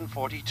escape Prison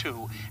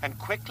 42 and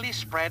quickly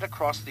spread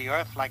across the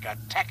Earth like a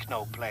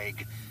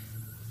techno-plague.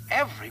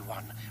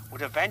 Everyone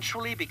would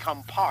eventually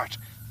become part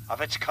of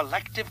its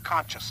collective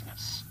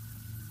consciousness.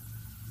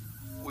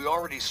 We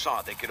already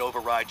saw they could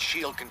override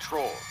S.H.I.E.L.D.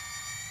 control.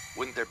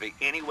 Wouldn't there be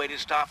any way to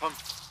stop them?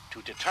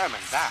 To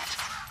determine that,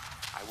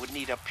 I would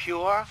need a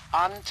pure,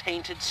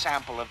 untainted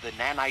sample of the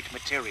nanite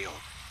material.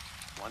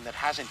 One that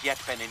hasn't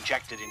yet been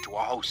injected into a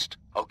host.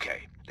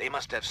 Okay, they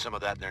must have some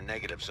of that in their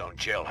negative zone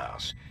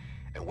jailhouse.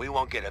 And we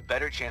won't get a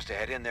better chance to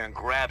head in there and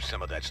grab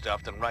some of that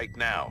stuff than right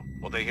now,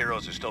 while the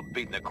heroes are still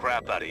beating the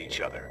crap out of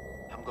each other.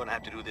 I'm gonna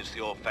have to do this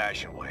the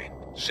old-fashioned way.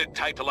 Sit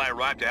tight till I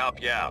arrive to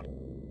help you out.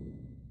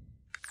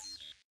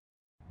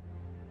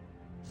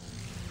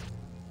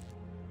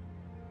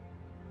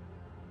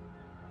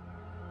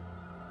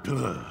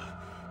 Ugh.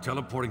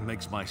 Teleporting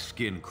makes my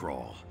skin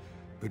crawl.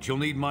 But you'll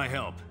need my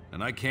help,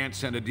 and I can't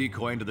send a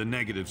decoy into the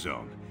negative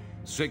zone.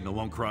 Signal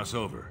won't cross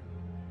over.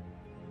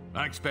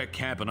 I expect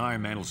Cap and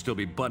Iron Man will still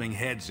be butting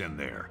heads in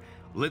there.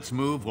 Let's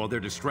move while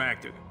they're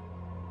distracted.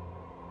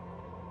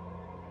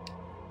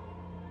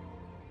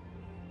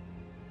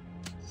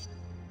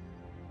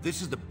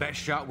 This is the best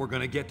shot we're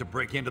gonna get to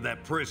break into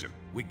that prison.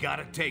 We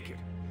gotta take it.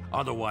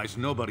 Otherwise,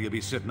 nobody will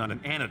be sitting on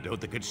an antidote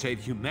that could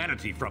save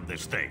humanity from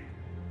this thing.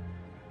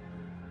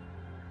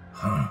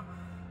 Huh.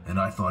 And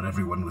I thought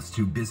everyone was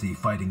too busy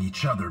fighting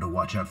each other to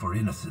watch out for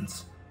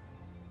innocents.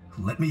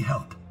 Let me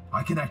help.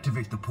 I can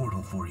activate the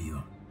portal for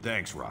you.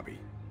 Thanks, Robbie.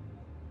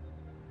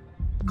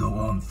 Go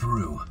on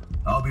through.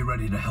 I'll be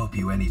ready to help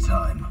you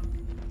anytime.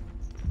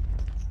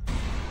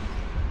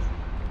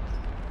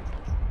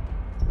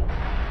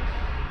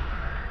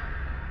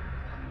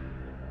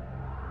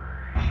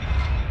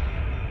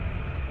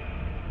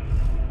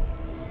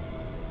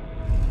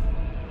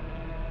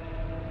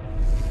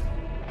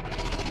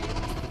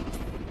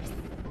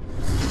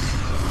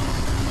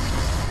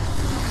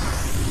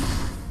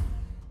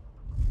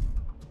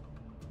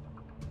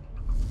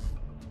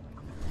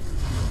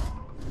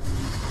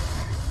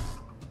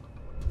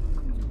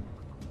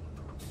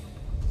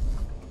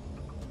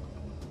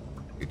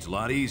 It's a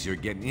lot easier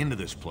getting into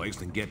this place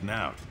than getting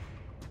out.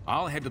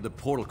 I'll head to the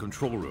portal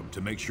control room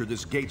to make sure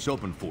this gate's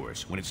open for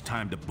us when it's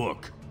time to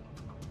book.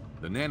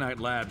 The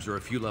nanite labs are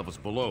a few levels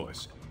below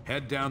us.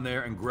 Head down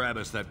there and grab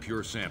us that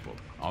pure sample.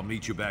 I'll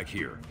meet you back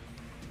here.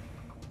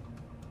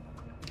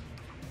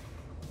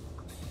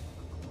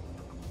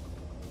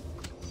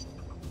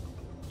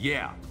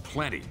 Yeah,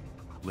 plenty.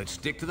 Let's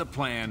stick to the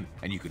plan,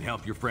 and you can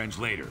help your friends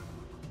later.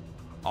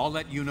 I'll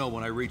let you know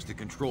when I reach the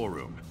control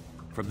room.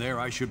 From there,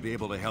 I should be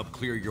able to help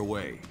clear your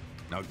way.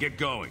 Now get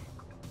going.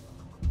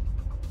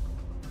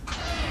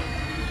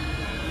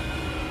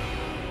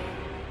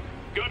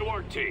 Good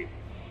work, team.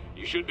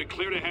 You should be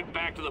clear to head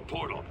back to the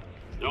portal.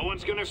 No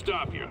one's gonna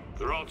stop you.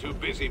 They're all too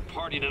busy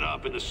partying it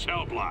up in the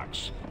cell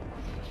blocks.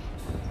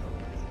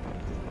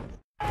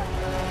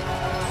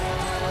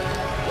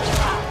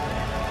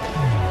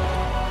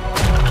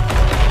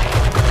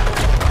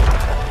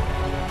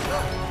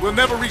 We'll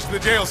never reach the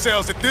jail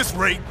cells at this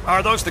rate.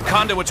 Are those the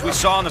conduits we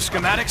saw in the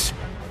schematics?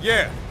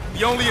 Yeah,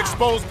 the only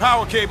exposed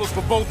power cables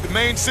for both the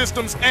main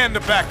systems and the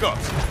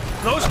backups.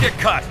 Those get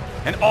cut,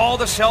 and all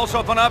the cells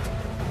open up?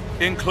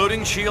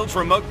 Including S.H.I.E.L.D.'s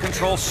remote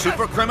control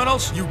super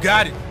criminals? You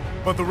got it.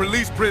 But the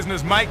released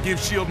prisoners might give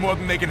S.H.I.E.L.D. more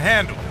than they can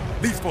handle,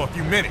 at least for a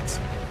few minutes.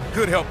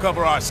 Could help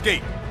cover our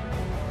escape.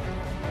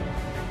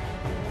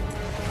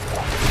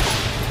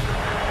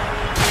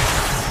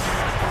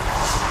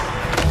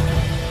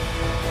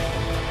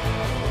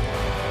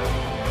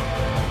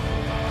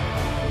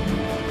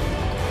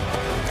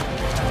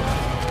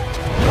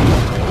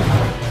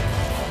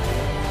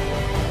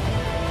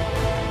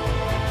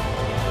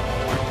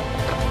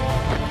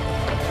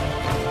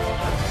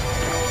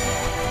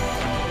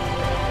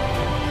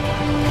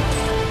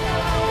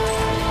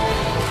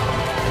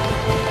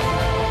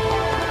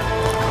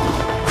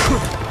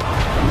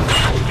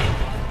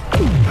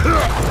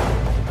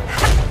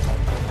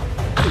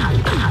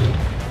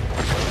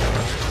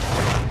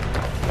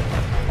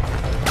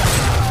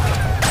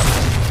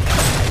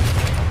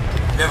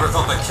 Never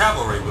thought the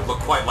cavalry would look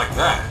quite like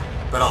that,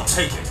 but I'll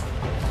take it.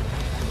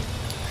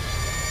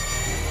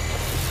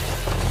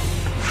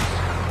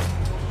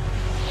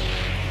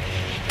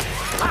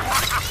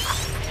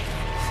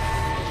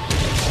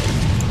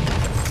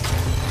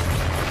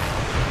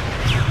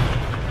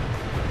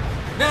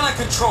 Nanite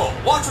Control,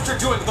 watch what you're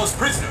doing with those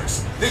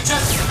prisoners. They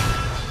just...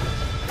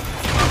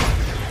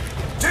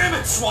 Damn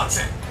it,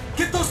 Swanson!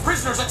 Get those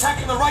prisoners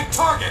attacking the right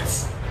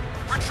targets!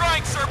 We're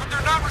trying, sir, but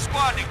they're not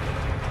responding.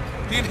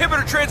 The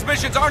inhibitor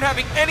transmissions aren't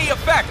having any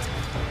effect!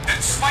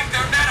 Then spike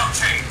their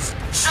nanochains!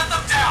 Shut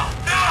them down,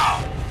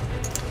 now!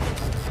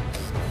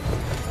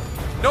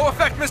 No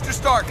effect, Mr.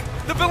 Stark!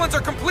 The villains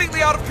are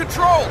completely out of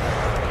control!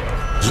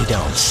 You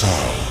don't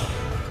say.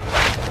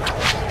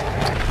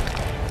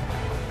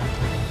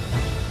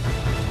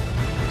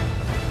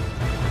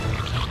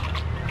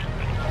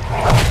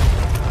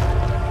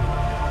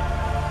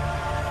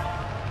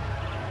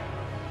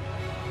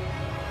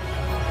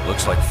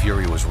 Looks like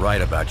Fury was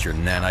right about your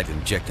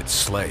nanite-injected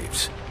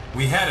slaves.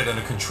 We had it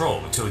under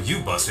control until you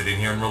busted in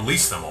here and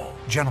released them all.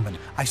 Gentlemen,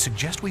 I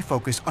suggest we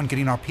focus on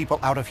getting our people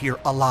out of here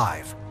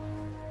alive.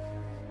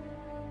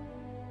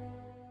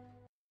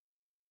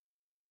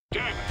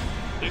 Damn it!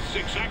 This is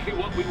exactly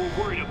what we were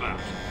worried about.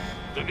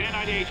 The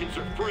nanite agents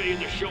are free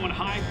and they're showing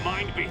hive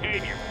mind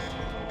behavior.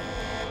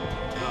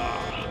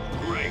 Ah,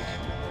 great.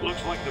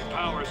 Looks like the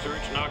power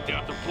surge knocked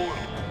out the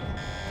portal.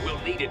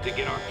 We'll need it to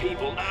get our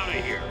people out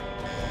of here.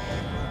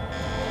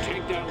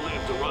 Take that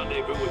lift to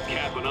rendezvous with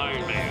Cap and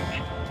Iron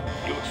Man.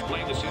 You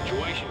explain the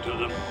situation to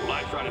them while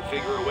I try to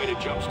figure a way to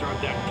jumpstart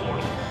that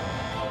portal.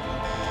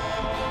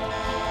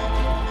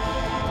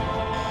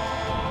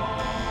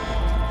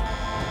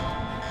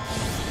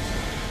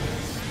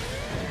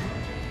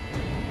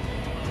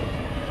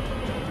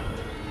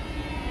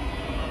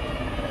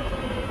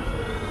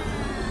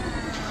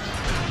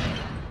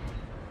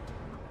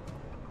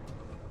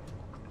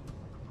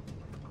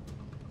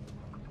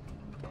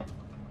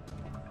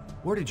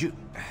 Where did you...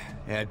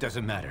 Yeah, it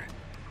doesn't matter.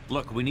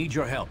 Look, we need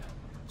your help.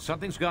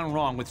 Something's gone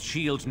wrong with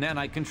S.H.I.E.L.D.'s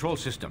nanite control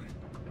system.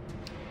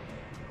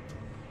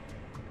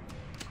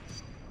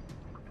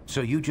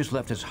 So you just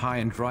left us high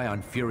and dry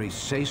on Fury's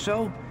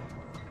say-so?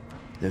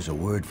 There's a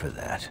word for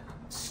that.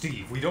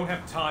 Steve, we don't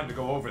have time to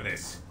go over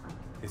this.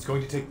 It's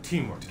going to take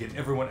teamwork to get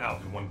everyone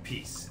out in one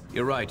piece.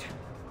 You're right.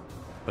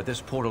 But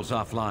this portal's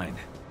offline.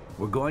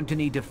 We're going to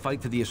need to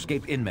fight for the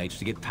escaped inmates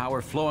to get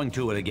power flowing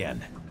to it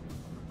again.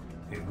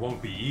 It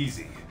won't be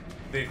easy.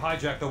 They've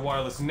hijacked the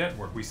wireless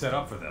network we set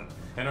up for them,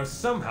 and are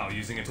somehow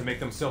using it to make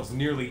themselves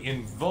nearly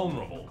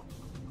invulnerable.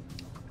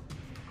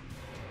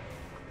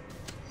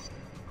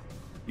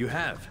 You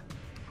have?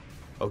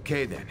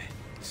 Okay then.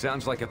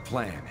 Sounds like a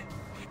plan.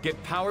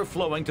 Get power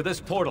flowing to this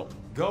portal.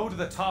 Go to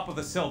the top of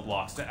the cell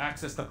blocks to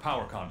access the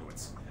power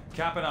conduits.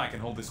 Cap and I can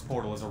hold this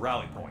portal as a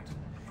rally point.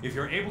 If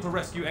you're able to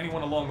rescue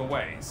anyone along the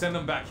way, send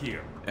them back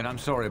here. And I'm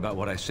sorry about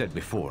what I said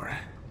before.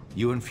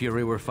 You and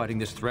Fury were fighting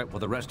this threat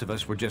while the rest of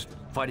us were just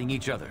fighting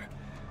each other.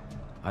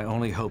 I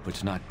only hope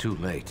it's not too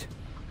late.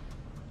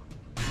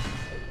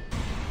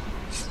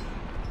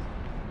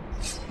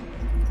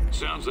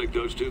 Sounds like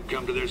those two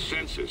come to their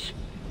senses.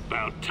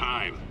 About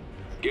time.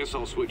 Guess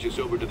I'll switch us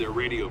over to their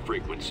radio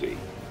frequency.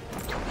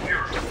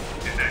 Fury,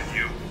 is that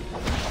you?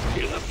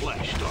 In the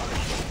flesh,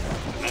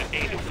 darling. And that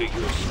ain't a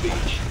figure of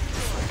speech.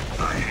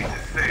 I hate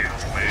to say it,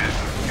 old man.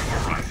 You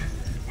were right.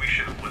 We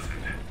should have listened.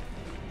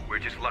 We're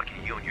just lucky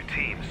you and your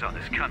team saw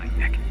this coming,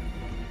 Nick.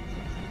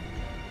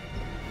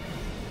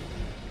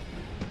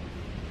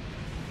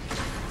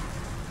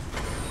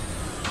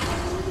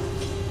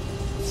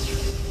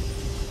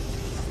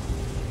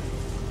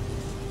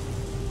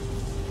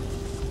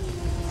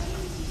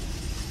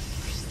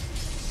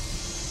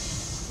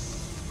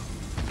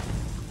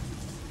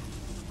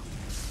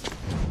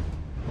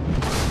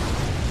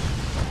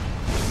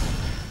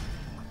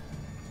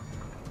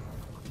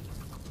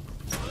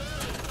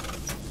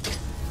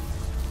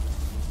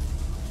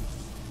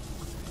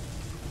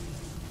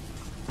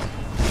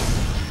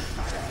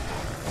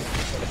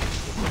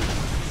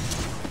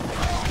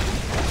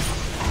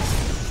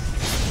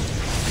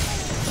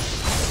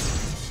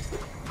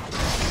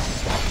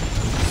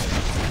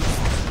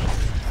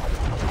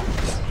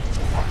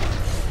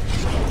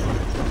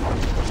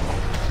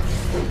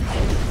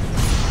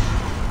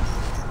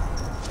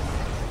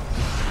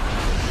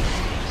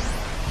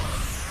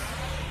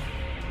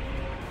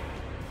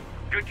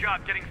 Good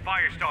job getting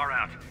Firestar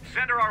out.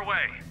 Send her our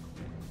way.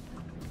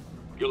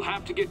 You'll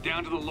have to get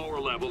down to the lower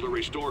level to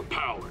restore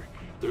power.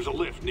 There's a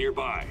lift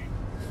nearby.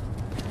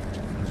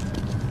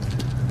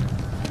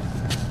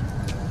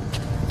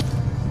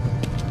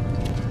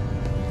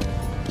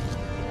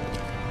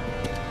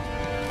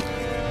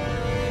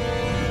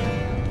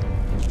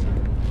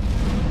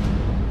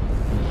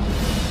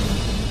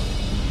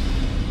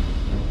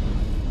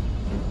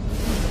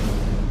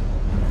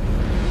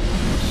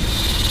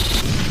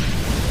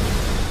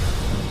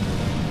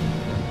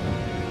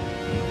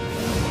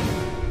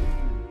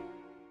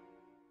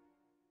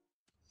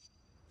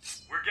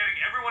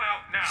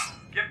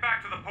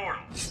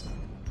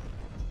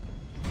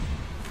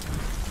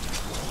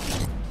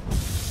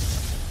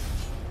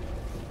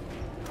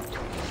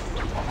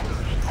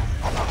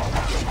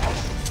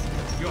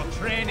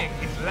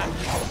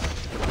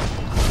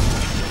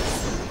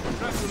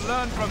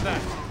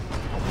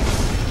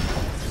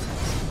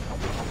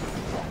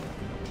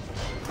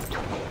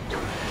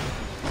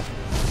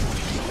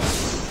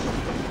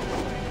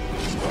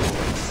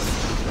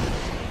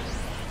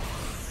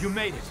 You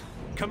made it.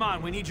 Come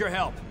on, we need your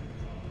help.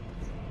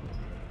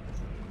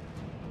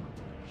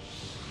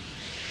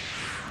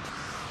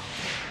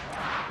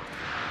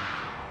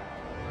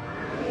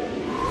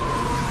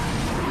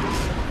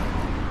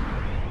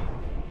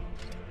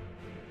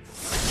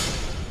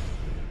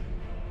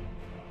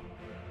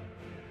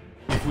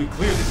 If we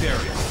clear this area,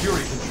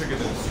 Fury can trigger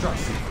the destruct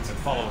sequence and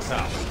follow us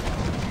out.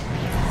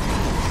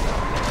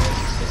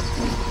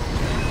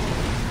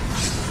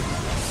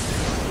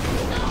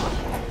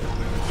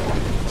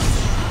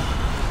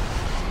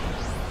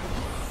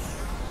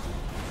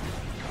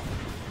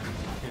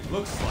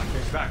 Looks like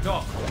they've backed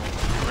off.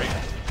 Great.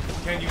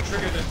 Can you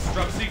trigger the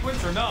destruct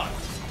sequence or not?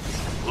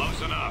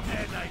 Close enough.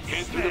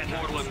 Head through the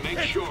portal and make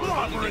sure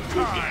only the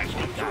good guys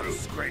come through.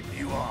 Scrape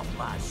you off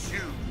my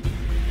shoe.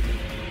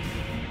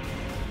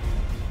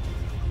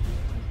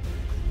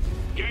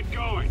 Get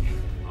going.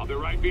 I'll be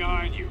right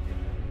behind you.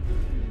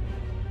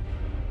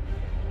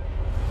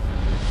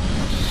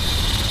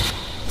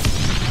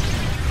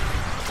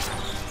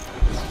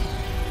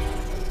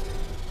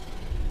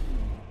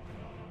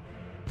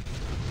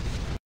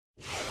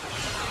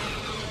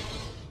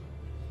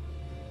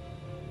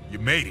 You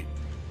made it.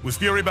 Was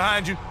Fury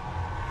behind you?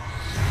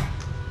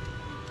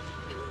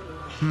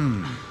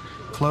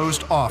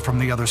 Closed off from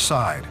the other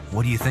side.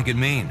 What do you think it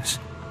means?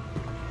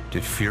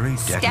 Did Fury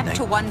detonate? Step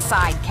to one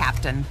side,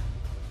 Captain.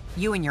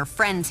 You and your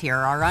friends here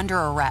are under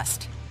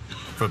arrest.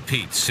 For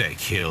Pete's sake,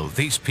 Hill,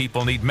 these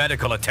people need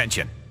medical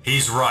attention.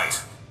 He's right.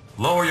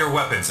 Lower your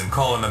weapons and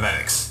call in the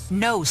medics.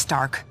 No,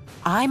 Stark.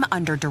 I'm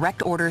under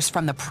direct orders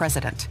from the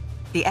President.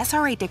 The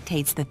SRA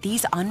dictates that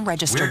these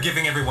unregistered... We're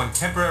giving everyone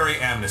temporary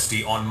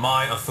amnesty on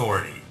my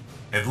authority.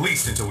 At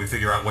least until we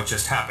figure out what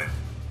just happened.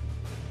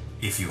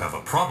 If you have a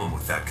problem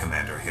with that,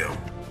 Commander Hill,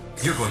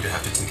 you're going to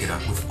have to take it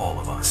up with all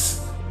of us.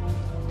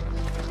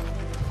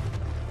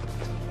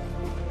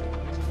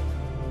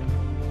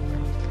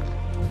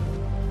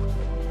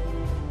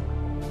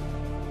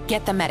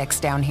 Get the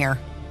medics down here.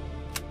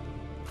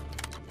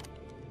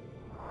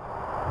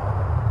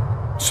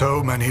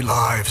 So many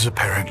lives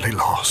apparently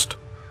lost.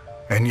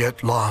 And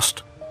yet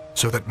lost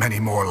so that many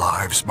more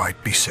lives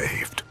might be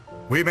saved.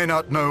 We may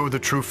not know the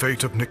true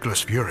fate of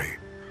Nicholas Fury,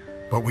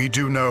 but we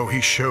do know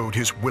he showed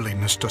his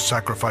willingness to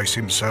sacrifice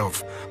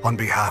himself on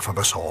behalf of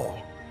us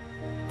all.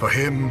 For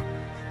him,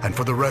 and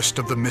for the rest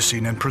of the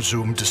missing and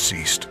presumed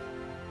deceased,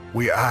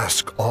 we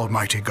ask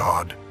Almighty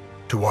God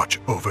to watch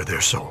over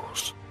their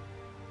souls.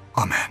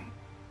 Amen.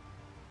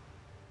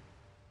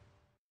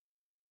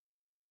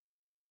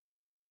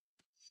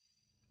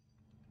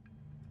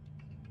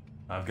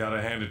 I've got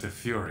to hand it to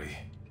Fury.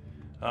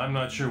 I'm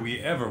not sure we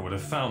ever would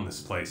have found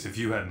this place if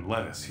you hadn't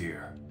led us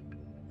here.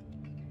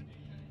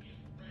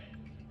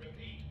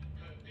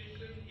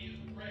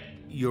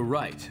 You're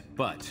right,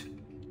 but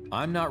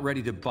I'm not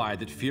ready to buy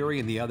that Fury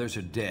and the others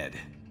are dead.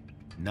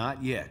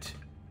 Not yet.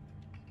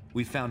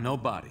 We found no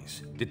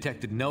bodies,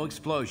 detected no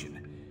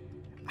explosion.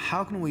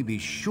 How can we be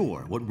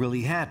sure what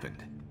really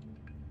happened?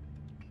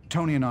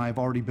 Tony and I have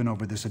already been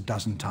over this a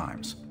dozen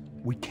times.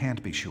 We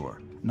can't be sure,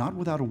 not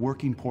without a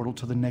working portal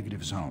to the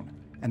negative zone,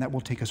 and that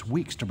will take us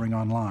weeks to bring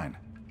online.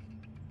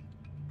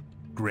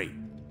 Great.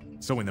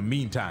 So in the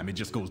meantime, it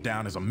just goes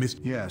down as a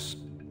mystery. Yes,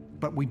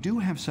 but we do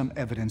have some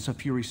evidence of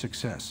Fury's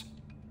success.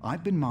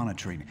 I've been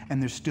monitoring,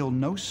 and there's still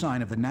no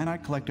sign of the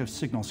Nanite Collective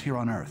signals here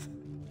on Earth.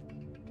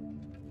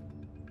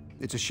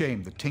 It's a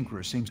shame the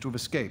Tinkerer seems to have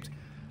escaped.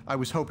 I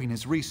was hoping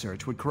his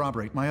research would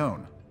corroborate my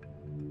own.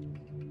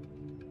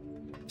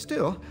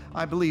 Still,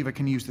 I believe I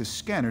can use this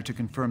scanner to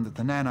confirm that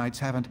the nanites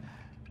haven't...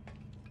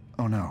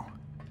 Oh no.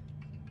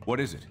 What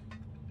is it?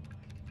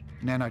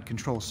 Nanite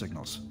control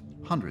signals.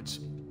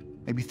 Hundreds.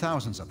 Maybe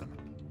thousands of them.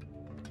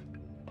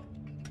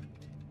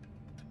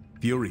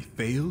 Fury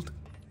failed?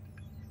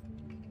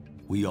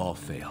 We all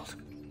failed.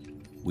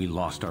 We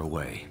lost our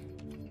way.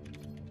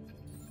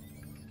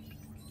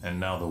 And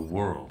now the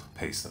world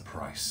pays the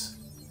price.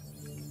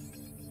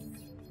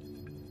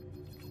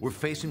 We're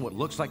facing what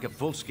looks like a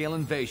full-scale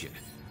invasion.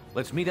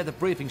 Let's meet at the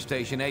briefing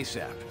station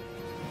ASAP.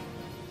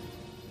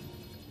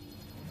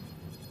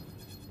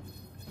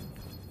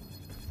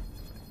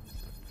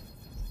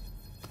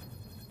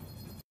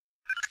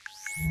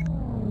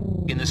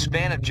 In the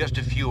span of just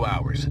a few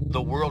hours,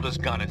 the world has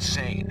gone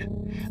insane.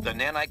 The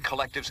Nanite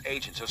Collective's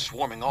agents are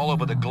swarming all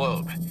over the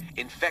globe,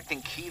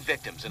 infecting key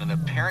victims in an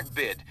apparent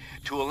bid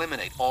to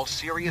eliminate all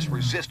serious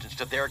resistance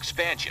to their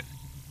expansion.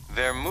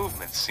 Their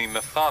movements seem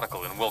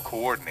methodical and well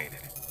coordinated.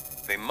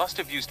 They must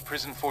have used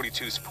Prison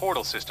 42's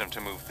portal system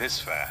to move this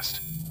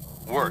fast.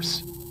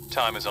 Worse,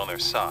 time is on their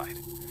side.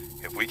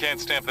 If we can't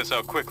stamp this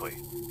out quickly,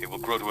 it will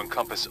grow to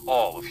encompass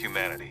all of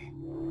humanity.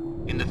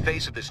 In the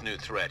face of this new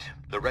threat,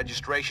 the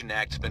Registration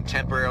Act has been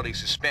temporarily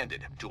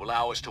suspended to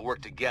allow us to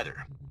work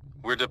together.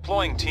 We're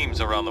deploying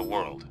teams around the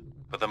world,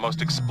 but the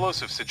most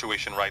explosive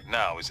situation right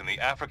now is in the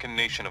African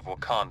nation of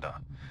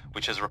Wakanda,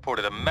 which has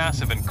reported a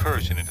massive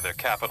incursion into their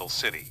capital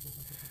city.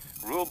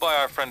 Ruled by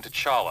our friend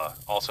T'Challa,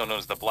 also known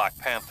as the Black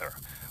Panther,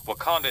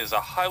 Wakanda is a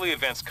highly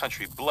advanced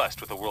country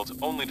blessed with the world's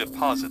only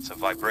deposits of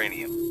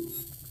vibranium.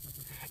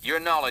 Your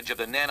knowledge of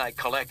the Nanite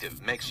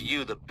Collective makes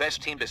you the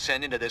best team to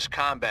send into this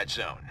combat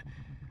zone.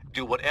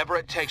 Do whatever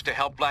it takes to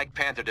help Black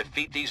Panther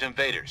defeat these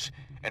invaders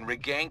and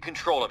regain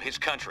control of his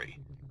country.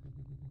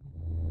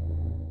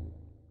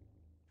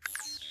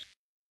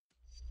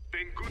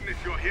 Thank goodness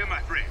you're here, my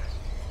friends.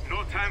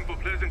 No time for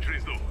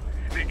pleasantries, though.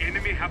 The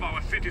enemy have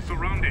our city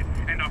surrounded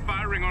and are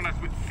firing on us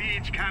with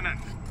siege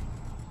cannons.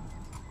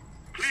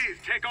 Please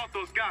take out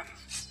those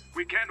guns.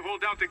 We can't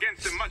hold out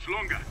against them much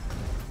longer.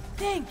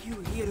 Thank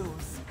you,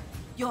 heroes.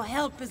 Your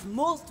help is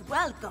most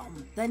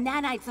welcome. The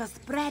nanites are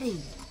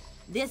spreading.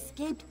 The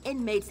escaped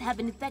inmates have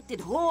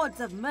infected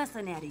hordes of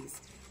mercenaries,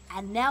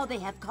 and now they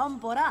have come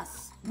for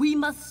us. We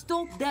must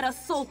stop their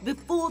assault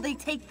before they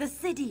take the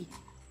city.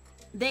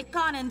 The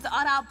cannons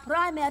are our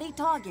primary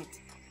target.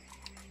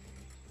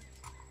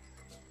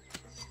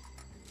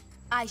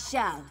 I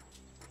shall.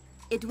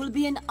 It will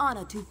be an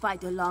honor to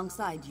fight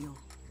alongside you.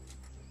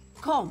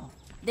 Come,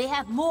 they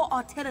have more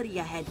artillery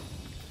ahead.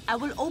 I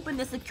will open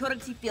the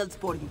security fields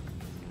for you.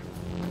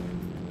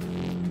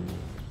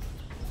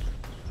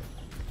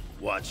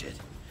 Watch it.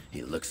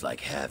 He looks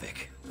like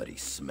havoc, but he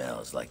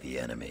smells like the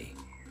enemy.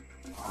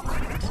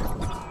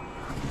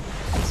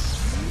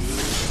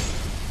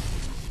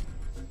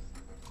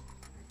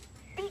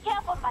 Be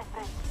careful, my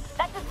friend.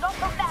 That is not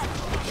the land.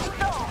 You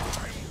know.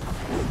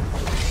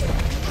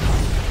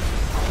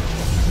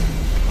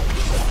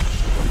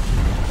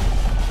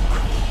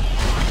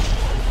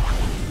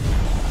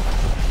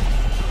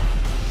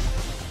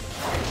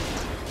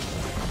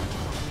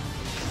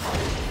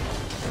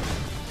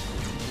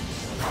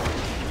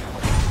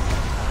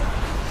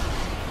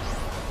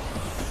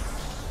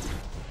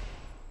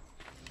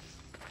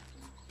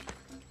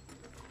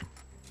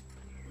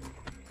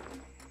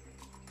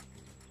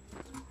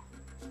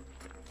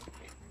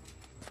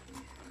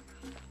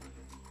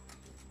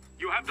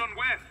 You have done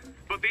well,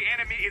 but the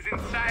enemy is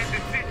inside the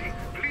city.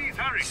 Please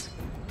hurry.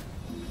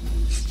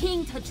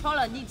 King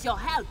T'Challa needs your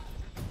help.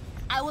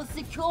 I will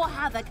secure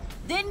Havoc,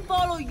 then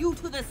follow you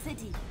to the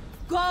city.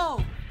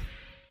 Go!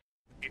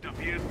 It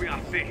appears we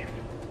are safe,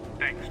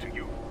 thanks to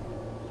you.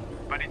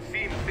 But it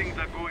seems things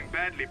are going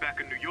badly back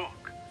in New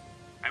York.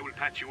 I will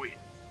patch you in.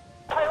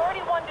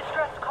 Priority 1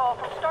 distress call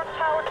from Stark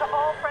Tower to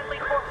all friendly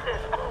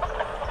forces.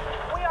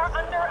 We are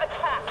under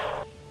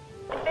attack.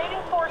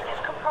 Invading force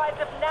is comprised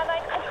of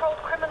nanite-controlled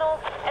criminals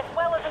as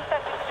well as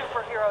infected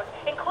superheroes,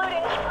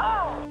 including...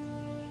 Oh!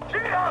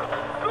 Cheers!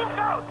 Look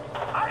out!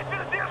 I see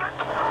the other...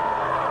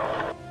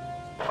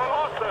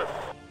 Colossus!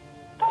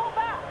 Fall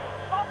back!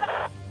 Fall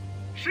back!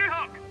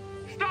 She-Hulk!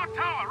 Stark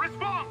Tower,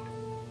 respond!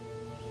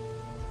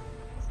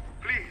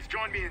 Please,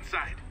 join me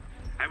inside.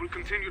 I will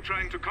continue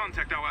trying to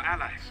contact our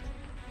allies.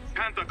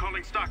 Panther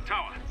calling Stark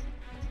Tower.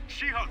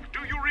 She-Hulk, do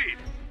you read?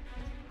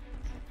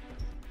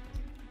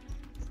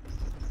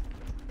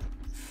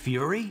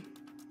 Fury?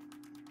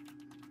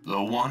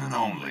 The one and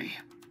only.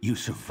 You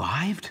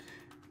survived?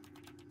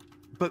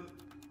 But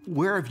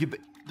where have you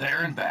been?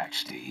 There and back,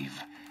 Steve.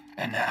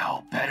 And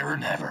now, better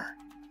than ever.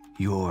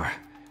 You're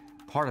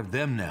part of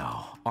them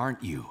now,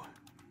 aren't you?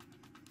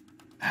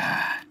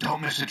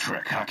 Don't miss a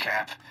trick, huh,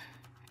 Cap?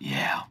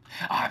 Yeah,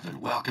 I've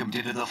been welcomed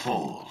into the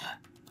fold.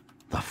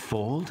 The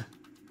fold?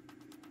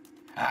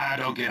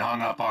 Don't get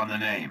hung up on the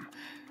name.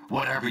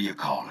 Whatever you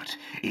call it,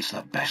 it's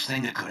the best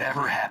thing that could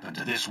ever happen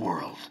to this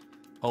world.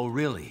 Oh,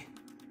 really?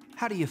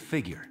 How do you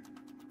figure?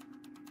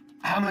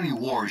 How many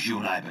wars you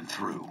and I been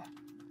through?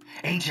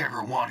 Ain't you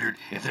ever wondered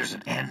if there's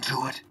an end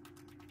to it?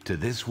 To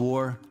this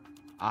war,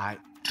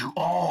 To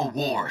all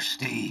wars,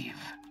 Steve.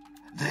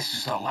 This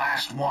is the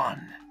last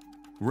one.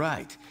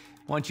 Right.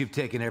 Once you've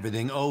taken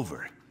everything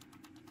over.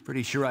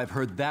 Pretty sure I've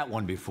heard that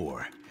one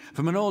before.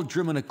 From an old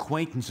German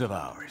acquaintance of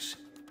ours.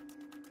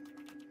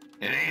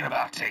 It ain't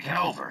about taking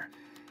over.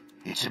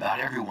 It's about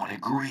everyone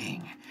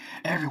agreeing.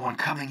 Everyone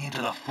coming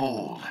into the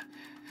fold.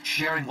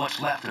 Sharing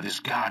what's left of this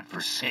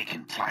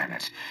God-forsaken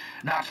planet.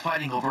 Not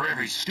fighting over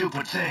every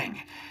stupid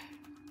thing.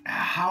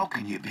 How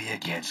can you be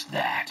against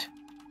that?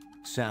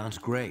 Sounds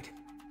great.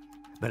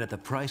 But at the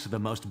price of the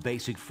most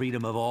basic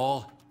freedom of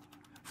all,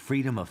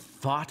 freedom of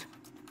thought,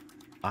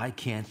 I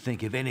can't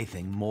think of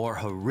anything more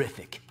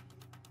horrific.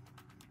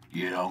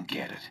 You don't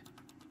get it.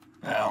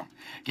 Well,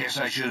 guess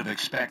I should have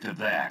expected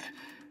that.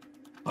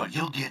 But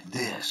you'll get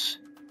this.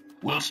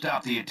 We'll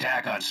stop the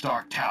attack on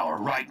Stark Tower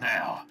right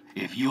now,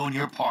 if you and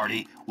your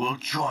party will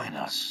join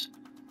us.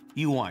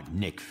 You aren't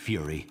Nick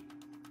Fury.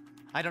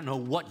 I don't know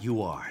what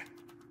you are,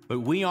 but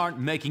we aren't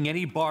making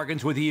any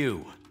bargains with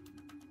you.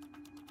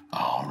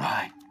 All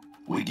right.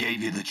 We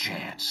gave you the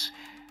chance.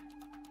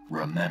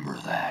 Remember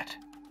that.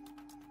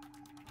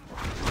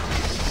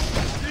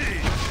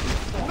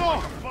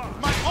 No!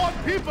 My own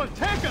people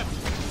taken!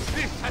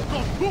 This has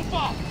gone too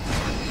far!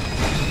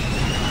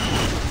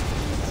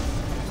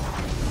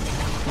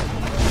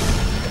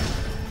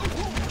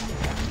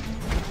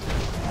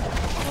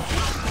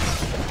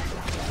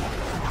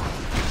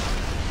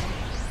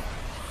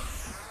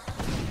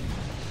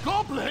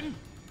 Goblin?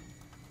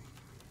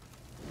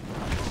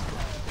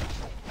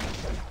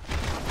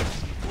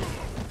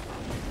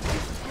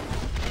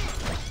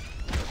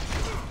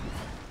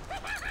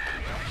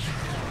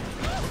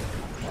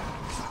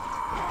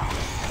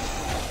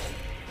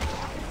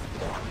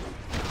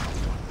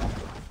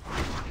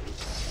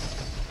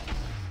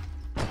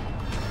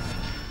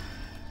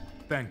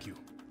 Thank you.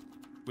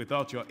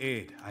 Without your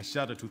aid, I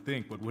shudder to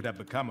think what would have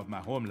become of my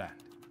homeland.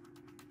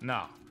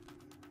 Now,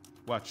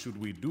 what should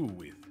we do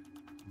with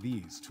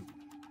these two?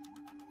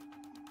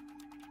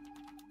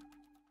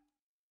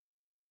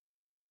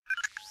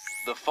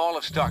 The fall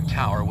of Stark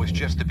Tower was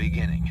just the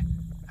beginning.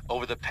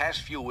 Over the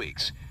past few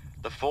weeks,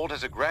 the Fold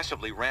has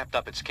aggressively ramped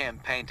up its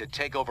campaign to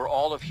take over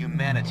all of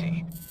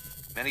humanity.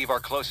 Many of our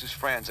closest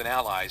friends and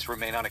allies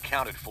remain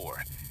unaccounted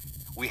for.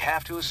 We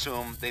have to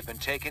assume they've been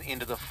taken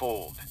into the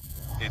Fold.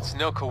 It's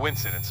no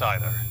coincidence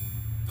either.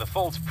 The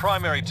Fold's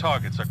primary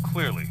targets are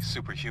clearly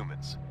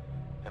superhumans.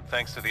 And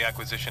thanks to the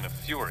acquisition of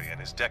Fury and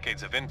his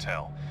decades of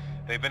intel,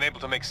 they've been able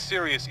to make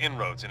serious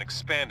inroads in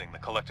expanding the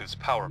Collective's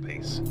power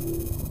base.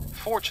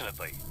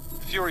 Fortunately,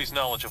 Fury's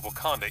knowledge of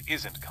Wakanda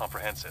isn't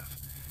comprehensive,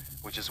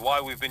 which is why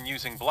we've been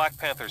using Black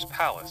Panther's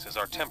palace as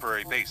our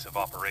temporary base of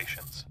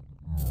operations.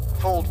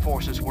 Fold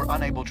forces were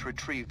unable to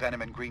retrieve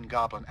Venom and Green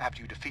Goblin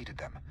after you defeated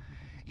them.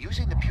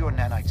 Using the pure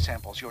nanite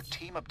samples your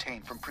team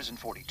obtained from Prison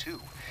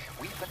 42,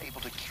 we've been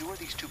able to cure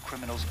these two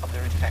criminals of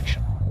their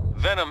infection.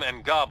 Venom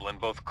and Goblin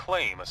both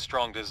claim a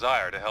strong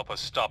desire to help us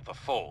stop the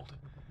Fold.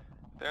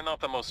 They're not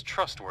the most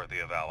trustworthy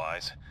of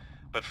allies,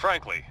 but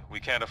frankly,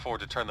 we can't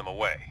afford to turn them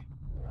away.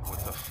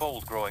 With the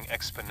Fold growing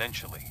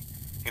exponentially,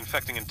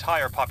 infecting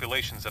entire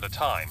populations at a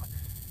time,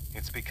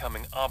 it's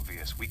becoming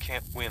obvious we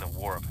can't win a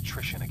war of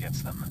attrition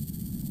against them.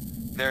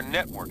 Their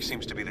network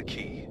seems to be the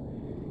key.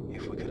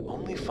 If we could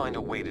only find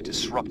a way to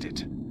disrupt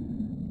it.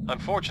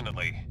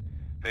 Unfortunately,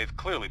 they've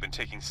clearly been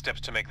taking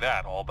steps to make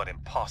that all but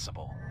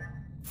impossible.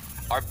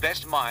 Our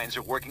best minds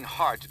are working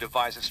hard to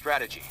devise a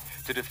strategy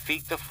to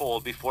defeat the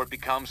Fold before it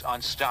becomes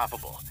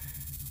unstoppable.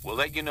 We'll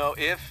let you know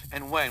if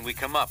and when we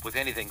come up with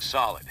anything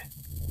solid.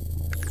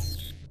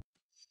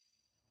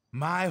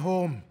 My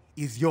home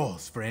is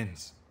yours,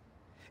 friends.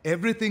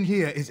 Everything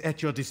here is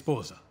at your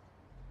disposal.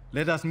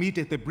 Let us meet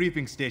at the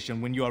briefing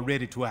station when you are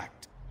ready to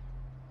act.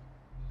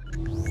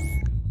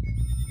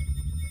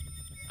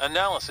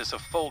 Analysis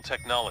of Fold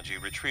technology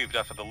retrieved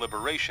after the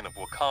liberation of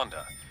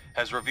Wakanda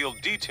has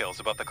revealed details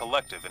about the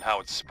Collective and how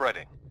it's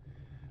spreading.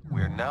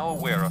 We're now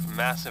aware of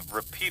massive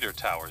repeater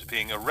towers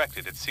being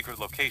erected at secret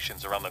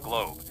locations around the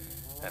globe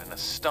at an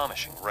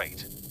astonishing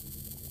rate.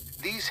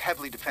 These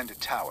heavily defended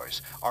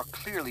towers are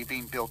clearly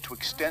being built to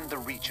extend the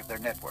reach of their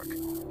network.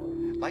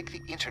 Like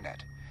the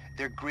internet,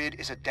 their grid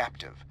is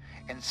adaptive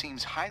and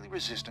seems highly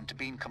resistant to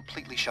being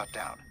completely shut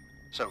down.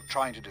 So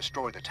trying to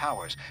destroy the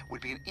towers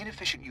would be an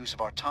inefficient use of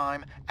our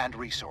time and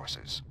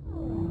resources.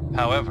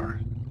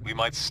 However, we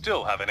might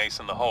still have an ace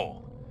in the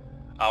hole.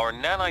 Our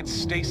nanite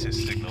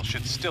stasis signal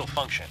should still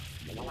function,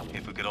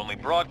 if we could only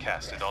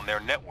broadcast it on their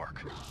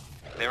network.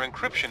 Their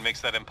encryption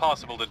makes that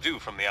impossible to do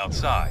from the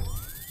outside.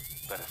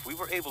 But if we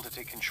were able to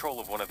take control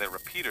of one of their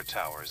repeater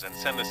towers and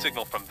send the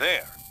signal from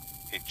there,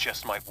 it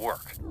just might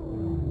work.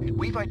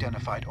 We've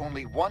identified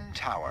only one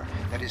tower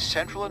that is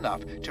central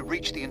enough to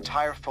reach the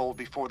entire fold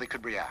before they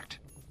could react.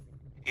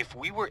 If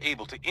we were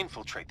able to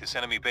infiltrate this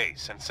enemy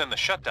base and send the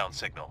shutdown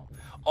signal,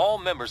 all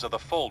members of the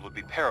fold would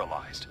be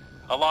paralyzed,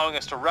 allowing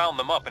us to round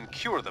them up and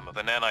cure them of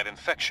the nanite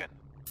infection.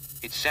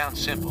 It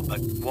sounds simple, but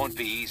won't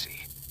be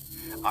easy.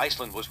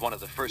 Iceland was one of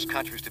the first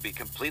countries to be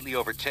completely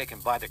overtaken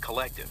by the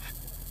Collective.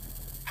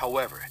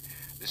 However,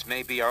 this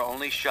may be our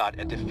only shot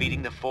at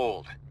defeating the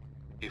Fold.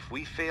 If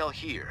we fail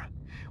here,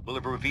 we'll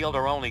have revealed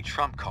our only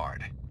trump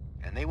card,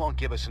 and they won't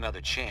give us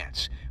another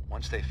chance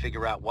once they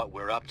figure out what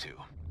we're up to.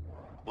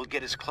 We'll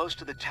get as close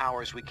to the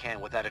tower as we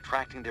can without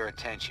attracting their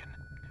attention.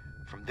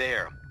 From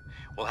there,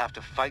 we'll have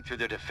to fight through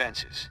their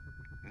defenses,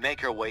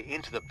 make our way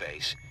into the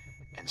base,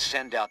 and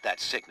send out that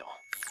signal.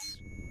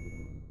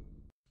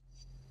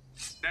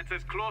 That's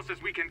as close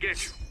as we can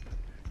get you.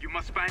 You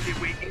must find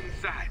a way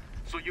inside,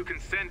 so you can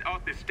send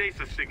out the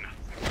stasis signal.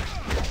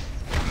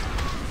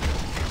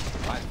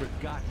 I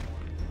forgot.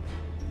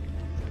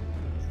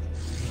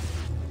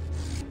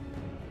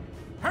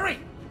 Hurry!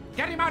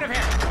 Get him out of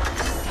here!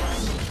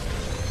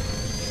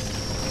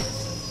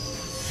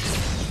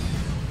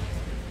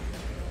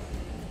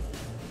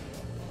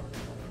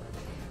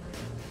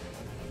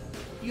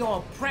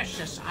 Your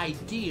precious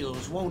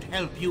ideals won't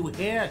help you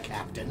here,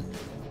 Captain.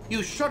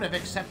 You should have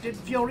accepted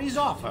Fury's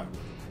offer.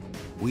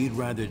 We'd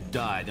rather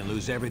die than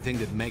lose everything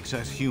that makes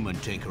us human,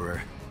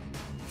 Tinkerer.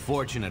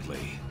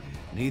 Fortunately,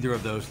 neither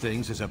of those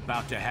things is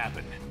about to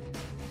happen.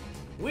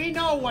 We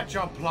know what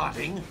you're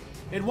plotting.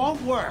 It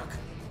won't work.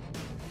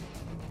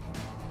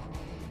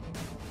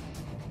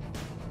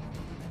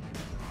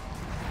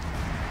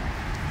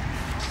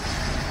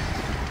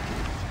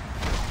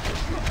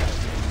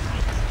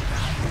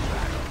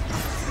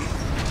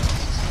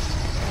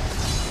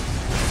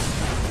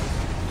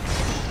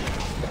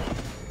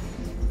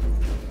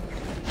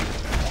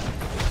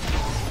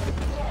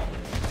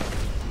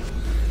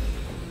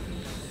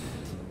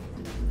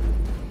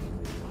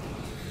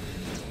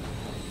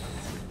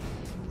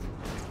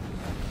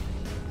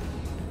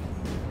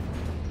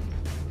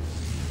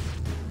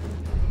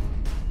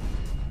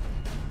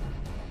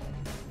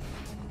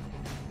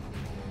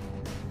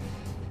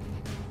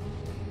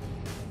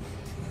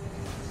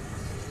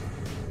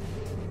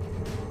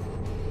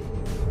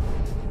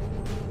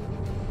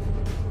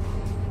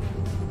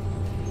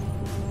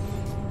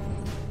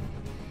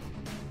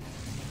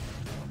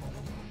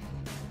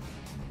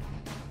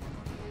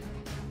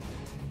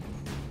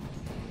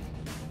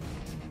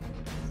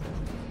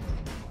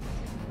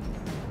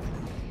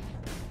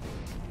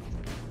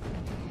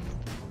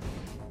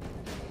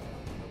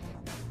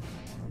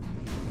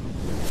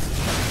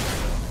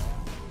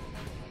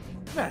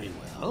 Very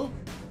well.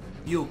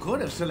 You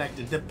could have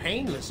selected the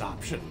painless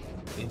option.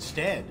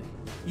 Instead,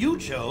 you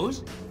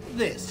chose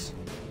this.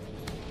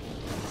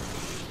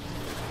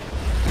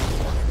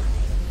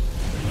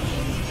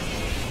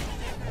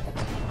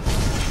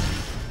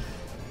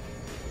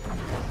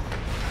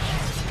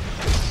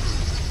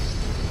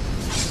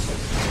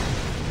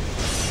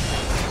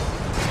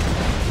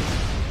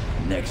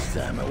 Next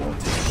time I won't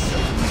take it so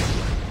easy.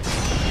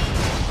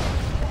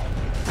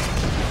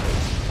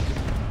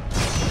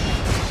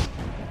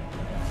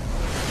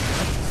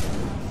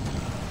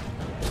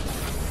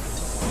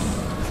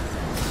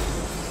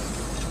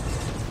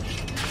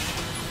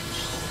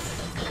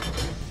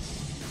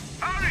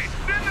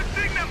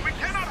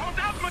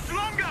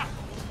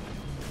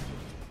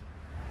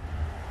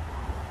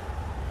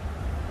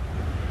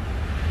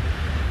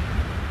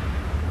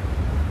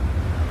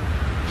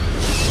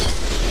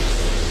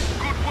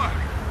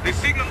 The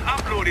signal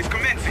upload is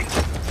commencing.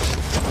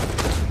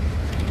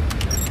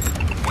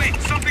 Wait,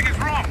 something is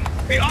wrong.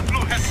 The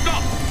upload has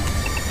stopped.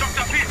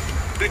 Dr. Pitt,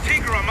 the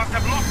Tinkerer must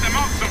have locked them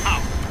out somehow.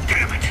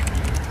 Damn it.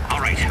 All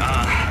right,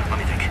 let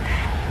me think.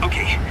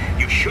 Okay,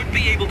 you should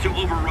be able to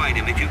override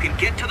him if you can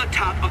get to the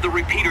top of the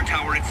repeater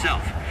tower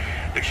itself.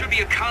 There should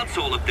be a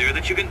console up there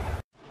that you can...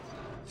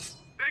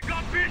 They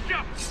got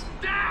Bishop!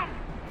 Down!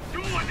 Do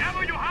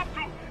whatever you have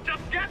to.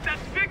 Just get that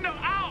signal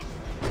out!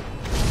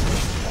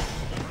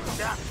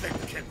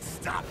 Nothing can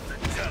stop the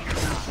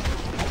Juggernaut.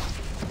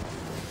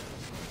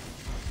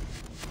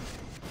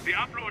 The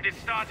upload is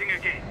starting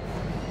again.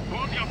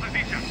 Hold your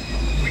position.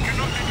 We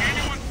cannot let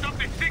anyone stop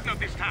the signal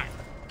this time.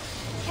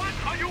 What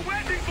are you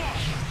waiting for?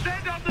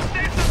 Send out the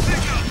station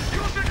signal!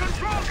 Use the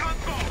control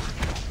console!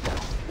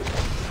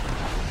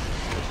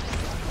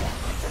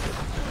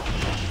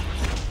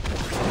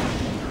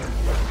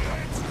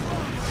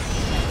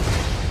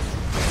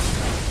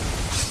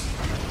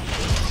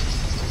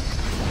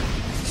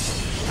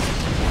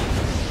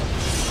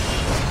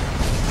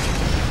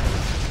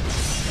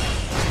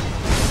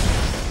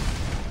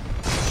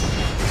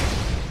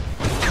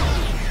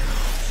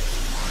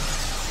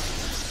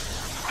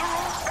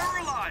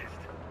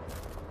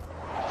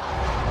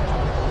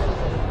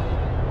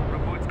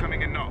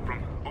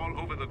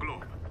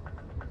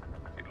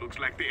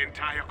 The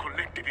entire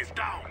collective is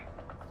down.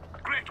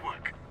 Great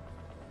work.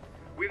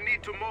 We'll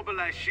need to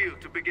mobilize S.H.I.E.L.D.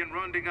 to begin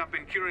rounding up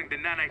and curing the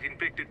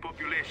nanite-infected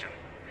population.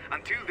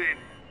 Until then...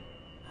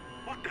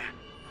 What the...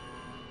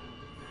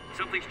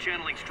 Something's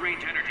channeling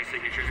strange energy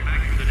signatures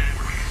back through the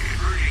network,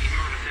 converging in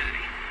your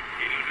vicinity.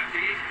 Can you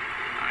investigate?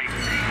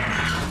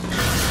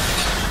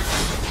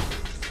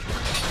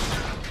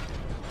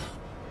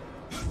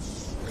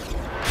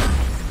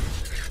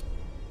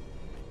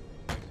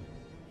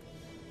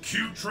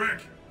 Cute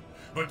trick.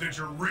 But did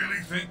you really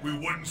think we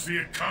wouldn't see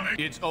it coming?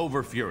 It's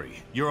over,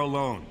 Fury. You're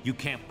alone. You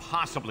can't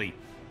possibly...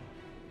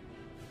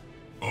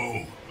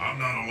 Oh, I'm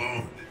not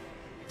alone.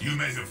 You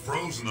may have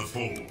frozen the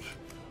fold,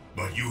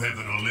 but you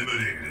haven't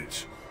eliminated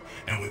it.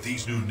 And with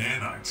these new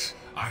nanites,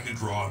 I can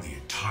draw on the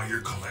entire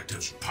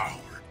collective's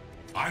power.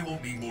 I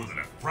won't need more than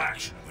a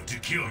fraction of it to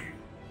kill you.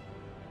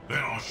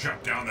 Then I'll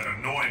shut down that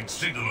annoying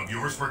signal of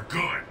yours for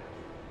good.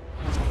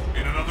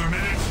 In another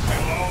minute,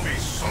 it'll all be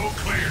so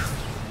clear.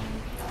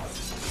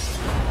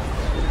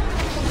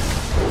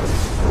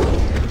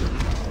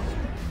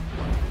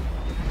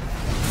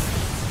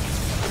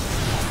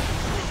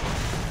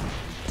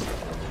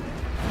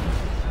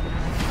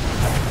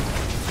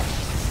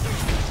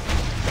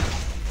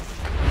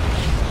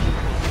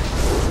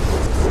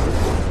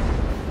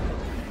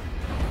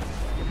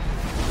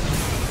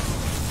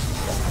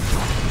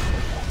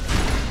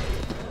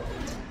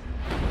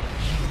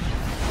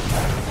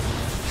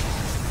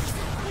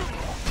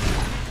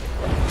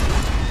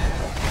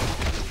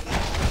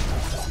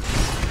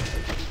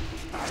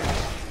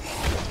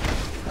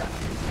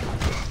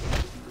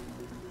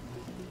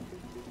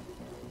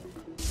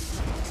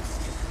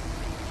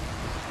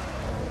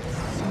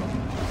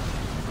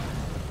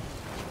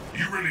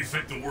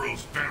 Think the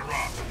world's better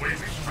off the way we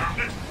found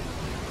it?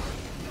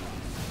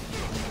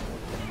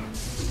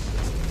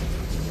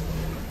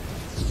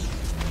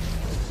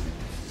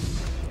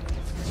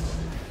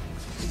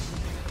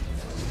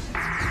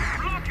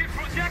 Block his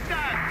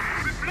projectile!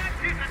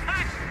 Reflect his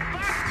attack!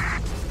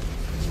 Fast!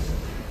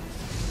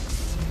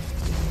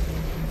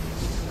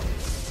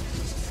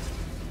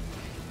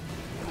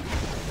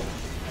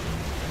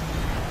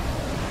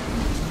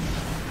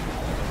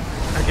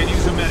 I can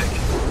use a medic.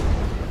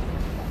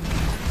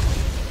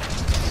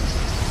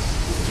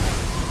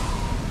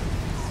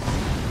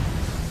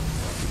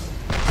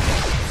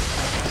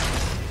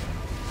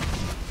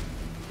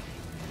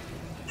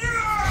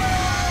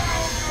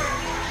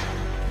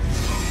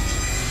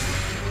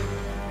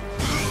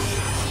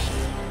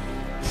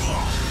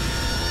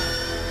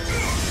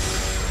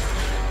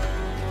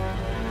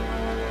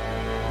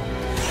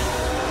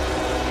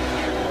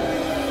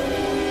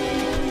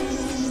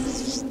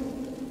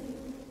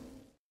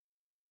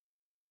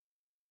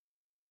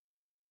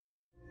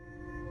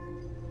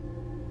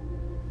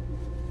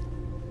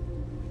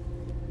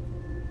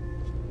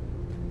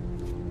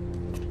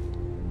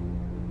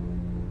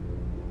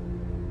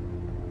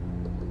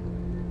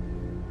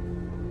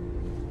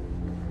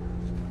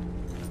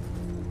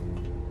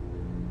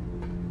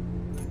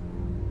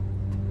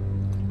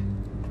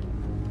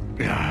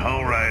 Yeah,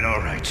 all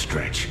right,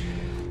 Stretch.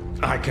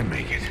 I can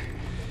make it.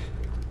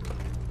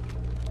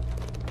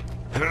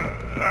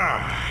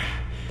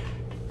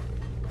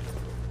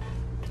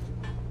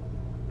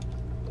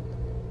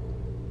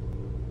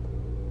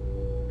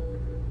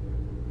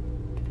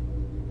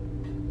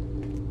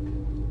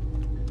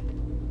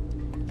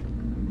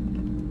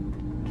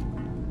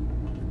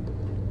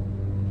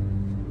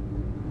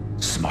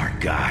 Smart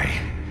guy.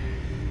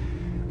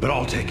 But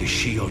I'll take a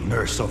S.H.I.E.L.D.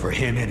 nurse over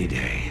him any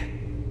day.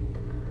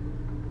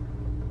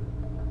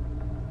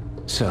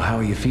 So how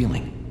are you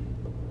feeling?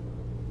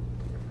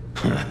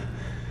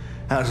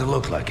 How does it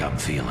look like I'm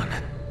feeling?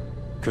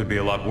 Could be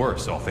a lot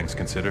worse, all things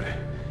considered.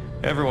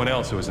 Everyone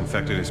else who was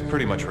infected is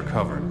pretty much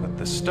recovered, but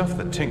the stuff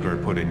that Tinker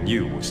put in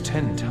you was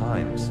 10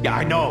 times. Yeah,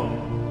 I know.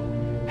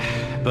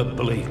 But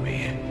believe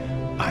me,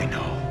 I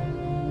know.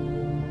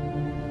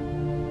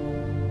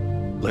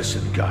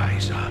 Listen,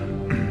 guys,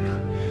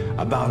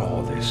 about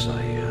all this,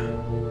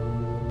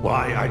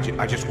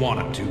 I just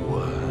wanted to,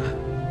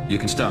 You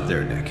can stop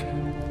there, Nick.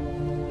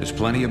 There's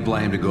plenty of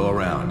blame to go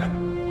around,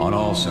 on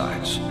all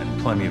sides.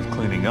 And plenty of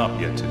cleaning up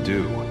yet to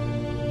do.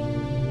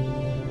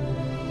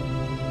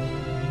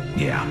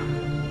 Yeah,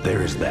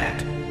 there is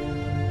that.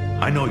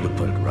 I know you'll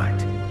put it right.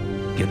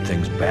 Get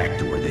things back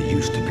to where they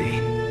used to be.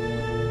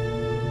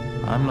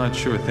 I'm not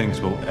sure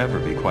things will ever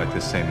be quite the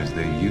same as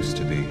they used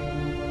to be.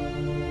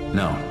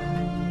 No,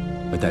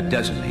 but that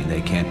doesn't mean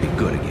they can't be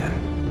good again.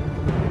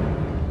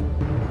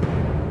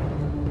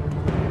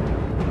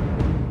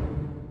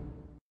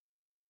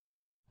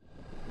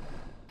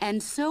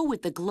 And so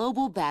with the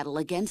global battle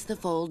against the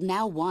Fold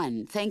now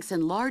won, thanks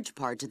in large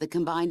part to the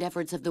combined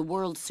efforts of the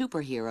world's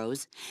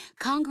superheroes,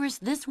 Congress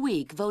this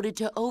week voted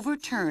to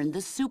overturn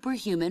the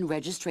Superhuman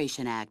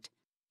Registration Act.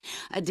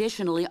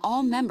 Additionally,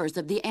 all members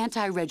of the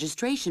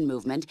anti-registration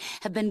movement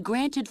have been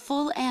granted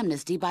full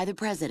amnesty by the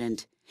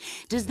president.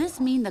 Does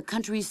this mean the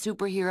country's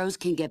superheroes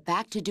can get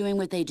back to doing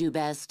what they do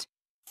best?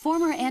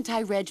 Former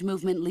anti-Reg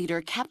movement leader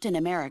Captain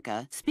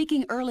America,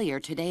 speaking earlier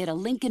today at a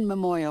Lincoln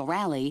Memorial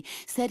rally,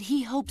 said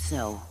he hopes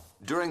so.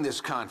 During this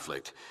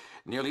conflict,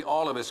 nearly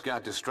all of us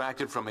got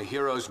distracted from a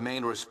hero's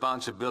main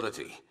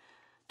responsibility,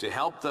 to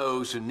help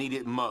those who need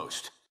it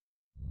most.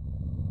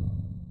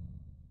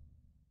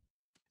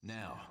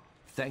 Now,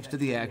 thanks to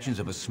the actions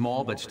of a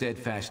small but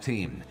steadfast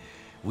team,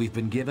 we've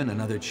been given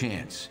another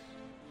chance.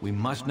 We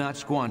must not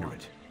squander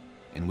it,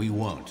 and we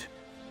won't.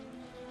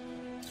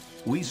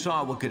 We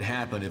saw what could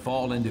happen if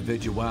all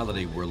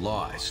individuality were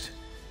lost.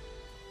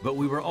 But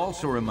we were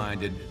also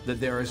reminded that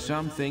there are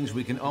some things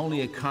we can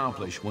only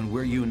accomplish when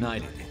we're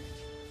united.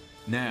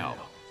 Now,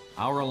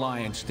 our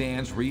alliance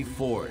stands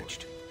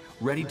reforged,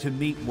 ready to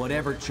meet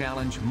whatever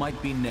challenge might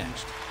be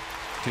next,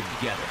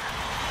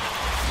 together.